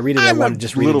every time I read it, I want to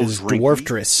just read it as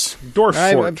Dwarftress.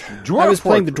 I was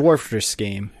playing the Dwarftress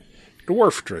game.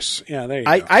 Dwarftress. Yeah, there you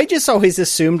go. I just always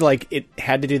assumed like it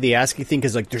had to do the ASCII thing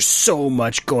because like there's so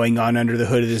much going on under the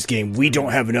hood of this game. We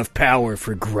don't have enough power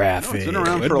for graphics. It's been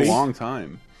around for a long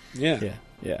time. Yeah.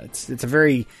 It's a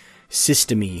very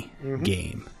systemy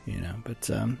game, But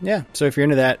so if you're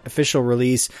into that, official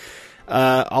release.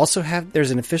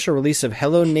 There's an official release of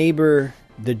Hello Neighbor: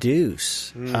 The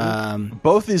Deuce.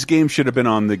 Both these games should have been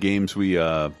on the games we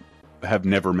have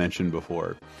never mentioned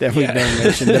before. That we've never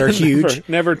mentioned, that are huge.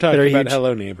 Never talked about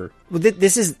Hello Neighbor. Well,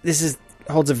 this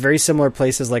holds a very similar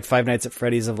place as like Five Nights at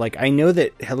Freddy's. Of like, I know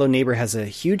that Hello Neighbor has a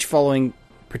huge following,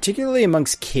 particularly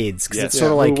amongst kids, because it's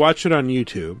sort of like, watch it on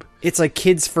YouTube. It's like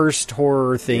kids' first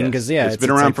horror thing because it's been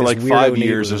around for like 5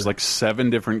 years. There's like 7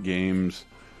 different games.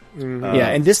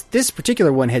 And this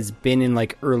particular one has been in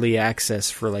like early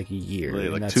access for like a year,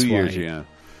 like 2 years.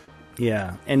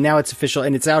 Yeah, and now it's official,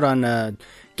 and it's out on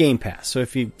Game Pass. So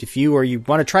if you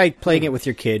want to try playing it with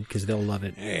your kid because they'll love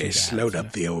it. Load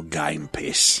up the old Game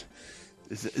Pass.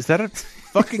 Is that a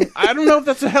fucking? I don't know if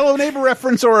that's a Hello Neighbor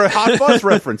reference or a Hot Fuzz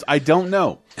reference. I don't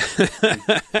know.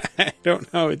 I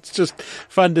don't know. It's just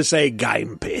fun to say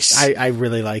Game Pass. I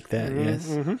really like that. Yes.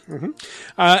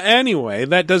 Anyway,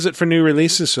 that does it for new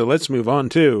releases. So let's move on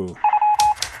to.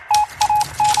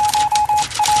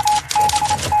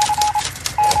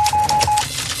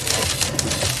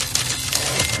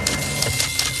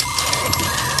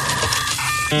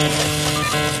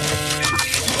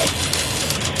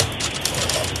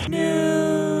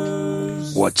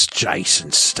 What's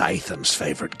Jason Statham's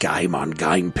favorite game on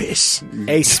Game Pass?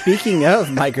 Hey, speaking of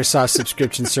Microsoft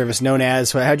subscription service known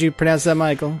as, how'd you pronounce that,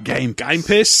 Michael? Game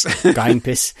Pass? Game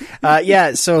Pass.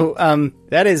 So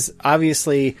that is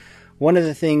obviously one of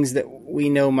the things that we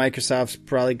know Microsoft's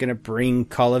probably going to bring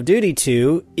Call of Duty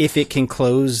to if it can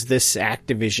close this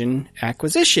Activision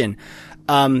acquisition.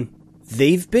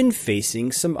 They've been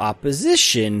facing some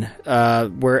opposition,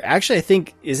 where actually I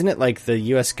think, isn't it like the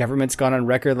U.S. government's gone on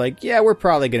record like, yeah, we're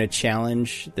probably going to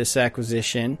challenge this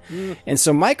acquisition. And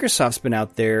so Microsoft's been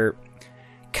out there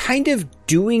kind of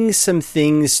doing some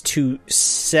things to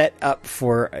set up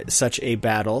for such a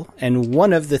battle. And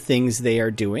one of the things they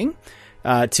are doing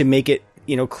to make it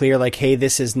clear like, hey,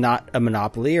 this is not a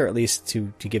monopoly, or at least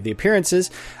to give the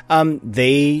appearances,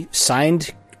 they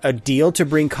signed a deal to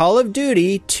bring Call of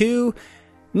Duty to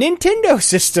Nintendo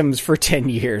systems for 10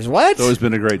 years. What? It's always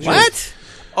been a great choice.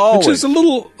 What? Which is a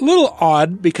little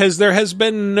odd because there has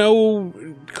been no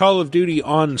Call of Duty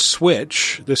on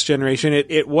Switch this generation.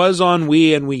 It was on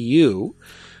Wii and Wii U.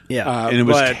 Yeah. And it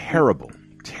was terrible.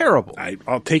 Terrible.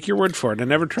 I'll take your word for it. I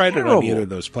never tried it on either of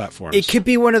those platforms. It could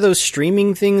be one of those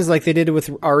streaming things like they did with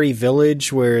RE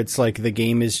Village, where it's like the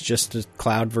game is just a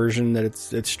cloud version that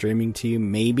it's streaming to you.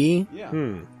 Maybe. Yeah.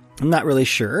 I'm not really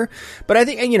sure. But I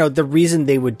think, the reason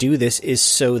they would do this is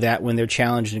so that when they're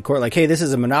challenged in court, like, hey, this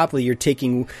is a monopoly. You're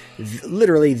taking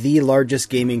literally the largest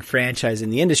gaming franchise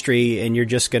in the industry, and you're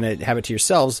just going to have it to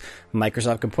yourselves.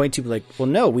 Microsoft can point to, like, well,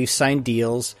 no, we've signed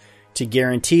deals to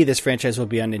guarantee this franchise will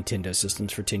be on Nintendo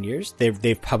systems for 10 years.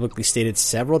 They've publicly stated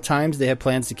several times they have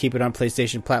plans to keep it on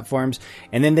PlayStation platforms.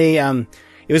 And then they, it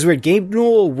was weird. Gabe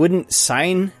Newell wouldn't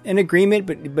sign an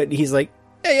agreement, but he's like,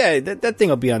 yeah, that thing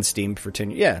will be on Steam for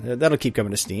 10 years. Yeah, that'll keep coming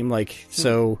to Steam. Like,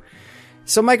 so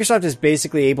Microsoft is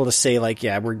basically able to say, like,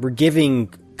 yeah, we're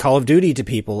giving Call of Duty to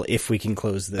people if we can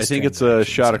close this. I think it's a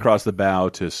shot across the bow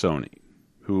to Sony,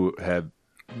 who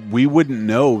we wouldn't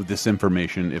know this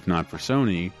information if not for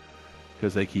Sony,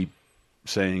 because they keep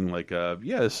saying, like,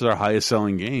 yeah, this is our highest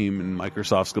selling game, and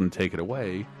Microsoft's going to take it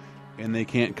away, and they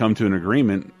can't come to an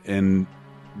agreement, and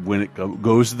when it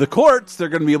goes to the courts, they're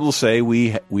going to be able to say,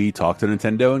 we talked to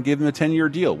Nintendo and gave them a 10-year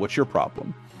deal. What's your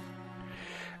problem?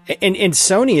 And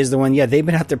Sony is the one, yeah, they've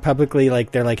been out there publicly,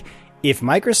 like, they're like, if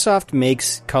Microsoft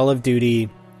makes Call of Duty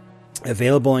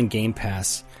available in Game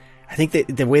Pass, I think that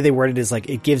the way they word it is like,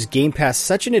 it gives Game Pass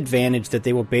such an advantage that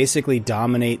they will basically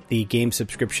dominate the game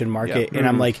subscription market. Yeah. And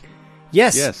I'm like,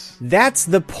 yes, that's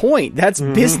the point. That's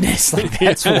business. Like,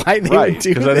 that's why they would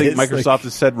do this. Because I think Microsoft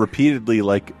has said repeatedly,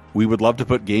 like, we would love to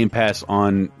put Game Pass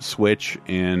on Switch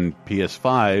and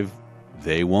PS5.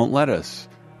 They won't let us.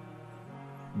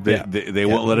 They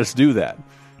won't let us do that.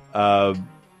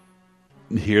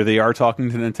 Here they are talking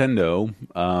to Nintendo.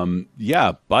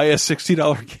 Buy a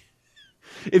 $60 game.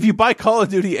 If you buy Call of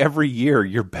Duty every year,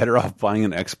 you're better off buying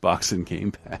an Xbox and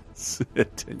Game Pass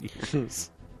at 10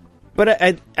 years.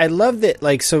 But I love that,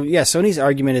 like, so yeah, Sony's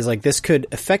argument is like, this could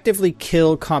effectively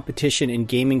kill competition in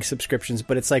gaming subscriptions,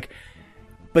 but it's like,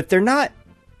 but they're not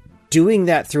doing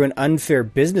that through an unfair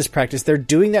business practice. They're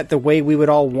doing that the way we would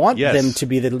all want them to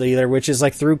be the leader, which is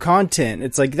like through content.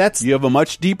 It's like, you have a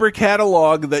much deeper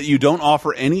catalog that you don't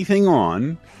offer anything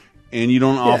on, and you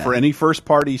don't offer any first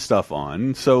party stuff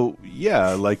on. So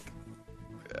yeah, like,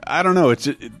 I don't know.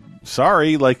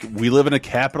 Sorry, like, we live in a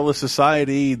capitalist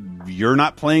society. You're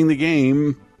not playing the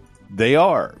game. They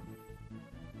are.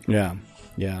 Yeah.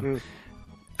 Then,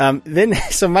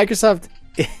 so Microsoft,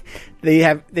 they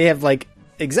have like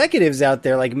executives out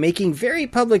there, like, making very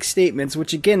public statements,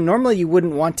 which again, normally you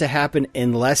wouldn't want to happen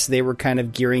unless they were kind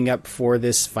of gearing up for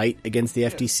this fight against the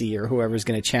FTC or whoever's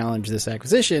going to challenge this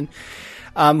acquisition.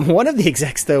 One of the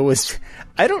execs, though,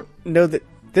 I don't know that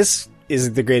this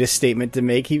is the greatest statement to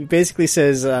make. He basically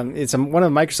says, it's one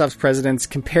of Microsoft's presidents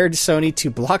compared Sony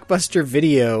to Blockbuster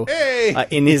Video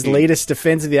in his latest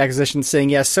defense of the acquisition, saying,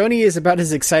 yeah, Sony is about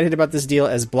as excited about this deal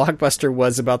as Blockbuster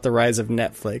was about the rise of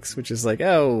Netflix, which is like,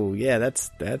 oh, yeah,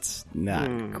 that's not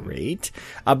great.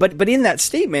 But in that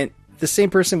statement, the same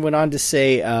person went on to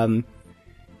say,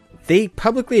 they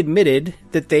publicly admitted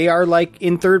that they are, like,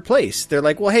 in third place. They're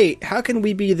like, well, hey, how can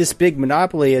we be this big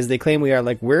monopoly as they claim we are?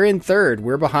 Like, we're in third.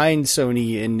 We're behind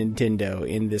Sony and Nintendo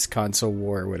in this console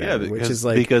war or whatever. Yeah, which is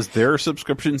like, because their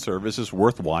subscription service is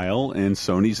worthwhile and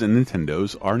Sony's and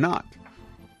Nintendo's are not.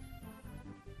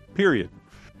 Period.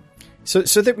 So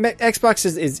the Xbox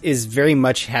is very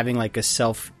much having, like, a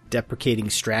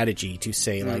self-deprecating strategy to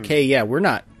say, like, hey, yeah, we're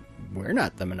not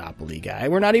the monopoly guy.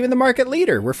 We're not even the market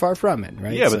leader. We're far from it,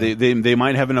 right? Yeah, but they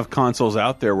might have enough consoles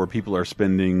out there where people are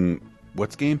spending,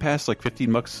 what's Game Pass, like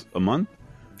 $15 a month?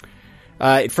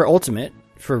 For Ultimate.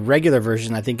 For regular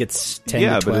version, I think it's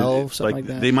 10 to 12, something like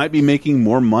that. They might be making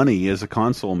more money as a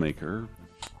console maker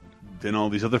than all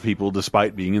these other people,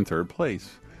 despite being in third place.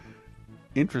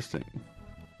 Interesting.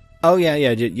 Oh,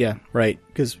 yeah, right.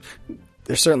 Because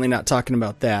they're certainly not talking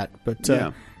about that. But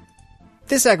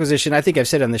this acquisition, I think I've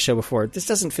said on the show before, this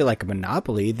doesn't feel like a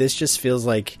monopoly. This just feels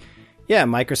like, yeah,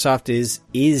 Microsoft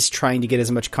is trying to get as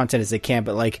much content as they can,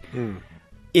 but like,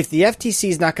 if the FTC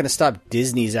is not going to stop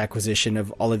Disney's acquisition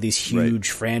of all of these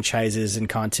huge franchises and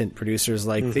content producers,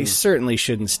 like, they certainly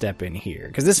shouldn't step in here.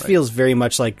 Because this feels very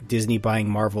much like Disney buying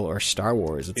Marvel or Star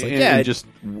Wars. It's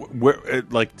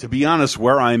like, to be honest,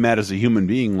 where I'm at as a human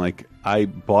being, like, I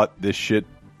bought this shit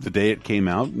the day it came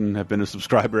out and have been a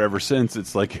subscriber ever since.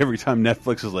 It's like every time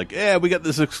Netflix is like, yeah, we got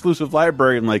this exclusive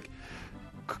library, and like,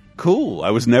 cool. I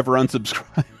was never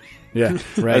unsubscribing. Yeah,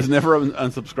 right. I was never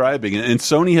unsubscribing, and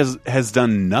Sony has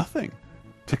done nothing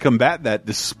to combat that,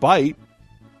 despite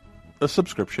a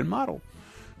subscription model.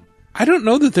 I don't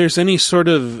know that there's any sort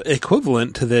of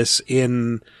equivalent to this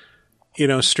in,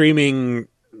 streaming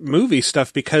movie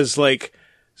stuff, because, like,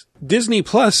 Disney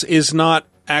Plus is not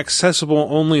accessible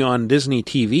only on Disney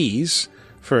TVs,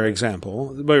 for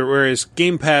example. But whereas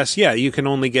Game Pass, yeah, you can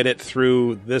only get it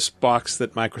through this box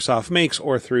that Microsoft makes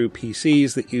or through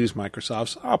PCs that use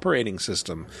Microsoft's operating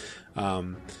system.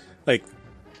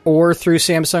 Or through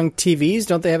Samsung TVs.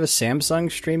 Don't they have a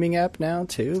Samsung streaming app now,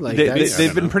 too? Like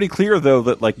they've been pretty clear, though,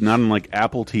 that like not unlike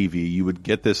Apple TV, you would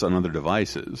get this on other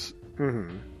devices.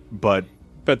 Mm-hmm. But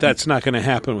that's not going to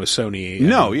happen with Sony.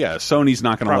 No, yeah. Sony's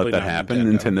not going to let that not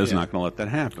happen. Nintendo's not going to let that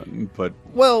happen. But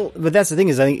that's the thing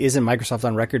is, I think, isn't Microsoft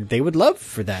on record? They would love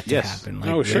for that to happen.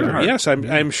 Like, sure. Yes,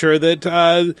 I'm sure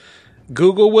that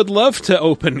Google would love to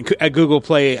open a Google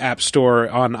Play App Store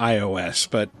on iOS,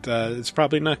 but it's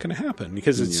probably not going to happen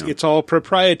because it's all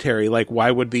proprietary. Like,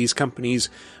 why would these companies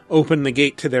open the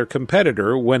gate to their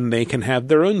competitor when they can have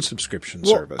their own subscription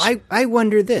service? I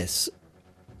wonder this.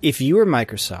 If you were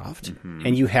Microsoft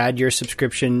and you had your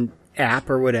subscription app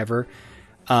or whatever,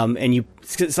 and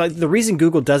the reason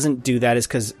Google doesn't do that is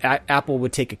because Apple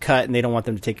would take a cut and they don't want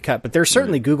them to take a cut. But there's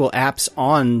certainly Google apps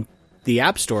on the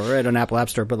App Store, right, on Apple App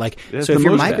Store. But so if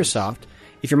you're Microsoft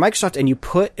and you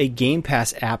put a Game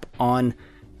Pass app on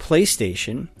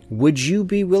PlayStation, would you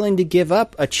be willing to give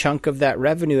up a chunk of that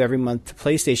revenue every month to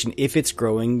PlayStation if it's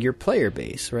growing your player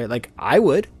base, right? Like, I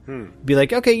would be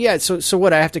like, okay, yeah, so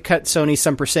what? I have to cut Sony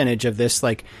some percentage of this.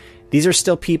 Like, these are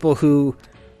still people who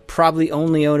probably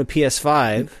only own a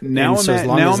PS5. Now, so as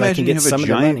long as I can get you have some a of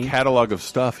the giant money, catalog of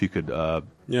stuff you could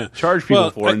charge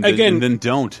people for, and then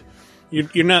don't.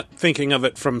 You're not thinking of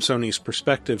it from Sony's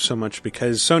perspective so much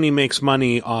because Sony makes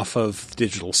money off of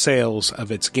digital sales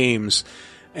of its games.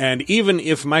 And even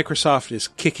if Microsoft is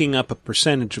kicking up a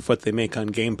percentage of what they make on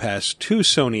Game Pass to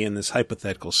Sony in this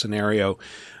hypothetical scenario,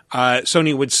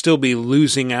 Sony would still be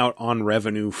losing out on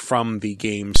revenue from the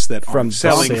games that are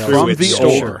selling through its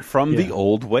store. From the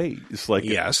old ways. Like,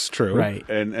 yes, true. Right.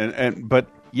 But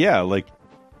yeah, like,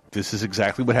 this is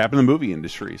exactly what happened in the movie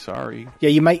industry. Sorry. Yeah,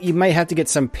 you might have to get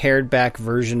some pared back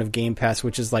version of Game Pass,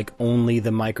 which is like only the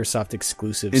Microsoft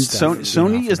exclusive stuff. And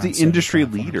Sony is the industry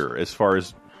leader as far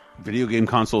as video game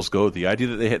consoles go. The idea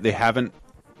that they haven't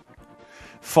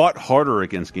fought harder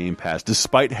against Game Pass,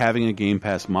 despite having a Game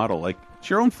Pass model, like, it's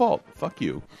your own fault. Fuck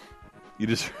you. You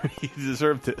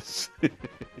deserve this.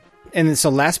 And so,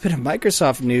 last bit of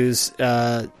Microsoft news,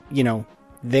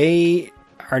 they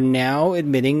are now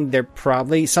admitting they're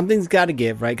probably something's got to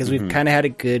give, right? Because we've kind of had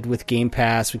it good with Game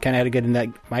Pass. We kind of had it good in that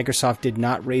Microsoft did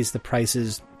not raise the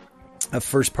prices of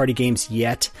first-party games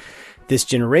yet this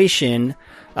generation.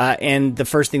 And the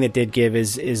first thing that did give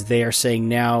is they are saying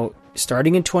now,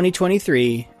 starting in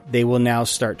 2023, they will now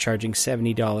start charging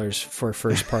 $70 for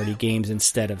first-party games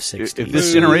instead of $60. If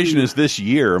this generation is this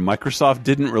year, Microsoft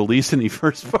didn't release any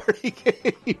first-party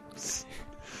games.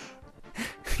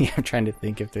 Yeah, I'm trying to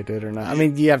think if they did or not. I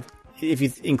mean, if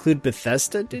you include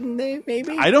Bethesda, didn't they?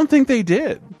 Maybe I don't think they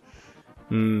did.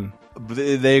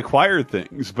 They acquired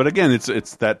things, but again, it's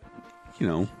that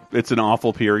it's an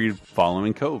awful period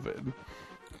following COVID.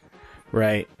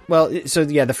 Right. Well, so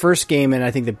yeah, the first game, and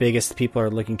I think the biggest people are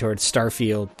looking towards,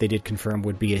 Starfield, they did confirm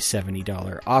would be a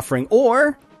 $70 offering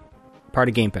or part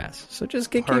of Game Pass. So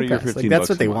just get Game Pass. Like, that's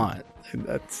what they want.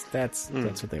 That's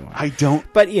what they want. I don't.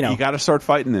 But you got to start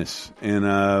fighting this,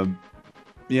 and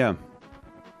yeah.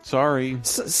 Sorry.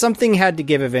 Something had to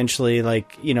give eventually.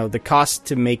 Like, the cost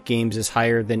to make games is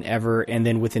higher than ever, and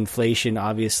then with inflation,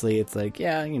 obviously, it's like,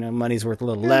 money's worth a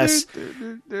little less.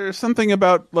 There's something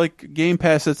about like Game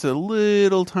Pass that's a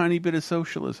little tiny bit of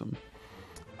socialism.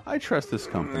 I trust this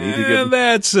company to give.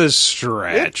 That's a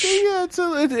stretch.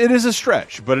 It is a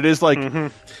stretch, but it is like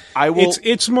I will.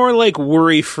 It's more like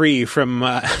worry free from.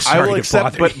 I will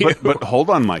accept, but hold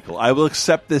on, Michael. I will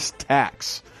accept this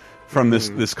tax from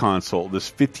this console, this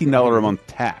 $15 a month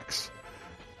tax,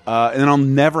 and then I'll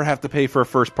never have to pay for a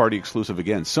first party exclusive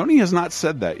again. Sony has not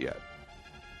said that yet.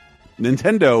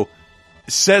 Nintendo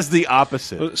says the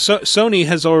opposite. So Sony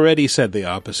has already said the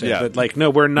opposite. Yeah. That, like, no,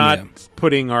 we're not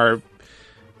putting our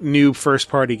new first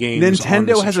party games.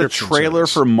 Nintendo on has a trailer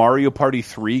for Mario Party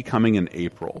 3 coming in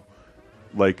April.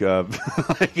 Like,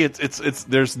 it's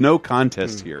there's no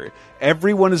contest here.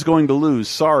 Everyone is going to lose.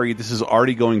 Sorry, this is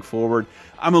already going forward.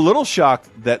 I'm a little shocked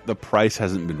that the price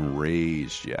hasn't been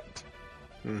raised yet.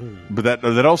 But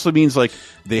that also means like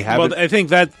they haven't. Well, I think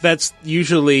that's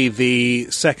usually the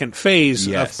second phase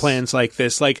of plans like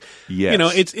this. Like,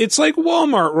 it's like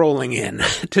Walmart rolling in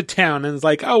to town and it's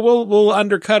like, oh, we'll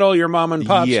undercut all your mom and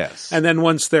pops. Yes. And then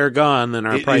once they're gone, then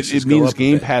our prices it means go up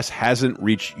Game Pass hasn't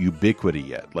reached ubiquity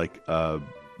yet. Like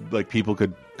people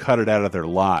could cut it out of their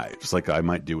lives, like I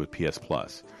might do with PS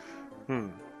Plus.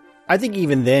 I think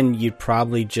even then you'd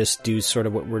probably just do sort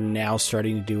of what we're now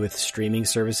starting to do with streaming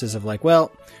services of like,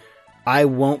 well, I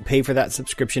won't pay for that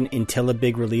subscription until a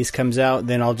big release comes out.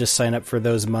 Then I'll just sign up for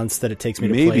those months that it takes me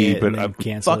to play it. But and I'm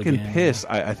cancel fucking again. pissed.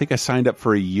 I think I signed up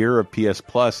for a year of PS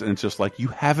Plus, and it's just like, you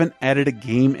haven't added a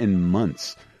game in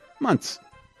months. Months.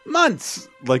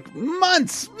 Like,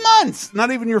 months.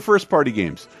 Not even your first-party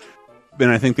games.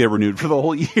 And I think they renewed for the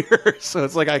whole year. So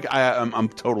it's like, I'm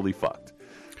totally fucked.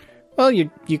 Well, you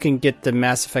can get the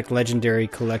Mass Effect Legendary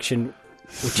Collection,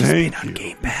 which has been on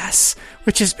Game Pass.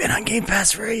 Which has been on Game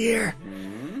Pass for a year.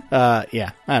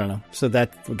 Yeah, I don't know. So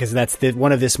because that's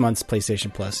one of this month's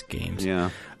PlayStation Plus games. Yeah.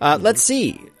 Let's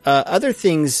see. Other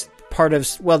things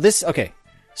okay.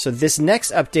 So this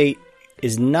next update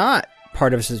is not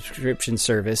part of a subscription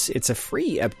service. It's a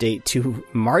free update to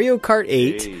Mario Kart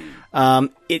 8. Hey.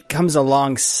 It comes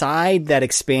alongside that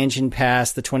expansion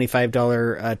pass, the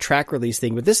 $25 track release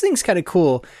thing. But this thing's kind of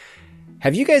cool.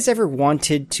 Have you guys ever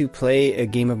wanted to play a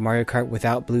game of Mario Kart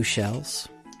without blue shells?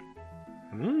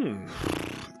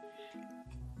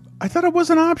 I thought it was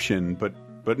an option, but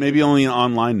maybe only in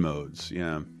online modes.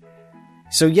 Yeah.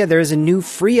 So yeah, there is a new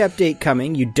free update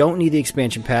coming. You don't need the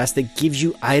expansion pass that gives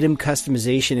you item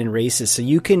customization in races. So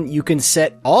you can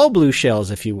set all blue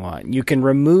shells if you want. You can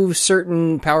remove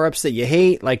certain power-ups that you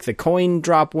hate, like the coin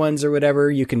drop ones or whatever.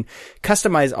 You can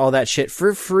customize all that shit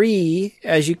for free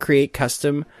as you create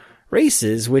custom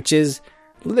races, which is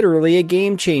literally a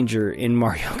game changer in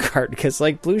Mario Kart, because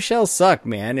like blue shells suck,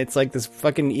 man. It's like this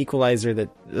fucking equalizer that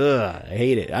I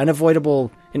hate it. An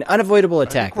unavoidable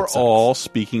attack. We're all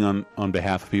speaking on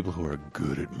behalf of people who are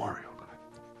good at Mario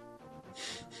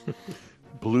Kart.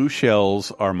 Blue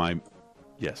shells are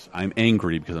yes, I'm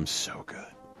angry because I'm so good.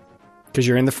 Because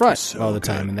you're in the front all the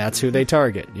time, and that's who they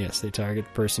target. Yes, they target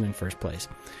the person in first place.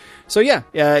 So yeah,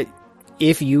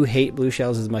 if you hate blue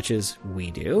shells as much as we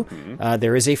do,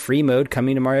 there is a free mode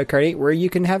coming to Mario Kart 8 where you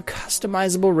can have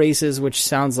customizable races, which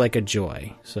sounds like a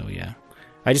joy. So yeah,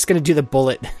 I'm just going to do that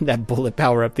bullet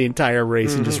power up the entire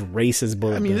race and just race as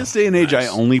Bullet. I mean, this day and age, I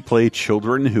only play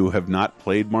children who have not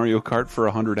played Mario Kart for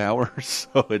 100 hours.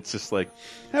 So it's just like,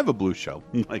 have a blue shell.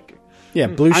 Like, yeah,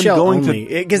 blue shell only.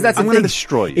 Because that's the thing. I'm going to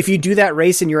destroy you. If you do that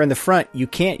race and you're in the front, you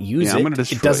can't use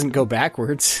it. It doesn't go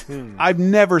backwards. I've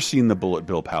never seen the bullet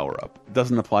bill power up. It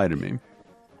doesn't apply to me.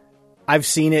 I've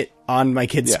seen it on my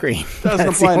kid's screen.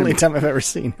 That's the only time I've ever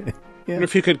seen it. Yeah. And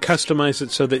if you could customize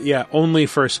it so that, only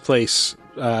first place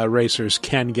racers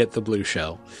can get the blue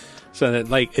shell. So that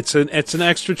like it's an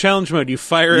extra challenge mode. You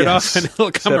fire it off and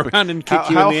it'll come around and kick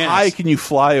you in the ass. How high can you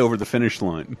fly over the finish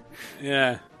line?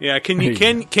 Yeah. Can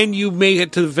you make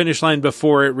it to the finish line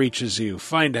before it reaches you?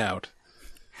 Find out.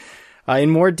 In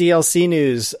more DLC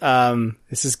news,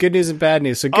 this is good news and bad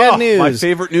news. So good news. My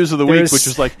favorite news of the week, which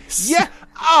is like,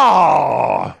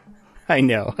 I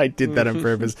know, I did that on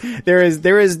purpose. There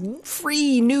is new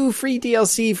free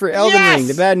DLC for Elden Ring.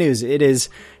 The bad news, it is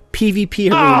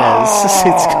PvP arenas.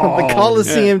 It's called the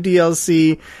Coliseum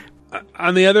DLC.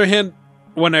 On the other hand,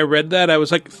 when I read that, I was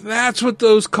like, that's what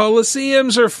those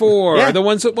Coliseums are for. Yeah. The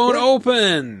ones that won't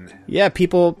open. Yeah,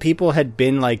 people had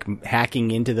been like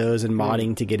hacking into those and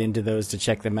modding to get into those to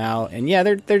check them out. And yeah,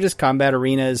 they're just combat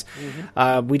arenas.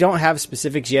 We don't have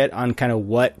specifics yet on kind of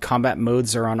what combat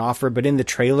modes are on offer, but in the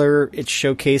trailer, it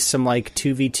showcased some like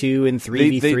 2v2 and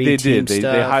 3v3 team stuff.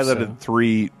 They highlighted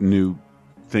 3 new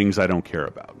things I don't care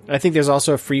about. I think there's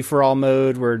also a free-for-all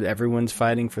mode where everyone's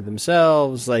fighting for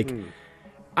themselves. Like,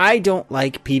 I don't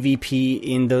like PvP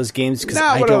in those games because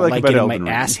I don't like getting my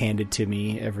ass handed to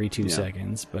me every 2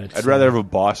 seconds. But I'd rather have a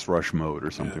boss rush mode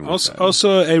or something like that.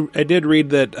 Also, I did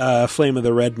read that Flame of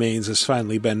the Red Mains has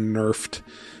finally been nerfed.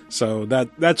 So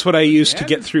that's what I used to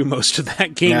get through most of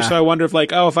that game. Yeah. So I wonder if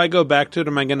if I go back to it,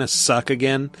 am I going to suck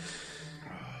again?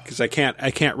 Because I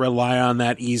can't rely on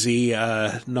that easy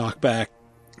knockback.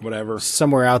 Whatever.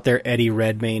 Somewhere out there, Eddie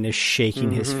Redmayne is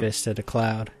shaking his fist at a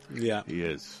cloud. Yeah, he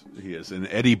is, and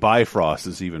Eddie Bifrost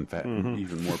is even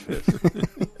more pissed.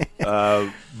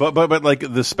 But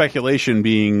like the speculation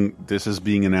being, this is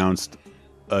being announced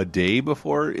a day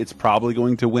before it's probably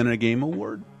going to win a game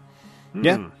award.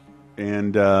 Yeah,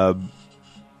 and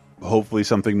hopefully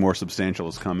something more substantial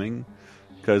is coming.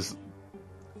 Because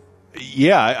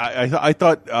I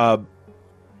thought.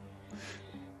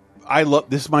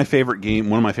 This is my favorite game,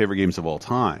 one of my favorite games of all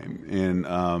time,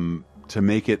 and to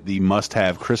make it the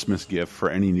must-have Christmas gift for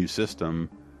any new system,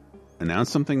 announce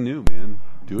something new, man.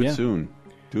 Do it soon.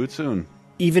 Do it soon.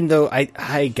 Even though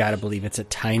I gotta believe it's a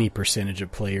tiny percentage of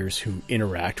players who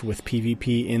interact with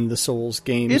PvP in the Souls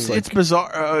games. It's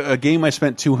bizarre. A game I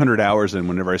spent 200 hours in.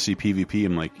 Whenever I see PvP,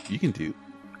 I'm like,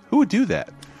 who would do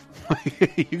that?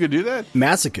 You could do that?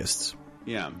 Masochists.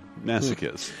 Yeah,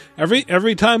 masochists.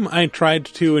 Every time I tried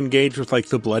to engage with like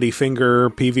the Bloody Finger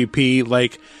PvP,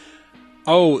 like,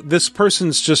 oh, this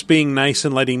person's just being nice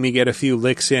and letting me get a few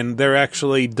licks in. They're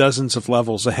actually dozens of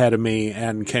levels ahead of me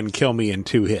and can kill me in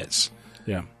 2 hits.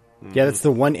 Yeah. Yeah, that's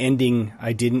the one ending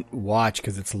I didn't watch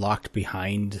because it's locked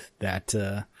behind that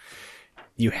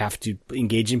you have to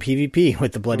engage in PvP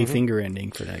with the Bloody Finger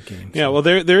ending for that game. Yeah, well,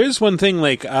 there is one thing,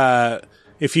 like,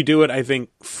 if you do it, I think,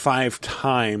 5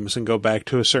 times and go back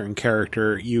to a certain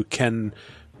character, you can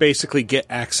basically get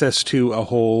access to a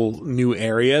whole new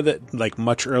area that, like,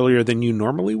 much earlier than you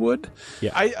normally would.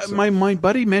 Yeah, my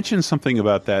buddy mentioned something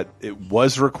about that. It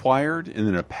was required, and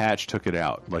then a patch took it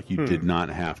out. Like, you did not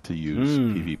have to use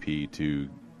PvP to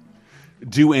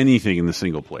do anything in the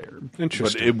single player.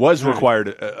 Interesting. But it was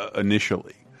required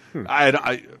initially.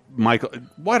 Michael,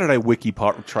 why did I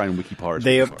try and wiki parse?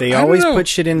 They always put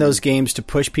shit in those games to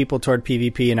push people toward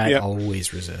PvP, and I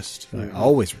always resist. I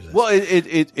always resist. Well,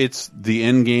 it's the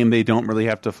end game. They don't really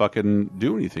have to fucking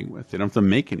do anything with. They don't have to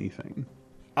make anything.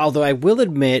 Although I will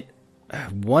admit,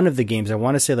 one of the games, I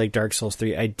want to say like Dark Souls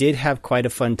 3, I did have quite a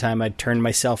fun time. I turned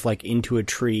myself like into a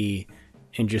tree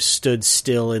and just stood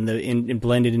still and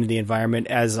blended into the environment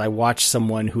as I watched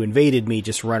someone who invaded me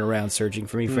just run around searching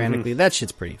for me frantically. That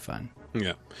shit's pretty fun.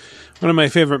 Yeah. One of my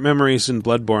favorite memories in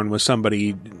Bloodborne was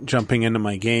somebody jumping into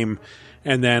my game,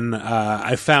 and then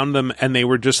I found them, and they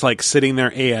were just like sitting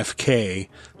there AFK,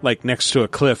 like next to a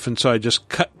cliff, and so I just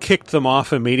kicked them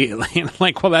off immediately. And I'm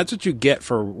like, well, that's what you get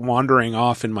for wandering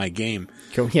off in my game.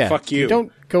 Fuck you. You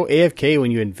don't go AFK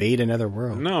when you invade another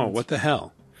world. No, what the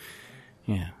hell?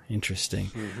 Yeah,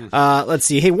 interesting. Let's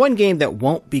see. Hey, one game that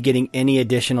won't be getting any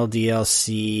additional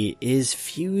DLC is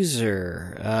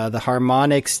Fuser, the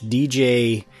Harmonix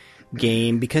DJ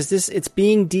game, because it's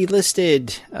being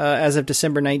delisted as of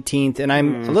December 19th, and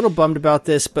I'm a little bummed about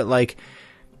this, but like,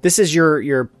 this is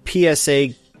your PSA.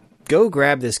 Go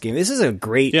grab this game. This is a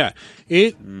great... Yeah,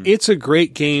 it's a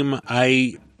great game.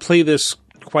 I play this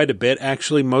quite a bit,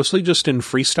 actually, mostly just in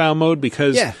freestyle mode,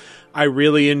 because... Yeah. I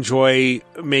really enjoy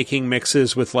making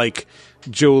mixes with like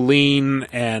Jolene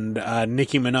and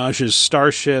Nicki Minaj's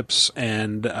Starships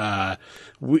and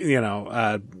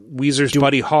Weezer's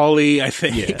Buddy Holly, I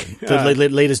think. Yeah. The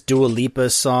latest Dua Lipa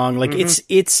song. Like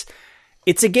it's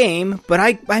a game, but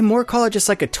I more call it just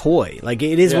like a toy. Like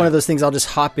it is one of those things I'll just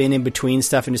hop in between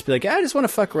stuff and just be like, I just want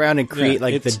to fuck around and create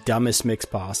like the dumbest mix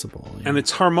possible. And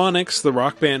it's Harmonix, the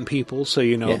rock band people, so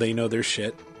they know their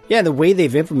shit. Yeah, the way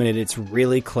they've implemented it's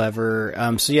really clever.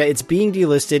 So yeah, it's being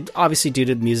delisted, obviously due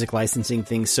to music licensing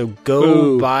things. So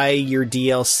go buy your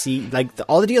DLC. Like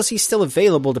all the DLC is still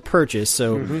available to purchase.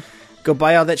 So go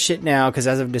buy all that shit now, because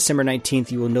as of December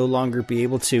 19th, you will no longer be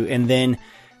able to. And then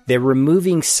they're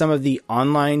removing some of the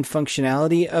online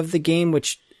functionality of the game,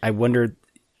 which I wonder.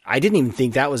 I didn't even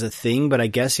think that was a thing, but I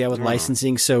guess with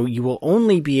licensing. So you will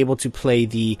only be able to play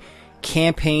the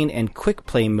campaign and quick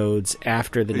play modes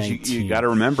after the 19th. You got to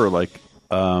remember, like,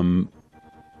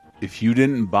 if you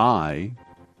didn't buy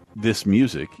this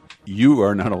music, you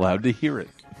are not allowed to hear it.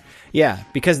 Yeah,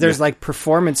 because there's like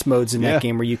performance modes in that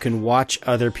game where you can watch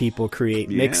other people create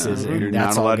mixes, and you're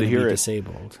that's not allowed all to hear it.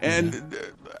 Disabled. And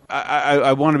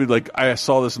I want to be like, I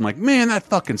saw this, I'm like, man, that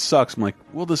fucking sucks. I'm like,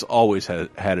 well, this always had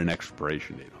an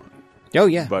expiration date on it. Oh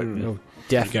yeah, but definitely.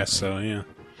 I guess so. Yeah.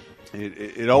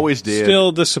 It always did.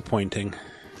 Still disappointing.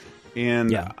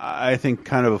 And I think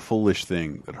kind of a foolish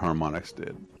thing that Harmonix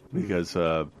did, because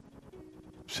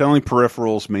selling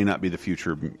peripherals may not be the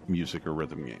future of music or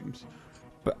rhythm games.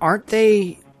 But aren't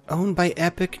they owned by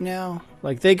Epic now?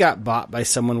 Like, they got bought by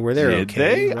someone where they're Did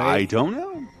okay. They? Right? I don't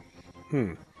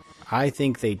know. I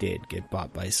think they did get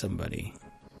bought by somebody.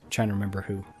 I'm trying to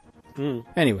remember who.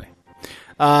 Anyway.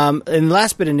 And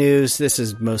last bit of news, this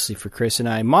is mostly for Chris and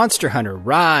I. Monster Hunter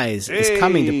Rise is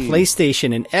coming to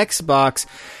PlayStation and Xbox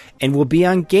and will be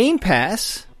on Game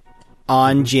Pass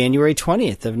on January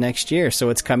 20th of next year. So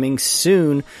it's coming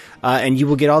soon. And you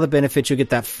will get all the benefits. You'll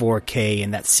get that 4K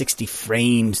and that 60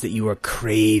 frames that you are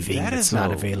craving. That's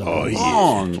not available.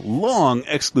 Long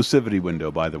exclusivity window,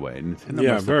 by the way.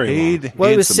 Nintendo very long. Well,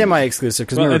 it was semi-exclusive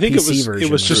because I think PC version.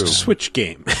 It was just a Switch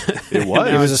game. It was.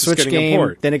 It was a Switch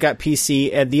game. Then it got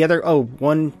PC. And the other,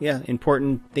 one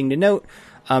important thing to note,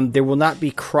 there will not be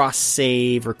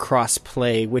cross-save or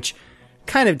cross-play, which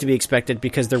kind of to be expected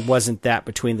because there wasn't that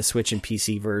between the Switch and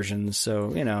PC versions.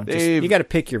 So, you got to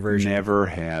pick your version. Never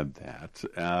had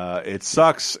that. It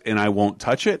sucks, and I won't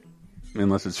touch it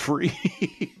unless it's free.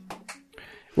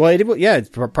 Well, it's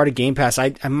part of Game Pass.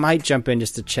 I might jump in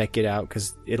just to check it out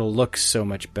because it'll look so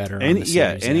much better. On the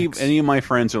Series X. Any of my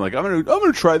friends are like, I'm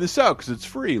gonna try this out because it's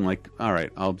free. And like, all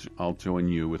right, I'll join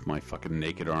you with my fucking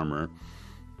naked armor.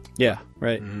 Yeah,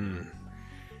 right.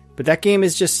 But that game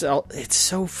is just, it's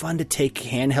so fun to take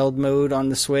handheld mode on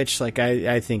the Switch. Like,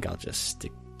 I think I'll just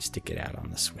stick it out on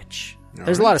the Switch.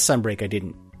 There's a lot of Sunbreak I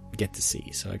didn't get to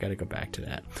see, so I got to go back to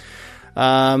that.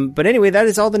 But anyway, that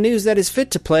is all the news that is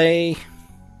fit to play.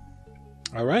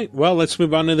 All right. Well, let's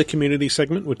move on to the community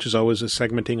segment, which is always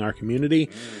segmenting our community.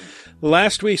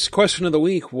 Last week's question of the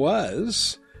week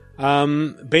was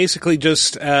basically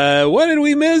just, what did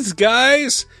we miss,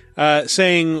 guys?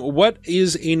 Saying, what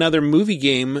is another movie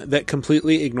game that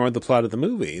completely ignored the plot of the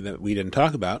movie that we didn't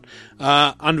talk about?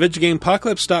 On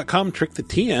VidjagameApocalypse.com, Trick the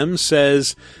TM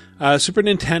says, Super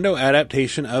Nintendo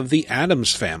adaptation of The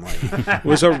Addams Family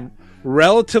was a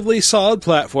relatively solid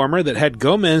platformer that had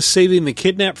Gomez saving the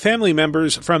kidnapped family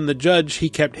members from the judge he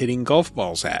kept hitting golf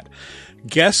balls at.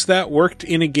 Guess that worked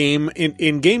in a game,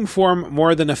 in game form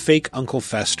more than a fake Uncle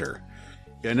Fester.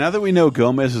 Yeah, now that we know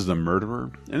Gomez is the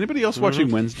murderer, anybody else watching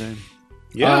Wednesday?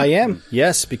 Yeah, I am.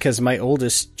 Yes, because my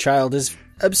oldest child is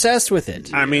obsessed with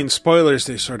it. I mean, spoilers,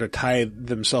 they sort of tie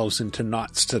themselves into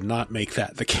knots to not make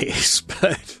that the case,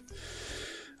 but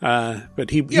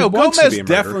he wants Gomez to be a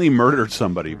definitely murdered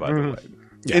somebody, by the way.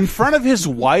 Yeah. In front of his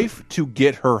wife to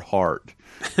get her heart.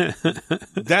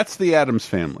 That's the Addams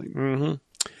Family.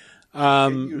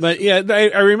 But yeah,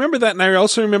 I remember that, and I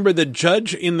also remember the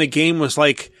judge in the game was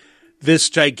like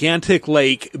this gigantic,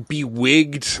 like,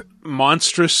 bewigged,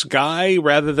 monstrous guy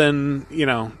rather than,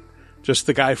 just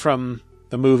the guy from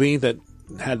the movie that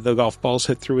had the golf balls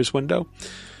hit through his window.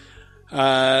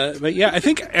 But yeah, I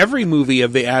think every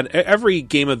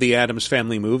game of the Addams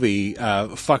Family movie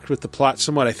fucked with the plot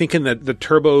somewhat. I think in the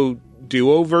Turbo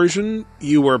Duo version,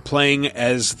 you were playing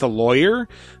as the lawyer,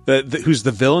 who's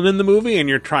the villain in the movie, and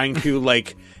you're trying to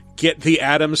like get the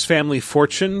Addams Family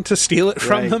fortune to steal it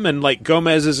from them, and like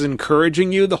Gomez is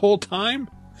encouraging you the whole time.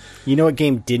 You know what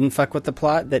game didn't fuck with the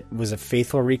plot that was a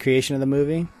faithful recreation of the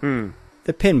movie?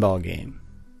 The pinball game.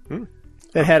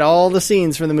 That had all the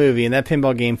scenes from the movie, and that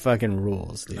pinball game fucking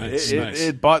rules, dude.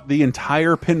 It bought the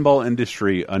entire pinball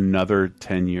industry another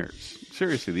 10 years.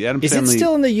 Seriously, the Addams Family... Is it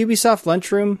still in the Ubisoft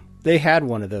lunchroom? They had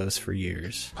one of those for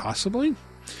years. Possibly.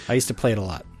 I used to play it a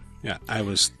lot. Yeah, I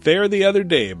was there the other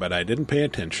day, but I didn't pay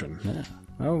attention. Yeah.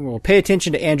 Oh, well, pay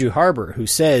attention to Andrew Harbour, who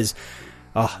says,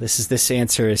 this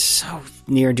answer is so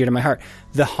near and dear to my heart.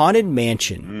 The Haunted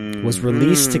Mansion was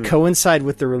released to coincide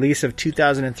with the release of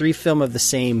 2003 film of the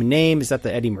same name. Is that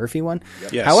the Eddie Murphy one?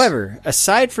 Yep. Yes. However,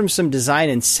 aside from some design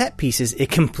and set pieces, it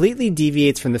completely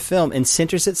deviates from the film and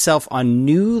centers itself on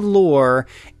new lore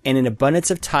and an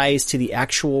abundance of ties to the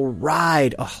actual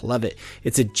ride. Oh, love it.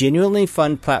 It's a genuinely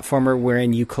fun platformer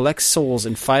wherein you collect souls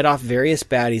and fight off various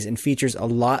baddies and features a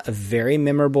lot of very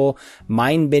memorable,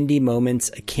 mind-bending moments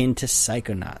akin to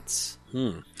Psychonauts.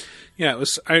 Yeah, it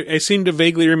was. I seem to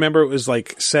vaguely remember it was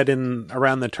like set in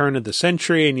around the turn of the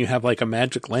century, and you have like a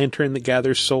magic lantern that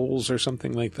gathers souls or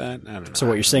something like that. I don't know. So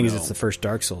what you're saying is it's the first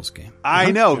Dark Souls game.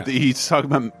 I know. Yeah. He's talking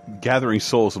about gathering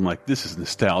souls. I'm like, this is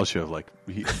nostalgia. Like,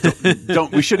 we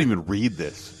shouldn't even read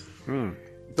this.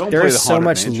 There is so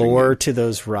much lore to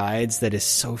those rides that is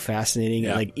so fascinating.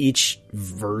 Yeah. Like each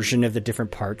version of the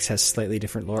different parks has slightly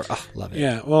different lore. Oh, love it.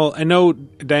 Yeah. Well, I know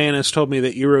Diana's told me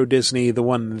that Euro Disney, the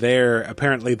one there,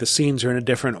 apparently the scenes are in a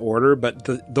different order, but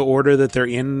the order that they're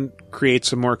in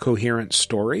creates a more coherent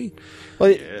story.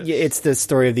 Well, it's the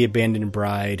story of the abandoned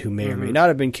bride who may or may not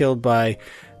have been killed by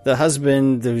the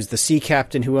husband, who's the sea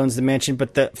captain who owns the mansion,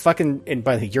 but the fucking, and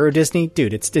by the Euro Disney,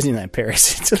 dude, it's Disneyland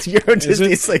Paris. It's Euro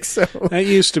Disney. It's like so. That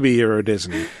used to be Euro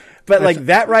Disney. But like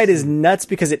that ride is nuts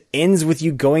because it ends with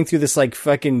you going through this like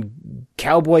fucking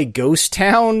cowboy ghost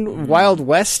town, Wild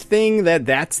West thing.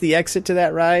 That's the exit to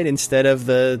that ride instead of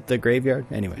the graveyard.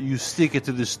 Anyway, you stick it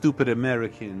to the stupid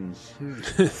Americans.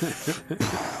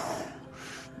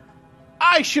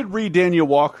 I should read Daniel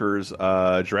Walker's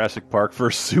Jurassic Park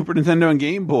for Super Nintendo and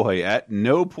Game Boy. At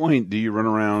no point do you run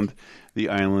around the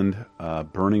island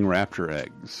burning raptor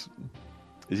eggs.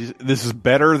 This is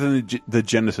better than the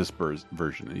Genesis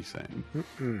version, he's saying.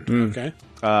 Okay.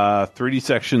 3D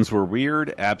sections were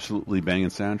weird. Absolutely banging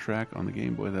soundtrack on the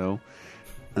Game Boy, though.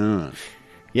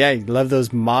 Yeah, you love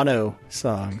those mono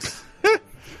songs.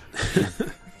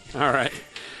 All right.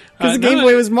 Because the Game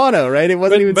Boy was mono, right? It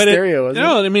wasn't even stereo, was it?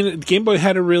 No, I mean, Game Boy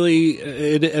had a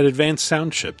really an advanced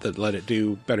sound chip that let it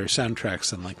do better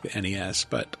soundtracks than like the NES.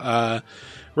 But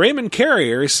Raymond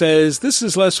Carrier says, this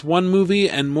is less one movie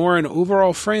and more an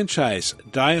overall franchise,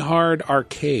 Die Hard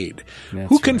Arcade.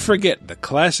 Who can forget the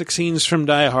classic scenes from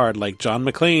Die Hard, like John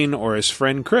McClane or his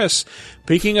friend Chris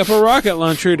picking up a rocket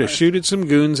launcher to shoot at some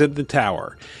goons at the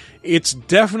tower? It's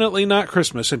definitely not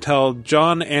Christmas until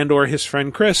John and or his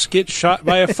friend Chris get shot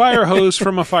by a fire hose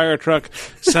from a fire truck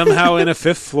somehow in a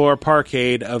 5th floor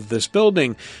parkade of this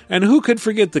building. And who could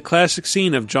forget the classic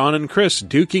scene of John and Chris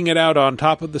duking it out on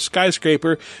top of the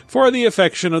skyscraper for the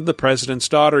affection of the president's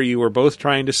daughter you were both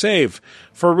trying to save.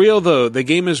 For real though, the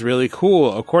game is really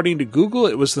cool. According to Google,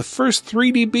 it was the first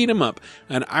 3D beat 'em up,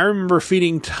 and I remember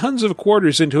feeding tons of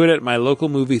quarters into it at my local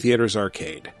movie theater's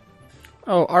arcade.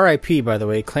 Oh, R.I.P., by the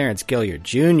way, Clarence Gilliard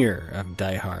Jr. of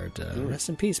Die Hard. Rest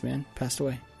in peace, man. Passed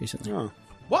away recently. Oh.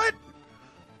 What?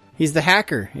 He's the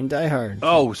hacker in Die Hard.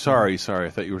 Oh, sorry. I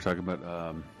thought you were talking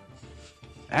about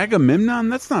Agamemnon?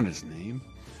 That's not his name.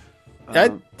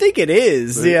 I think it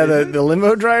is. Yeah, the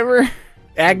limo driver?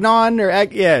 Agnon?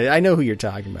 Yeah, I know who you're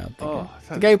talking about.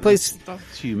 The guy who plays...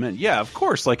 That's who you meant. Yeah, of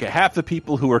course. Like, half the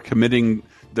people who are committing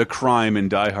the crime in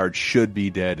Die Hard should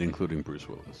be dead, including Bruce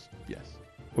Willis. Yes.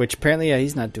 Which apparently,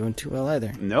 he's not doing too well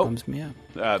either. Nope. Bums me out.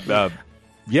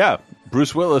 Yeah,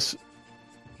 Bruce Willis,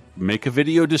 make a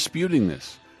video disputing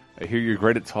this. I hear you're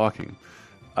great at talking.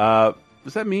 Does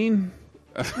that mean?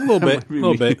 A little bit. A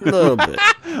little bit.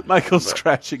 Michael's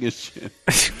scratching his chin.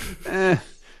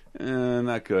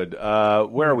 Not good.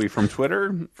 Where are we, from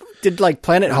Twitter? Did like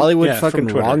Planet Hollywood fucking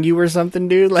wrong you or something,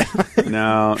 dude? Like,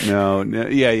 no.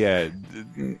 Yeah.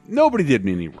 Nobody did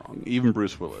me any wrong, even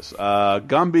Bruce Willis.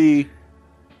 Gumby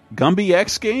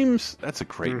X Games. That's a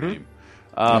great name.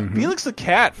 Felix the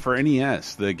Cat for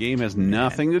NES. The game has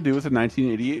nothing to do with the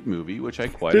 1988 movie, which I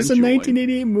quite enjoyed. There's a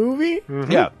 1988 movie?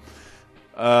 Yeah.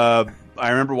 I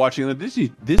remember watching the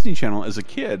Disney Channel as a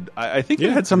kid. I think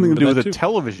it had something to do with a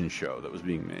television show that was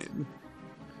being made.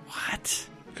 What?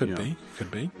 Could be.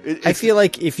 I feel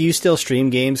like if you still stream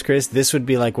games, Chris, this would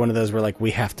be like one of those where like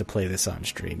we have to play this on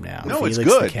stream now. No, Felix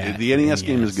it's good. The NES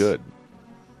game is good.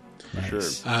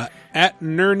 Nice. Sure. At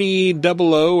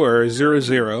Nerny00 or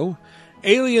 00,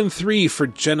 Alien 3 for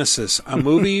Genesis, a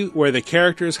movie where the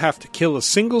characters have to kill a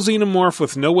single xenomorph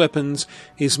with no weapons,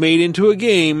 is made into a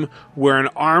game where an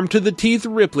armed-to-the-teeth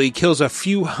Ripley kills a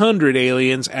few hundred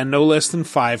aliens and no less than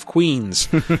 5 queens.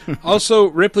 Also,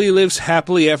 Ripley lives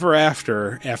happily ever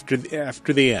after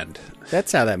the end.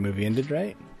 That's how that movie ended,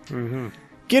 right? Mm-hmm.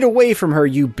 Get away from her,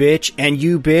 you bitch, and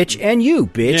you bitch, and you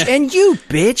bitch, and you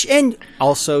bitch, and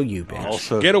also you bitch.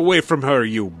 Also, get away from her,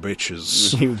 you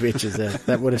bitches. You bitches.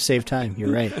 That would have saved time.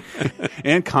 You're right.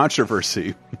 And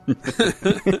controversy.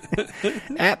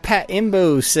 At Pat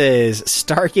Imbo says,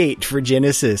 Stargate for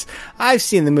Genesis. I've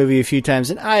seen the movie a few times,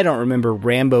 and I don't remember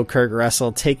Rambo Kurt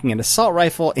Russell taking an assault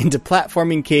rifle into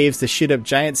platforming caves to shoot up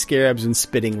giant scarabs and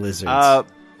spitting lizards.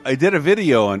 I did a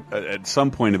video at some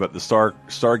point about the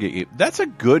Stargate. That's a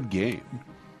good game.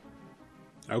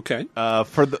 Okay.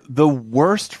 For the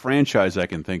worst franchise I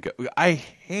can think of. I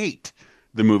hate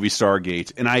the movie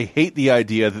Stargate, and I hate the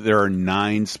idea that there are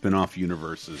 9 spin-off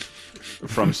universes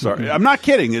from Stargate. I'm not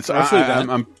kidding.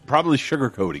 I'm probably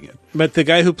sugarcoating it. But the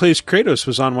guy who plays Kratos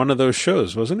was on one of those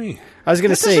shows, wasn't he? I was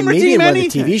going to say, maybe in one of the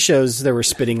TV shows there were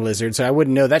spitting lizards, so I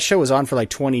wouldn't know. That show was on for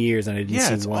like 20 years, and I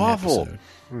didn't see one awful.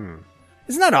 episode.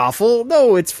 It's not awful.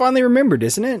 No, it's fondly remembered,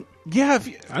 isn't it? Yeah.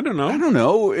 I don't know. I don't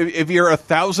know. If you're a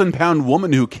 1,000-pound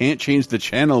woman who can't change the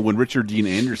channel when Richard Dean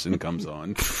Anderson comes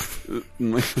on.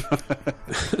 Maybe.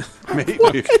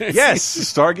 Yes,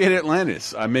 Stargate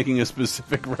Atlantis. I'm making a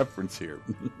specific reference here.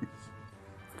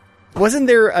 Wasn't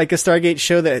there like a Stargate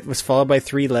show that was followed by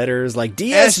 3 letters, like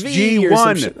DSV or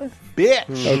some shit?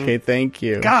 Bitch. Okay, thank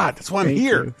you. God, that's why I'm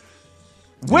here.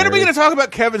 When are we going to talk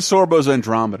about Kevin Sorbo's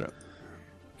Andromeda?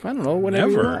 I don't know,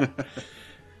 whenever.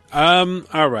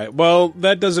 All right. Well,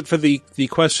 that does it for the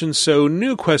questions. So,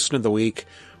 new question of the week.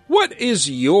 What is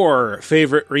your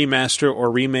favorite remaster or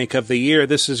remake of the year?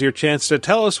 This is your chance to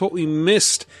tell us what we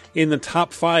missed in the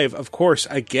top 5. Of course,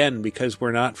 again, because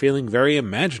we're not feeling very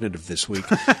imaginative this week.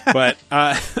 But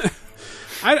I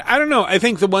don't know. I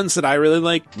think the ones that I really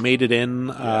like made it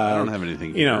in. I don't have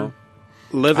anything.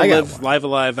 Live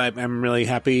Alive. I'm really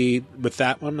happy with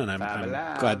that one, and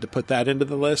I'm glad to put that into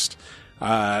the list.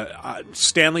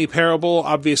 Stanley Parable,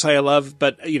 obviously I love,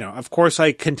 but of course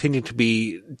I continue to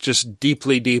be just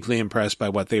deeply, deeply impressed by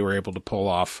what they were able to pull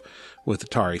off with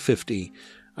Atari 50.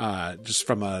 Just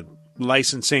from a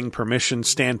licensing permission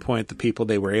standpoint, the people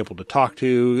they were able to talk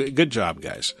to. Good job,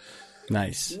 guys.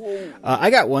 Nice. I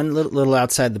got one little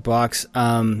outside the box.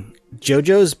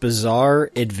 JoJo's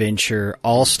Bizarre Adventure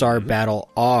All-Star Battle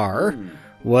R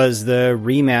was the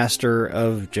remaster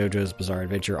of JoJo's Bizarre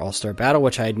Adventure All-Star Battle,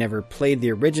 which I had never played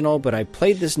the original, but I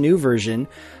played this new version.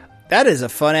 That is a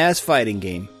fun-ass fighting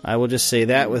game. I will just say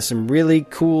that, with some really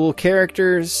cool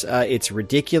characters. It's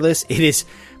ridiculous. It is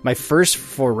my first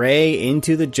foray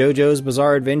into the JoJo's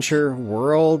Bizarre Adventure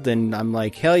world, and I'm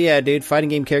like, hell yeah, dude. Fighting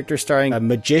game character starring a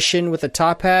magician with a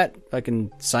top hat.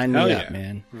 Fucking sign me up,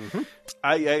 man. Mm-hmm.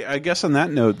 I guess on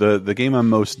that note, the game I'm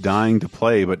most dying to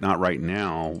play, but not right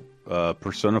now,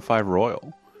 Persona 5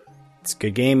 Royal. It's a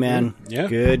good game, man. Yeah.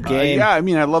 Good game. Yeah, I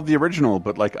mean, I love the original,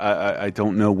 but like, I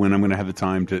don't know when I'm going to have the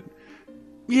time to...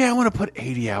 Yeah, I want to put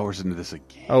 80 hours into this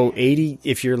again. Oh, 80?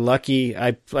 If you're lucky.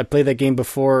 I played that game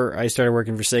before I started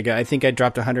working for Sega. I think I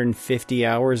dropped 150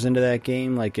 hours into that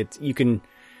game. Like, you can...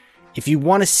 If you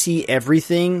want to see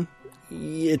everything,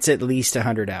 it's at least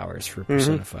 100 hours for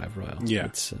Persona 5 Royal. Yeah.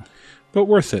 It's, but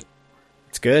worth it.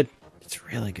 It's good. It's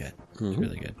really good. It's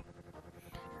really good.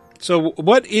 So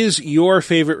what is your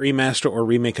favorite remaster or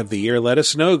remake of the year? Let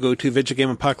us know. Go to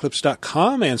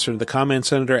VidjagameApocalypse.com, answer the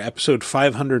comments under episode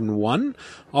 501.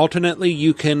 Alternately,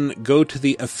 you can go to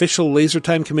the official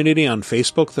LaserTime community on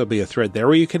Facebook. There'll be a thread there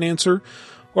where you can answer.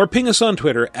 Or ping us on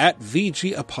Twitter at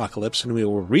VGApocalypse, and we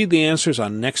will read the answers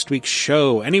on next week's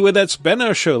show. Anyway, that's been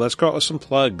our show. Let's go out with some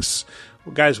plugs.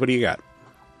 Well, guys, what do you got?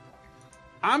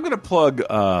 I'm going to plug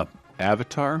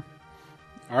Avatar.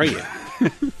 Are you?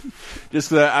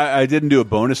 Just that I didn't do a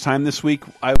bonus time this week.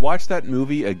 I watched that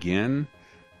movie again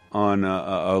on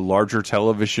a larger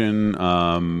television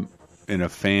in a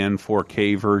fan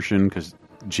 4K version because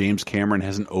James Cameron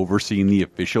hasn't overseen the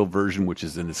official version, which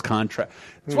is in his contract.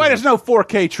 That's why there's no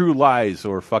 4K True Lies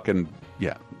or fucking...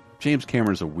 Yeah, James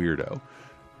Cameron's a weirdo.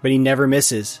 But he never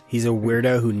misses. He's a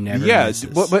weirdo who never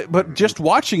misses. But just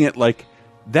watching it, like...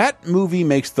 That movie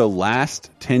makes the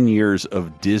last 10 years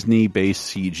of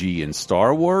Disney-based CG in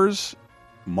Star Wars,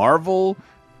 Marvel,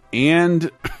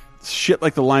 and shit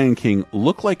like The Lion King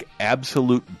look like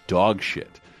absolute dog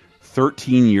shit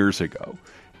 13 years ago.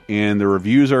 And the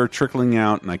reviews are trickling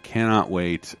out, and I cannot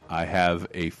wait. I have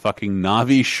a fucking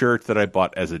Na'vi shirt that I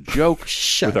bought as a joke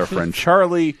with our friend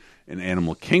Charlie in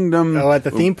Animal Kingdom. Oh, at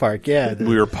the theme park, yeah.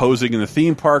 We were posing in the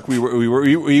theme park. We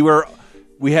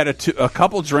had a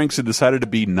couple drinks and decided to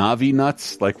be Na'vi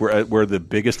nuts, like we're the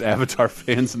biggest Avatar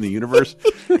fans in the universe.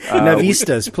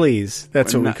 Navistas, please.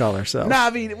 That's what we call ourselves.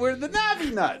 Na'vi, we're the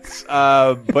Na'vi nuts.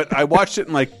 But I watched it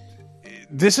and like,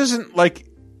 this isn't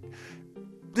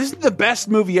the best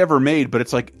movie ever made, but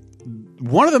it's like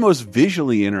one of the most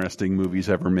visually interesting movies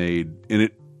ever made, and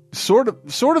it sort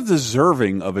of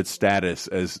deserving of its status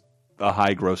as a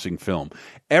high-grossing film.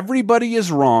 Everybody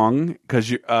is wrong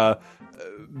because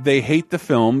they hate the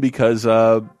film because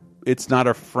it's not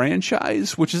a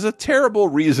franchise, which is a terrible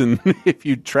reason if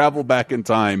you travel back in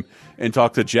time and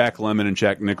talk to Jack Lemmon and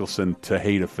Jack Nicholson to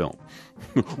hate a film.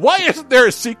 Why isn't there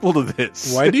a sequel to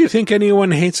this? Why do you think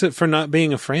anyone hates it for not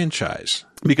being a franchise?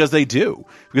 Because they do.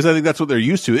 Because I think that's what they're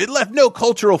used to. It left no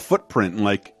cultural footprint.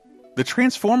 Like, the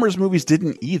Transformers movies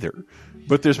didn't either.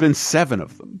 But there's been 7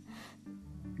 of them.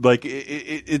 Like,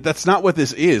 that's not what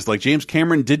this is. Like, James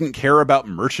Cameron didn't care about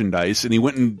merchandise, and he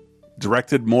went and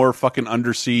directed more fucking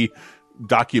undersea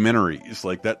documentaries.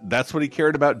 Like, that's what he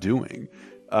cared about doing.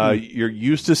 You're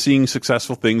used to seeing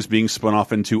successful things being spun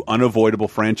off into unavoidable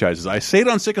franchises. I say it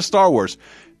on Sick of Star Wars.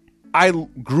 I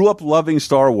grew up loving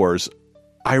Star Wars.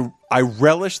 I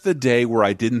relish the day where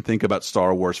I didn't think about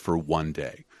Star Wars for one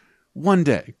day. One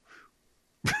day.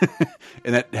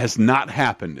 And that has not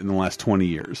happened in the last 20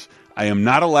 years. I am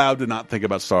not allowed to not think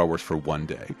about Star Wars for one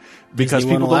day. Because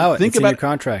Disney people won't allow don't it. think It's about in your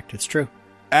contract. It's true.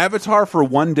 Avatar for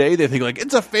one day. They think like,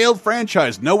 it's a failed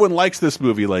franchise. No one likes this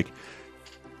movie. Like,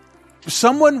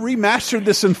 someone remastered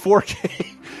this in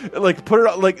 4K. Like, put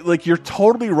it like you're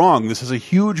totally wrong. This is a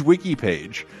huge wiki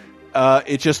page.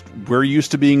 It's just, we're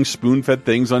used to being spoon-fed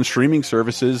things on streaming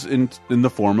services in the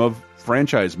form of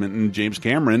franchisement, and James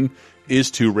Cameron is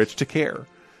too rich to care.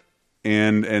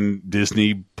 And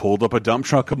Disney pulled up a dump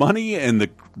truck of money, and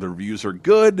the reviews are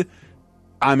good.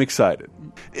 I'm excited.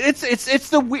 It's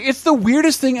the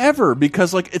weirdest thing ever,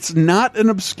 because like, it's not an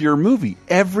obscure movie.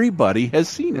 Everybody has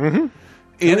seen it. Mm-hmm.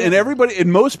 And everybody, and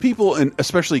most people, and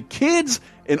especially kids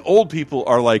and old people,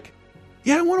 are like,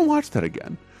 yeah, I want to watch that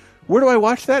again. Where do I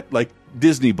watch that? Like,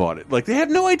 Disney bought it. Like, they have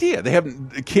no idea. They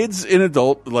have kids and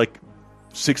adult, like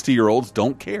 60-year-olds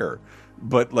don't care.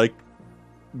 But like,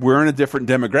 we're in a different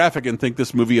demographic and think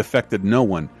this movie affected no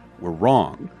one. We're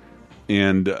wrong.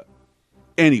 And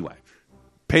anyway,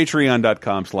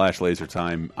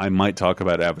 patreon.com/lasertime. I might talk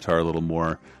about Avatar a little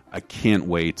more. I can't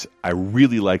wait. I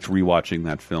really liked rewatching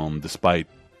that film, despite,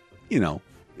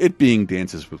 it being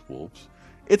Dances with Wolves.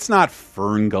 It's not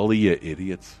Fern Gully, you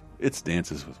idiots. It's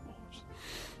Dances with Wolves.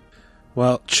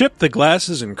 Well, chip the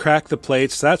glasses and crack the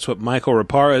plates. That's what Michael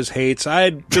Raparez hates. I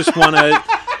just want to...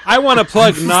 I want to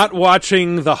plug not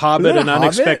watching The Hobbit: An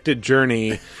Unexpected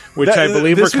Journey, which I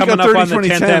believe we're coming up on the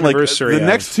 10th anniversary. The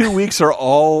next 2 weeks are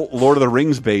all Lord of the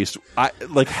Rings based.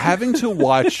 Having to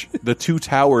watch The Two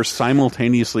Towers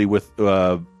simultaneously with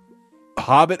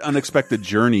Hobbit: Unexpected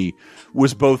Journey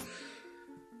was both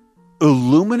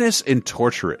illuminous and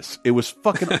torturous. It was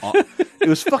fucking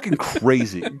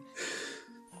crazy.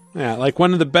 Yeah, like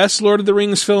one of the best Lord of the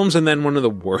Rings films and then one of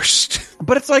the worst.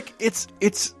 But it's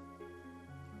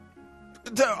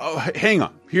hang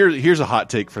on. Here's a hot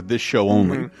take for this show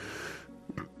only.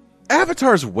 Mm-hmm.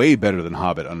 Avatar's way better than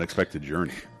Hobbit: Unexpected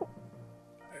Journey.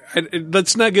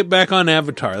 Let's not get back on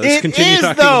Avatar. Let's continue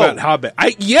talking about Hobbit.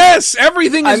 Yes,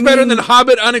 everything is better than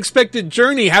Hobbit: Unexpected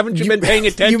Journey. Haven't you been paying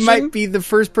attention? You might be the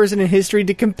first person in history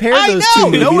to compare those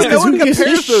two movies. No one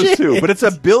compares those two, but it's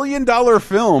a $1 billion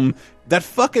film that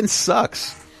fucking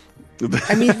sucks.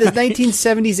 I mean, the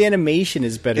 1970s animation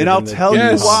is better. And I'll tell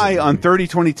you why on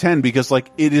 30-2010, because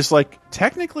it is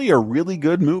technically a really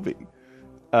good movie.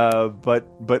 But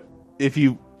if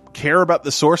you care about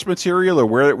the source material or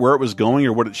where it was going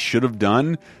or what it should have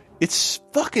done, it's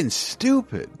fucking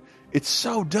stupid. It's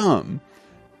so dumb.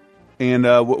 And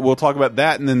we'll talk about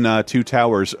that, and then Two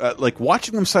Towers.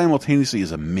 Watching them simultaneously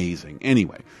is amazing.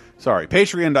 Anyway, sorry.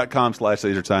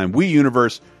 Patreon.com/LaserTime. Wii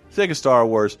Universe. Sega Star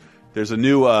Wars. There's a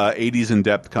new 80s in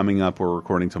depth coming up. We're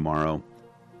recording tomorrow.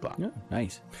 Yeah,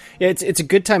 nice. Yeah, it's a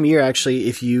good time of year, actually,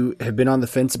 if you have been on the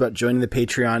fence about joining the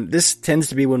Patreon. This tends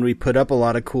to be when we put up a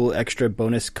lot of cool extra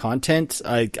bonus content.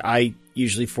 I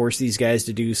usually force these guys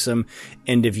to do some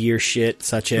end-of-year shit,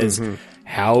 such as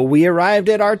how we arrived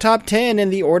at our top 10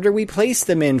 and the order we placed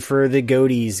them in for the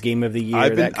Goaties Game of the Year.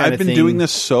 I've been doing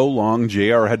this so long,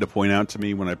 JR had to point out to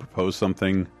me when I proposed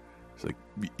something. It's like,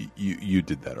 you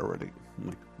did that already. I'm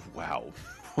like, wow.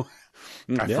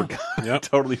 I forgot. Yep. I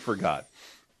totally forgot.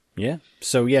 Yeah.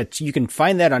 So, yeah, you can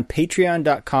find that on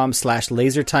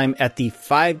patreon.com/lasertime at the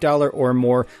 $5 or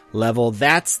more level.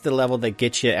 That's the level that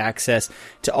gets you access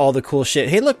to all the cool shit.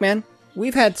 Hey, look, man,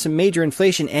 we've had some major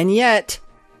inflation, and yet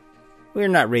we're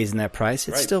not raising that price.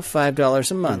 It's still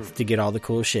 $5 a month to get all the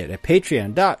cool shit at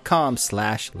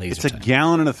patreon.com/lasertime. It's a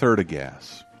gallon and a third of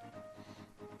gas.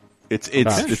 It's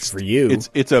for you.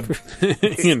 It's a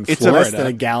less than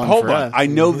a gallon. Hold for on, us. I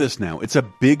know this now. It's a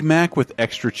Big Mac with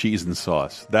extra cheese and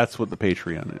sauce. That's what the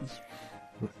Patreon is.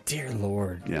 Dear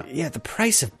Lord. Yeah. The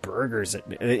price of burgers.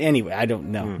 Anyway, I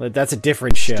don't know. But that's a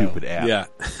different show. Stupid app.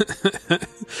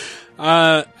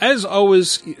 Yeah. As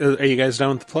always, are you guys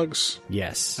done with the plugs?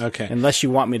 Yes. Okay. Unless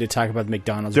you want me to talk about the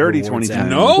McDonald's Dirty rewards 2010. app,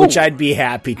 No. which I'd be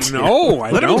happy to. No,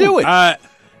 I Let don't. him do it.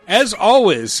 As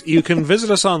always, you can visit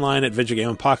us online at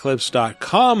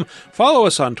VidjagameApocalypse.com. Follow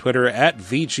us on Twitter at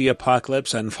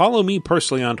VGApocalypse, and follow me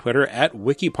personally on Twitter at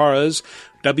Wikiparaz,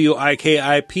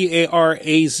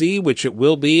 WIKIPARAZ, which it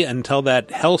will be until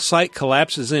that hell site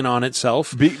collapses in on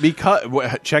itself. Because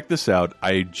check this out.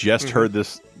 I just heard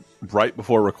this right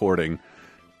before recording.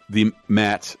 The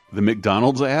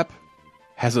McDonald's app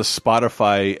has a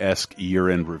Spotify-esque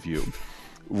year-end review.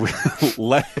 Let's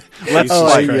fight.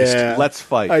 Yeah. Let's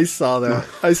fight. I saw that.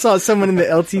 I saw someone in the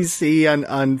LTC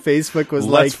on Facebook was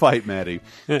Let's fight, Maddie.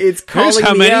 It's calling Here's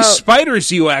how me many out. spiders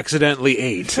you accidentally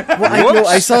ate. Well,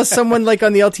 I saw someone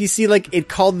on the LTC, it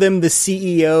called them the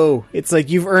CEO. It's like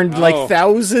you've earned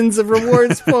thousands of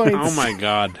rewards points. Oh my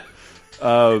God.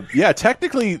 Yeah,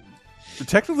 technically a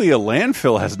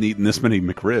landfill hasn't eaten this many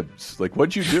McRibs.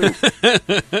 What'd you do?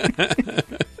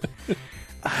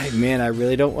 Man, I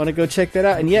really don't want to go check that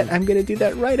out, and yet I'm going to do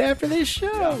that right after this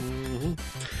show.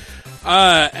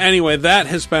 Anyway, that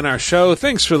has been our show.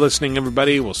 Thanks for listening,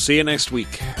 everybody. We'll see you next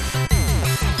week.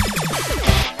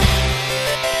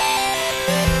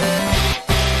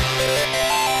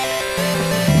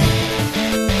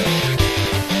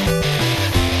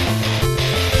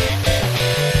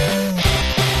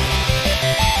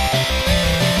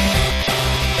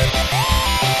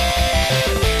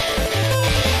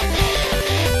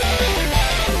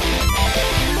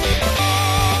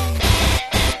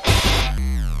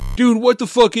 Dude, what the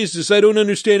fuck is this? I don't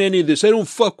understand any of this. I don't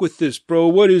fuck with this, bro.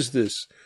 What is this?